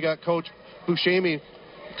 I see we got Coach Buscemi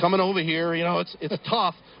coming over here. You know, it's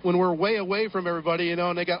tough when we're way away from everybody, you know,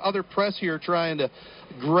 and they got other press here trying to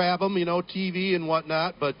grab them, you know, TV and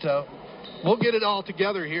whatnot. But we'll get it all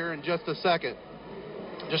together here in just a second.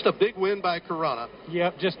 Just a big win by Corunna.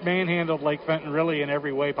 Yep, just manhandled Lake Fenton really in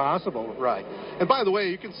every way possible. Right. And by the way,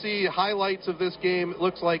 you can see highlights of this game. It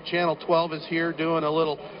looks like Channel 12 is here doing a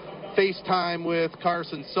little FaceTime with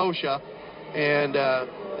Carson Sosha. And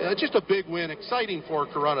just a big win. Exciting for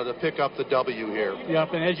Corunna to pick up the W here.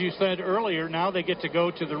 Yep, and as you said earlier, now they get to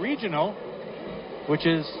go to the regional, which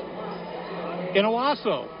is in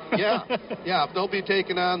Owasso. Yeah, they'll be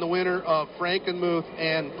taking on the winner of Frankenmuth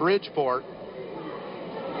and Bridgeport.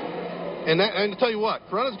 And to tell you what,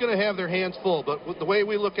 Corunna's going to have their hands full, but with the way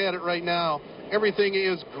we look at it right now, everything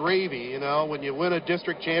is gravy, you know, when you win a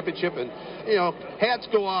district championship. And, you know, hats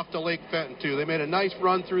go off to Lake Fenton, too. They made a nice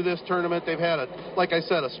run through this tournament. They've had, like I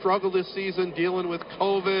said, a struggle this season dealing with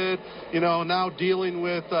COVID, you know, now dealing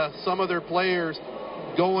with some of their players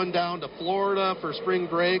going down to Florida for spring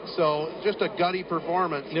break. So just a gutty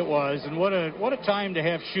performance. It was, and what a time to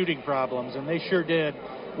have shooting problems, and they sure did.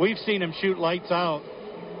 We've seen them shoot lights out,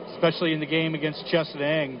 especially in the game against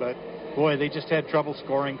Chesaning, but boy, they just had trouble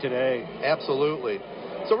scoring today. Absolutely.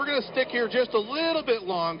 So we're going to stick here just a little bit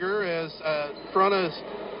longer as Corunna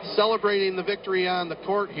is celebrating the victory on the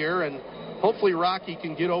court here, and hopefully Rocky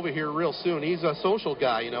can get over here real soon. He's a social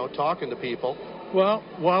guy, you know, talking to people. Well,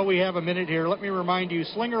 while we have a minute here, let me remind you,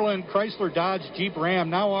 Slingerland Chrysler Dodge Jeep Ram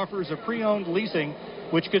now offers a pre-owned leasing,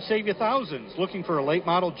 which could save you thousands. Looking for a late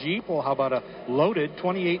model Jeep? Well, how about a loaded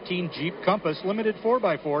 2018 Jeep Compass limited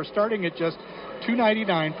 4x4 starting at just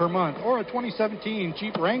 $299 per month, or a 2017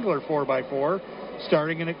 Jeep Wrangler 4x4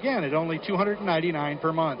 starting again at only $299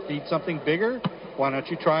 per month. Need something bigger? Why don't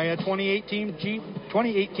you try a 2018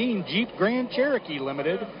 Jeep Grand Cherokee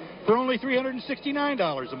Limited for only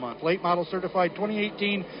 $369 a month. Late model certified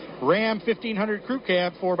 2018 Ram 1500 Crew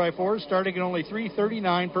Cab 4x4 starting at only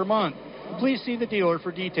 $339 per month. Please see the dealer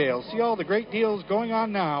for details. See all the great deals going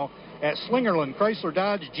on now at Slingerland Chrysler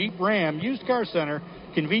Dodge Jeep Ram Used Car Center,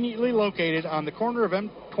 conveniently located on the corner of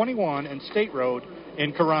M21 and State Road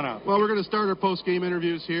in Corunna. Well, we're going to start our post-game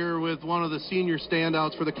interviews here with one of the senior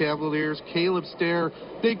standouts for the Cavaliers, Caleb Stair.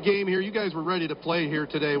 Big game here. You guys were ready to play here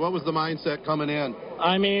today. What was the mindset coming in?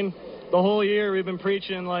 I mean, the whole year we've been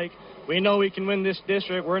preaching, like, we know we can win this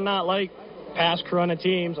district. We're not like past Corunna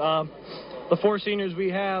teams. the 4 seniors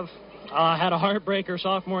we have had a heartbreaker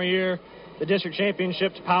sophomore year, the district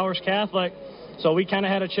championship to Powers Catholic. So we kind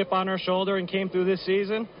of had a chip on our shoulder and came through this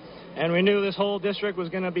season. And we knew this whole district was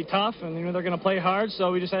going to be tough, and we knew they're going to play hard,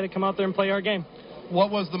 so we decided to come out there and play our game.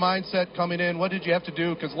 What was the mindset coming in? What did you have to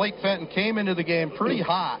do? Because Lake Fenton came into the game pretty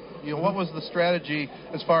hot. What was the strategy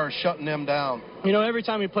as far as shutting them down? Every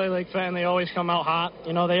time we play Lake Fenton, they always come out hot.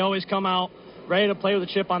 They always come out ready to play with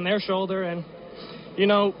a chip on their shoulder. And,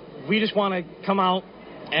 we just want to come out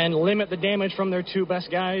and limit the damage from their 2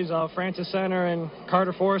 best guys, Francis Center and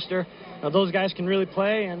Carter Forrester. Those guys can really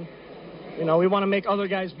play, and we want to make other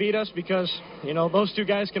guys beat us because, those 2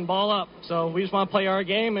 guys can ball up. So we just want to play our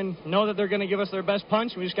game and know that they're going to give us their best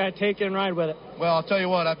punch. We just got to take it and ride with it. Well, I'll tell you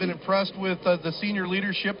what, I've been impressed with the senior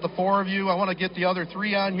leadership, the 4 of you. I want to get the other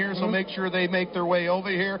 3 on here, so make sure they make their way over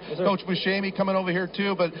here. Yes, Coach Buscemi coming over here,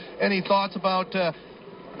 too. But any thoughts about,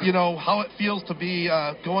 how it feels to be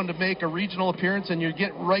going to make a regional appearance and you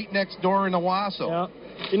get right next door in Owasso?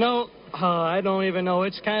 Yeah. I don't even know.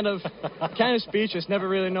 It's kind of speechless. Never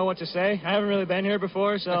really know what to say. I haven't really been here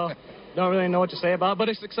before, so don't really know what to say about it. But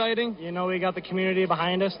it's exciting. We got the community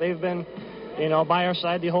behind us. They've been, by our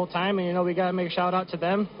side the whole time. And, we got to make a shout out to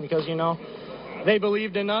them because, they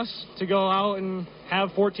believed in us to go out and have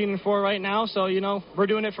 14-4 right now. So, we're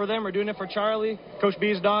doing it for them. We're doing it for Charlie, Coach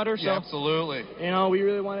B's daughter. So, yeah, absolutely. We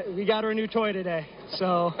really want it. We got her a new toy today.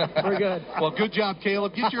 So we're good. Well, good job,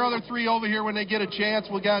 Caleb. Get your other 3 over here when they get a chance.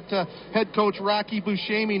 We got head coach Rocky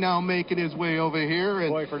Buscemi now making his way over here. And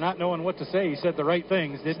boy, for not knowing what to say, he said the right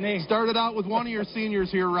things, didn't he? Started out with one of your seniors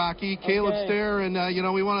here, Rocky, Caleb Stair, and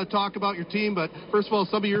we want to talk about your team. But first of all,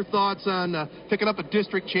 some of your thoughts on picking up a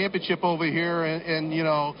district championship over here, and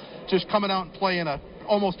just coming out and playing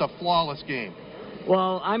almost a flawless game.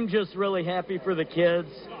 Well, I'm just really happy for the kids.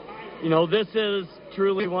 This is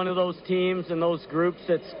truly one of those teams and those groups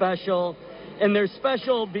that's special. And they're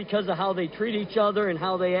special because of how they treat each other and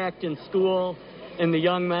how they act in school and the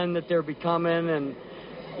young men that they're becoming. And,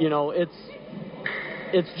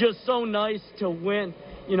 it's just so nice to win.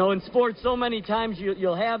 In sports, so many times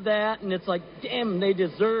you'll have that, and it's like, damn, they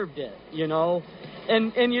deserved it,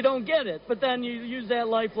 And you don't get it. But then you use that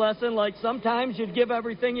life lesson, like sometimes you'd give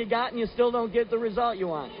everything you got and you still don't get the result you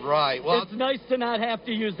want. Right. Well, it's nice to not have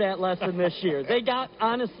to use that lesson this year. They got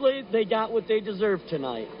what they deserved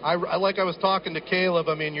tonight. I was talking to Caleb,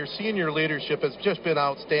 your senior leadership has just been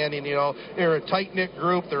outstanding. They're a tight-knit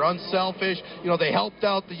group. They're unselfish. They helped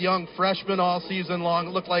out the young freshmen all season long.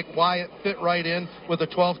 It looked like Wyatt fit right in with the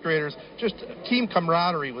 12th graders. Just team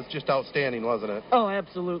camaraderie was just outstanding, wasn't it? Oh,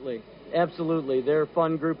 absolutely. Absolutely. They're a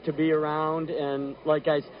fun group to be around. And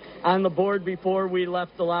on the board before we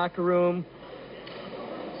left the locker room,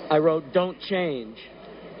 I wrote, don't change.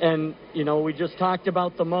 And, we just talked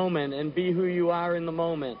about the moment and be who you are in the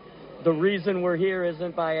moment. The reason we're here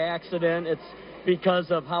isn't by accident. It's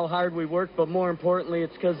because of how hard we work, but more importantly,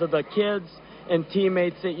 it's because of the kids and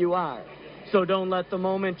teammates that you are. So don't let the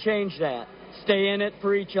moment change that. Stay in it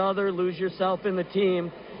for each other, lose yourself in the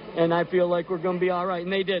team, and I feel like we're going to be all right.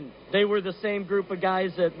 And they didn't. They were the same group of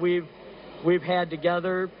guys that we've had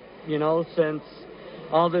together, since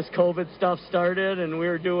all this COVID stuff started, and we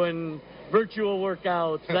were doing virtual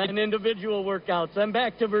workouts, then individual workouts, then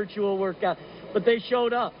back to virtual workouts. But they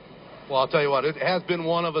showed up. Well, I'll tell you what, it has been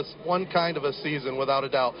one kind of a season, without a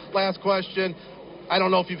doubt. Last question. I don't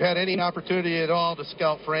know if you've had any opportunity at all to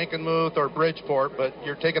scout Frankenmuth or Bridgeport, but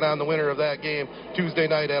you're taking on the winner of that game Tuesday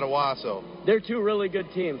night at Owasso. They're 2 really good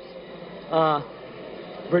teams.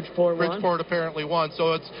 Bridgeport apparently won,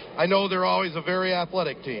 so I know they're always a very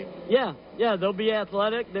athletic team. Yeah, they'll be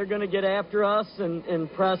athletic. They're going to get after us and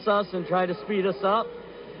press us and try to speed us up,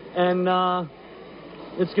 and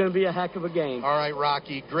it's going to be a heck of a game. All right,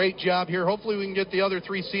 Rocky, great job here. Hopefully we can get the other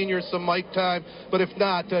 3 seniors some mic time, but if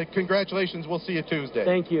not, congratulations. We'll see you Tuesday.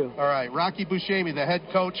 Thank you. All right, Rocky Buscemi, the head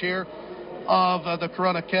coach here of the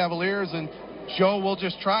Corunna Cavaliers, and Joe, we'll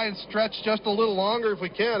just try and stretch just a little longer if we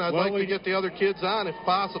can. I'd like to get the other kids on if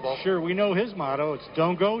possible. Sure, we know his motto. It's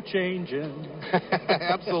don't go changing.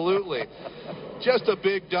 Absolutely. Just a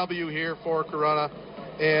big W here for Corunna,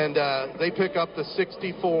 and they pick up the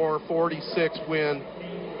 64-46 win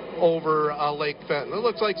over Lake Fenton. It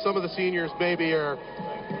looks like some of the seniors maybe are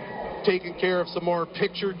taking care of some more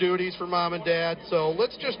picture duties for mom and dad. So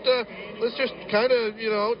let's just kind of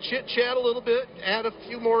chit chat a little bit, add a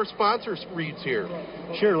few more sponsor reads here.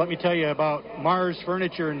 Sure. Let me tell you about Mars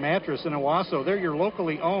Furniture and Mattress in Owasso. They're your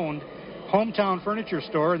locally owned hometown furniture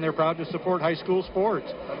store, and they're proud to support high school sports.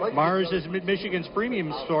 Mars is Mid-Michigan's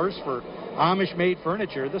premium source for Amish-made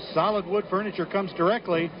furniture. This solid wood furniture comes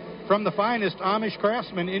directly from the finest Amish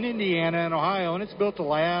craftsmen in Indiana and Ohio, and it's built to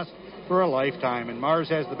last for a lifetime. And Mars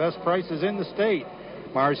has the best prices in the state.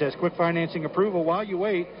 Mars has quick financing approval while you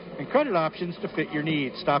wait and credit options to fit your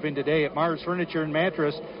needs. Stop in today at Mars Furniture and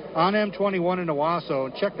Mattress on M21 in Owasso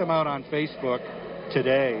and check them out on Facebook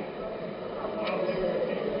today.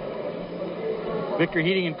 Victory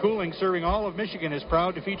Heating and Cooling, serving all of Michigan, is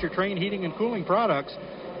proud to feature Trane Heating and Cooling products.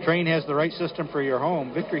 Trane has the right system for your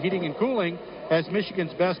home. Victory Heating and Cooling has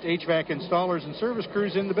Michigan's best HVAC installers and service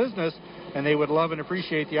crews in the business, and they would love and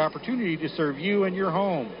appreciate the opportunity to serve you and your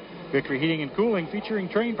home. Victory Heating and Cooling, featuring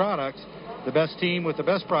Trane products, the best team with the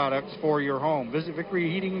best products for your home. Visit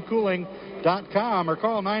victoryheatingandcooling.com or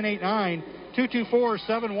call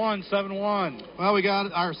 989-224-7171. Well, we got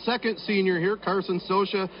our second senior here, Carson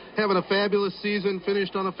Sosha, having a fabulous season,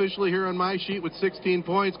 finished unofficially here on my sheet with 16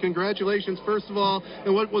 points. Congratulations, first of all.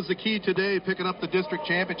 And what was the key today, picking up the district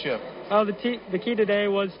championship? The key today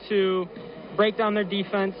was to break down their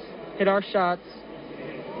defense, hit our shots,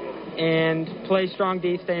 and play strong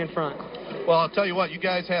D, stay in front. Well, I'll tell you what, you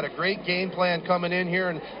guys had a great game plan coming in here,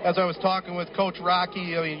 and as I was talking with Coach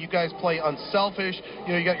Rocky, I mean, you guys play unselfish.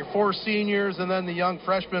 You know, you got your 4 seniors and then the young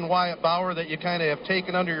freshman Wyatt Bauer that you kind of have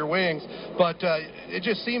taken under your wings, but it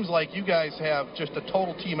just seems like you guys have just a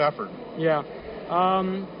total team effort. Yeah.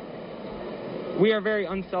 We are very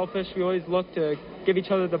unselfish. We always look to give each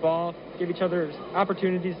other the ball, give each other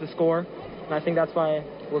opportunities to score, and I think that's why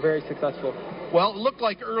we're very successful. Well, it looked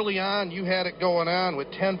like early on you had it going on with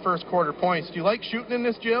 10 first-quarter points. Do you like shooting in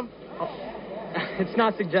this gym? It's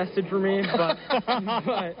not suggested for me, but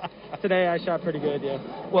today I shot pretty good, yeah.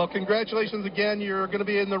 Well, congratulations again. You're going to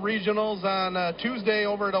be in the regionals on Tuesday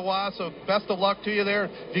over at Owasso. Best of luck to you there.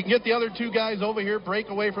 If you can get the other 2 guys over here, break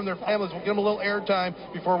away from their families, we'll give them a little airtime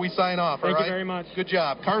before we sign off. Thank all right? you very much. Good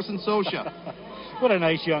job. Carson Sosha. What a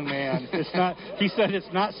nice young man. It's not. He said it's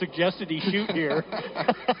not suggested he shoot here.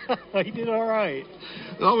 He did all right.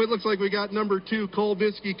 Oh, it looks like we got number 2, Cole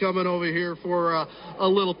Biskey, coming over here for a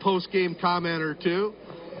little post-game comment or two.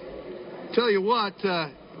 Tell you what,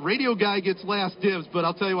 radio guy gets last dibs, but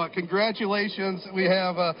I'll tell you what, congratulations. We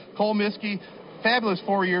have Cole Biskey, fabulous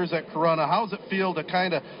 4 years at Corunna. How's it feel to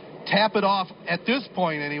kind of tap it off, at this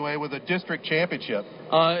point anyway, with a district championship?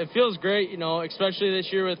 It feels great, you know, especially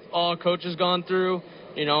this year with all coaches gone through.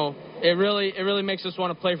 You know, it really makes us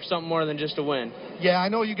want to play for something more than just a win. Yeah, I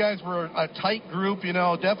know you guys were a tight group, you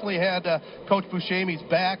know, definitely had Coach Buscemi's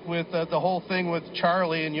back with the whole thing with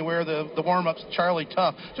Charlie, and you wear the warm-ups Charlie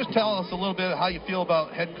Tough. Just tell us a little bit how you feel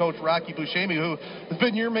about head coach Rocky Buscemi, who has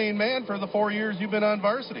been your main man for the 4 years you've been on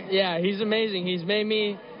varsity. Yeah, he's amazing. He's made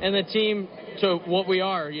me and the team to what we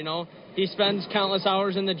are, you know. He spends countless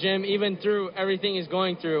hours in the gym, even through everything he's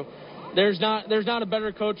going through. There's not a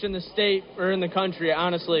better coach in the state or in the country,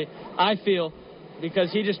 honestly, I feel,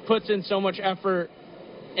 because he just puts in so much effort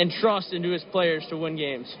and trust into his players to win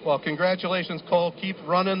games. Well, congratulations, Cole. Keep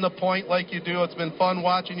running the point like you do. It's been fun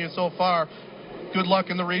watching you so far. Good luck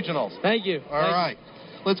in the regionals. Thank you. All right.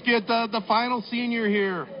 Let's get the final senior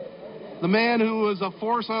here. The man who was a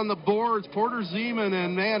force on the boards, Porter Zeman.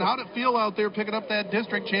 And, man, how'd it feel out there picking up that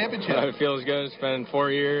district championship? It feels good. It's been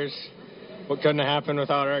 4 years. What couldn't have happened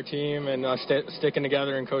without our team and sticking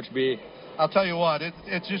together and Coach B. I'll tell you what,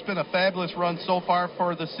 it's just been a fabulous run so far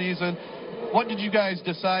for the season. What did you guys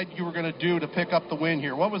decide you were going to do to pick up the win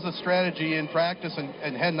here? What was the strategy in practice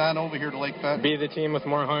and heading on over here to Lake Fenton? Be the team with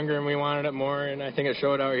more hunger, and we wanted it more, and I think it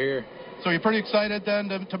showed out here. So you're pretty excited then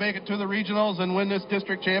to make it to the regionals and win this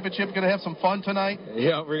district championship? Going to have some fun tonight?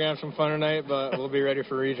 Yeah, we're going to have some fun tonight, but we'll be ready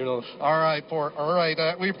for regionals. All right, Port. All right,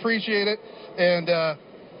 we appreciate it, and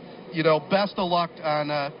you know, best of luck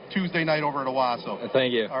on Tuesday night over at Owasso.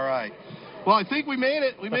 Thank you. All right. Well, I think we made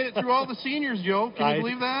it. We made it through all the seniors, Joe. Can you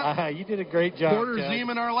believe that? You did a great job. Porter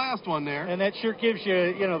Zeman, our last one there. And that sure gives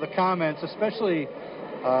you, you know, the comments, especially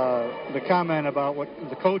the comment about what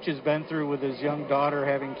the coach has been through with his young daughter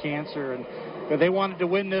having cancer. And they wanted to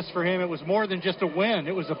win this for him. It was more than just a win.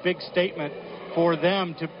 It was a big statement for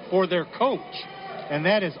them, for their coach. And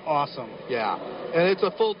that is awesome. Yeah. And it's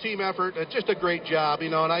a full team effort. It's just a great job, you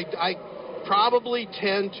know. And I probably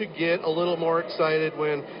tend to get a little more excited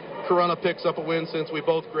when Corunna picks up a win, since we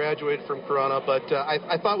both graduated from Corunna. But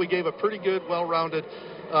I thought we gave a pretty good, well-rounded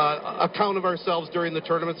account of ourselves during the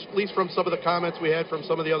tournaments, at least from some of the comments we had from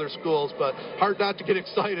some of the other schools. But hard not to get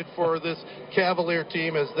excited for this Cavalier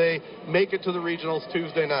team as they make it to the regionals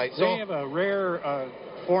Tuesday night. They have a rare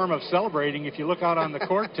form of celebrating. If you look out on the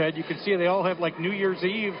court, Ted, you can see they all have like New Year's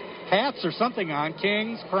Eve hats or something on,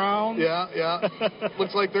 kings, crowns. Yeah.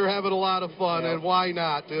 Looks like they're having a lot of fun, and why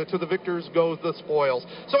not? To the victors goes the spoils.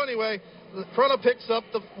 So anyway, Corunna picks up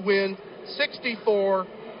the win,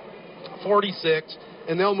 64-46.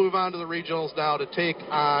 and they'll move on to the regionals now to take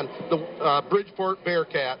on the Bridgeport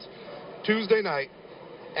Bearcats Tuesday night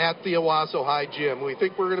at the Owasso High Gym. We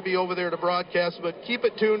think we're going to be over there to broadcast, but keep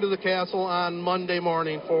it tuned to the Castle on Monday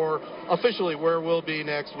morning for officially where we'll be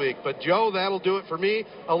next week. But, Joe, that'll do it for me.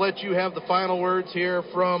 I'll let you have the final words here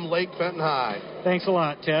from Lake Fenton High. Thanks a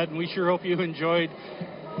lot, Ted, and we sure hope you enjoyed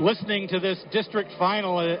listening to this district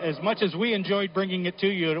final as much as we enjoyed bringing it to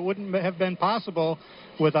you. It wouldn't have been possible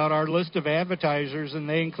without our list of advertisers, and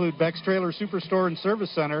they include Beck's Trailer Superstore and Service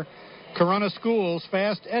Center, Corunna Schools,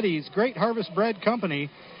 Fast Eddie's, Great Harvest Bread Company,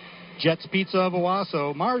 Jets Pizza of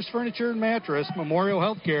Owasso, Mars Furniture and Mattress, Memorial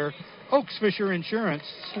Healthcare, Oaks Fisher Insurance,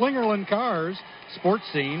 Slingerland Cars, Sports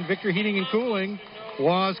Scene, Victor Heating and Cooling,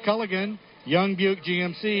 Waz Culligan, Young Buick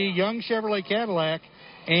GMC, Young Chevrolet Cadillac,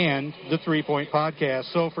 and the 3 Point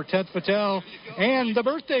Podcast. So for Ted Patel and the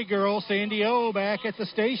birthday girl, Sandy O, back at the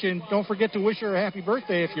station, don't forget to wish her a happy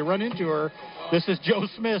birthday if you run into her. This is Joe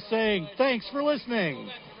Smith saying thanks for listening.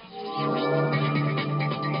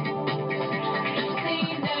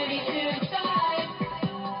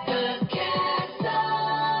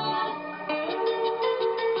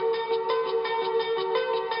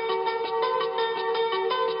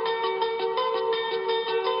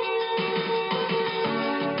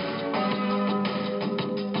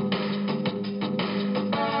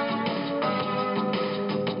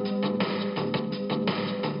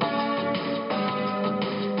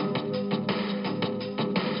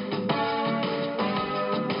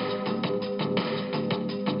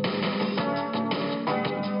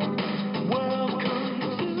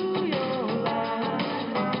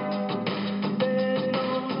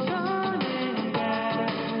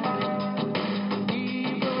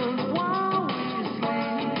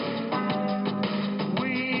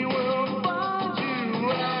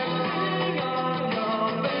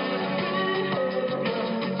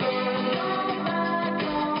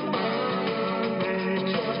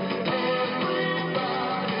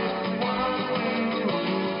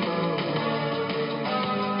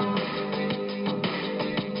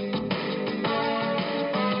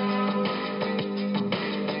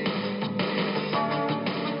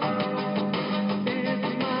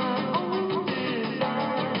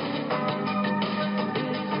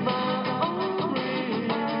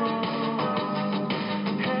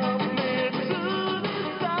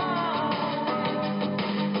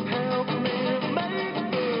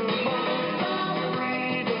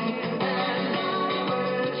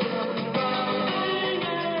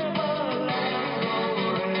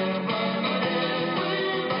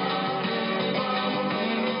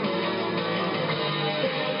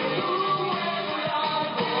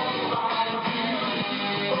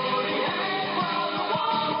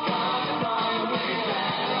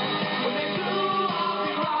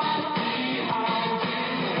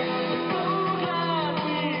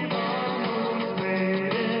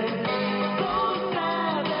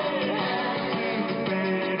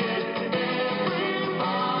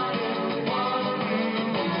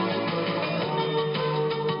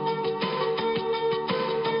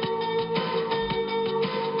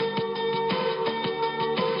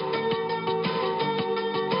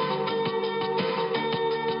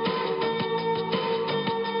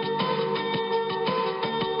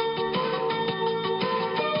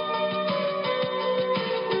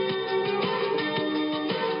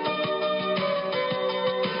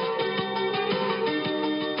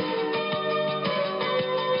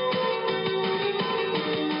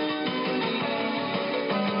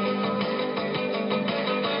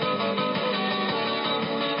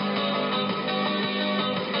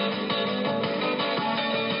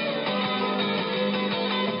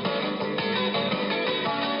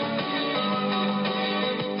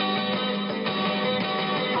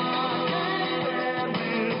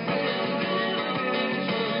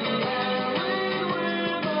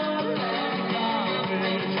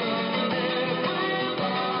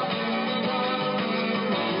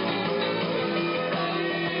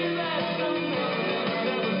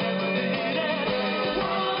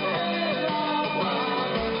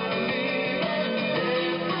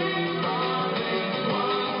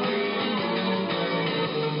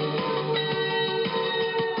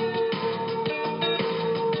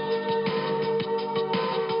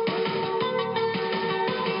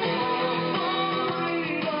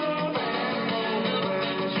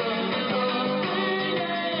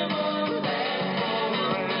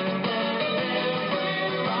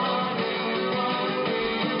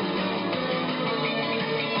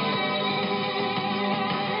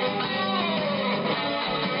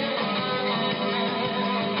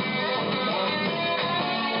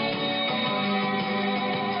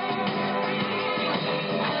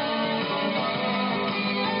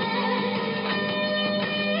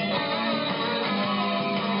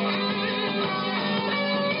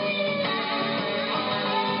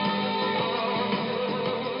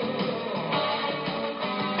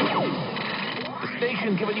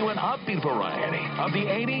 station giving you an upbeat variety of the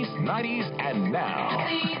 80s, 90s, and now.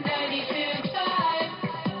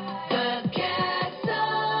 The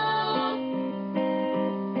Castle.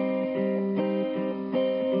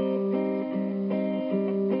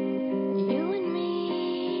 You and me,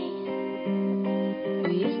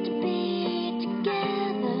 we used to be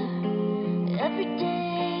together every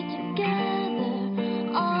day, together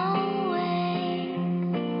always.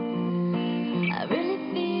 I really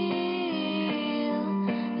feel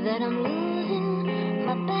that I'm losing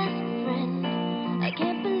my best friend. I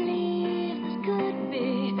can't believe this could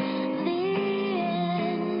be the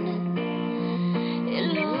end. It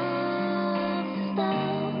looks as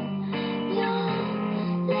though you're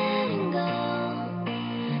letting go,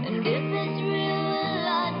 and if it's real, well,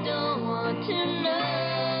 I don't want to know.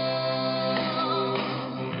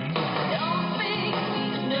 Don't make me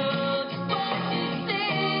know just what you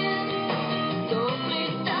said, so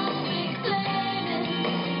please stop explaining.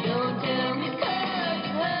 Don't tell me 'cause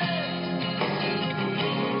it hurts.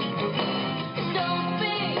 Don't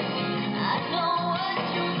think I know what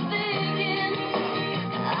you're thinking.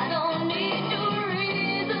 I don't need your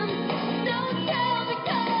reason. Don't tell me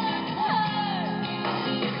 'cause it hurts.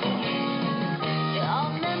 Your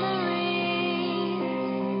memories,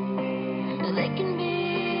 they can be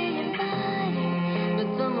inviting, but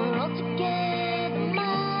some are altogether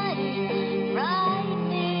mighty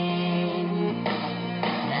frightening.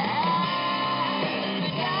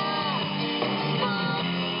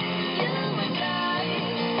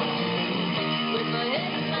 With my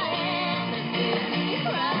head in my hand, that gives me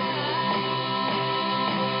cry.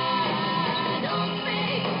 Don't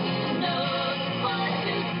think I know what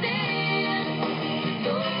you said,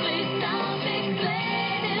 so please stop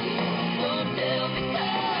explaining. Don't tell me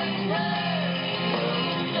 'cause it hurts.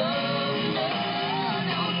 No, no,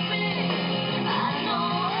 don't think I know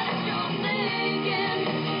what you're thinking,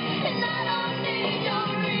 and I don't need your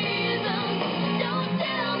reason. Don't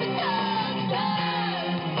tell me 'cause it hurts.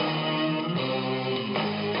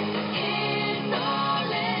 It's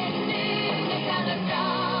all ending. You gotta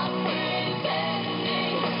stop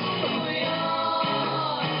pretending who you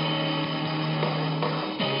are.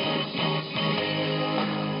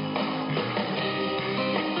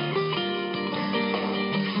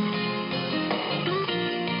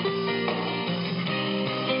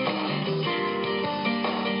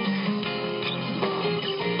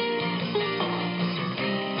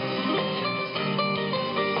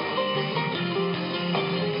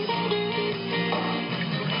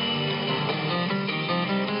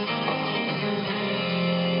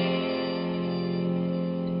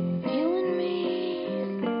 You and me,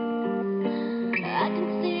 I can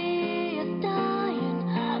see us dying,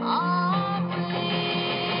 aren't we?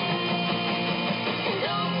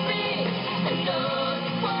 Don't think I know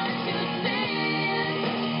just what you said,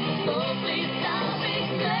 so please stop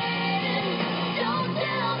explaining. Don't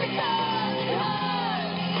tell me 'cause it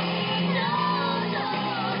hurts. No, no,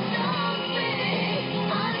 don't think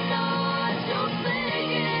I know what you're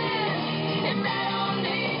thinking, and I don't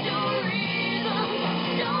need your reason.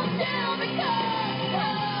 Don't tell me 'cause it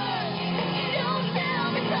hurts. Don't tell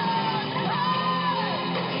me 'cause it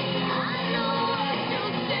hurts. I know what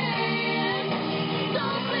you're saying, so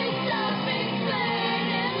please stop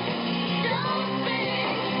explaining. Don't think,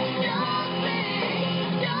 don't think,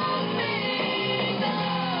 don't think, no.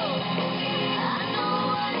 I know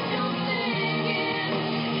what you're thinking,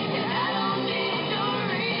 and I don't need your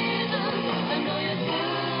reason. I know you're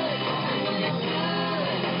good, I know you're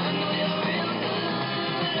good, I know you're real good.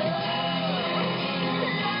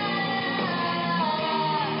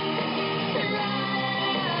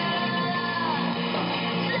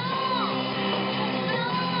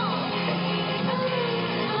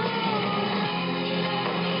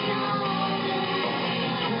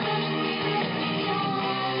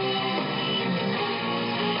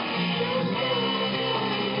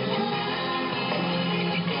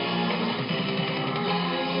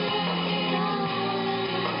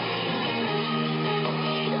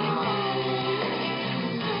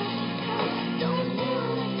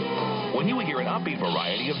 When you hear an upbeat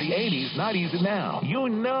variety of the 80s, 90s, and now, you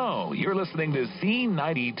know you're listening to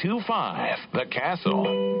Z92.5, The Castle.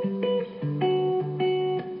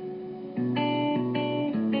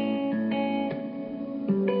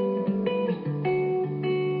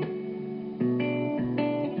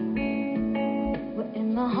 We're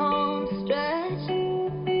in the home stretch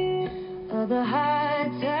of the high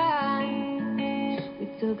time. We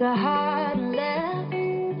took a hard left,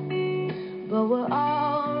 but we're all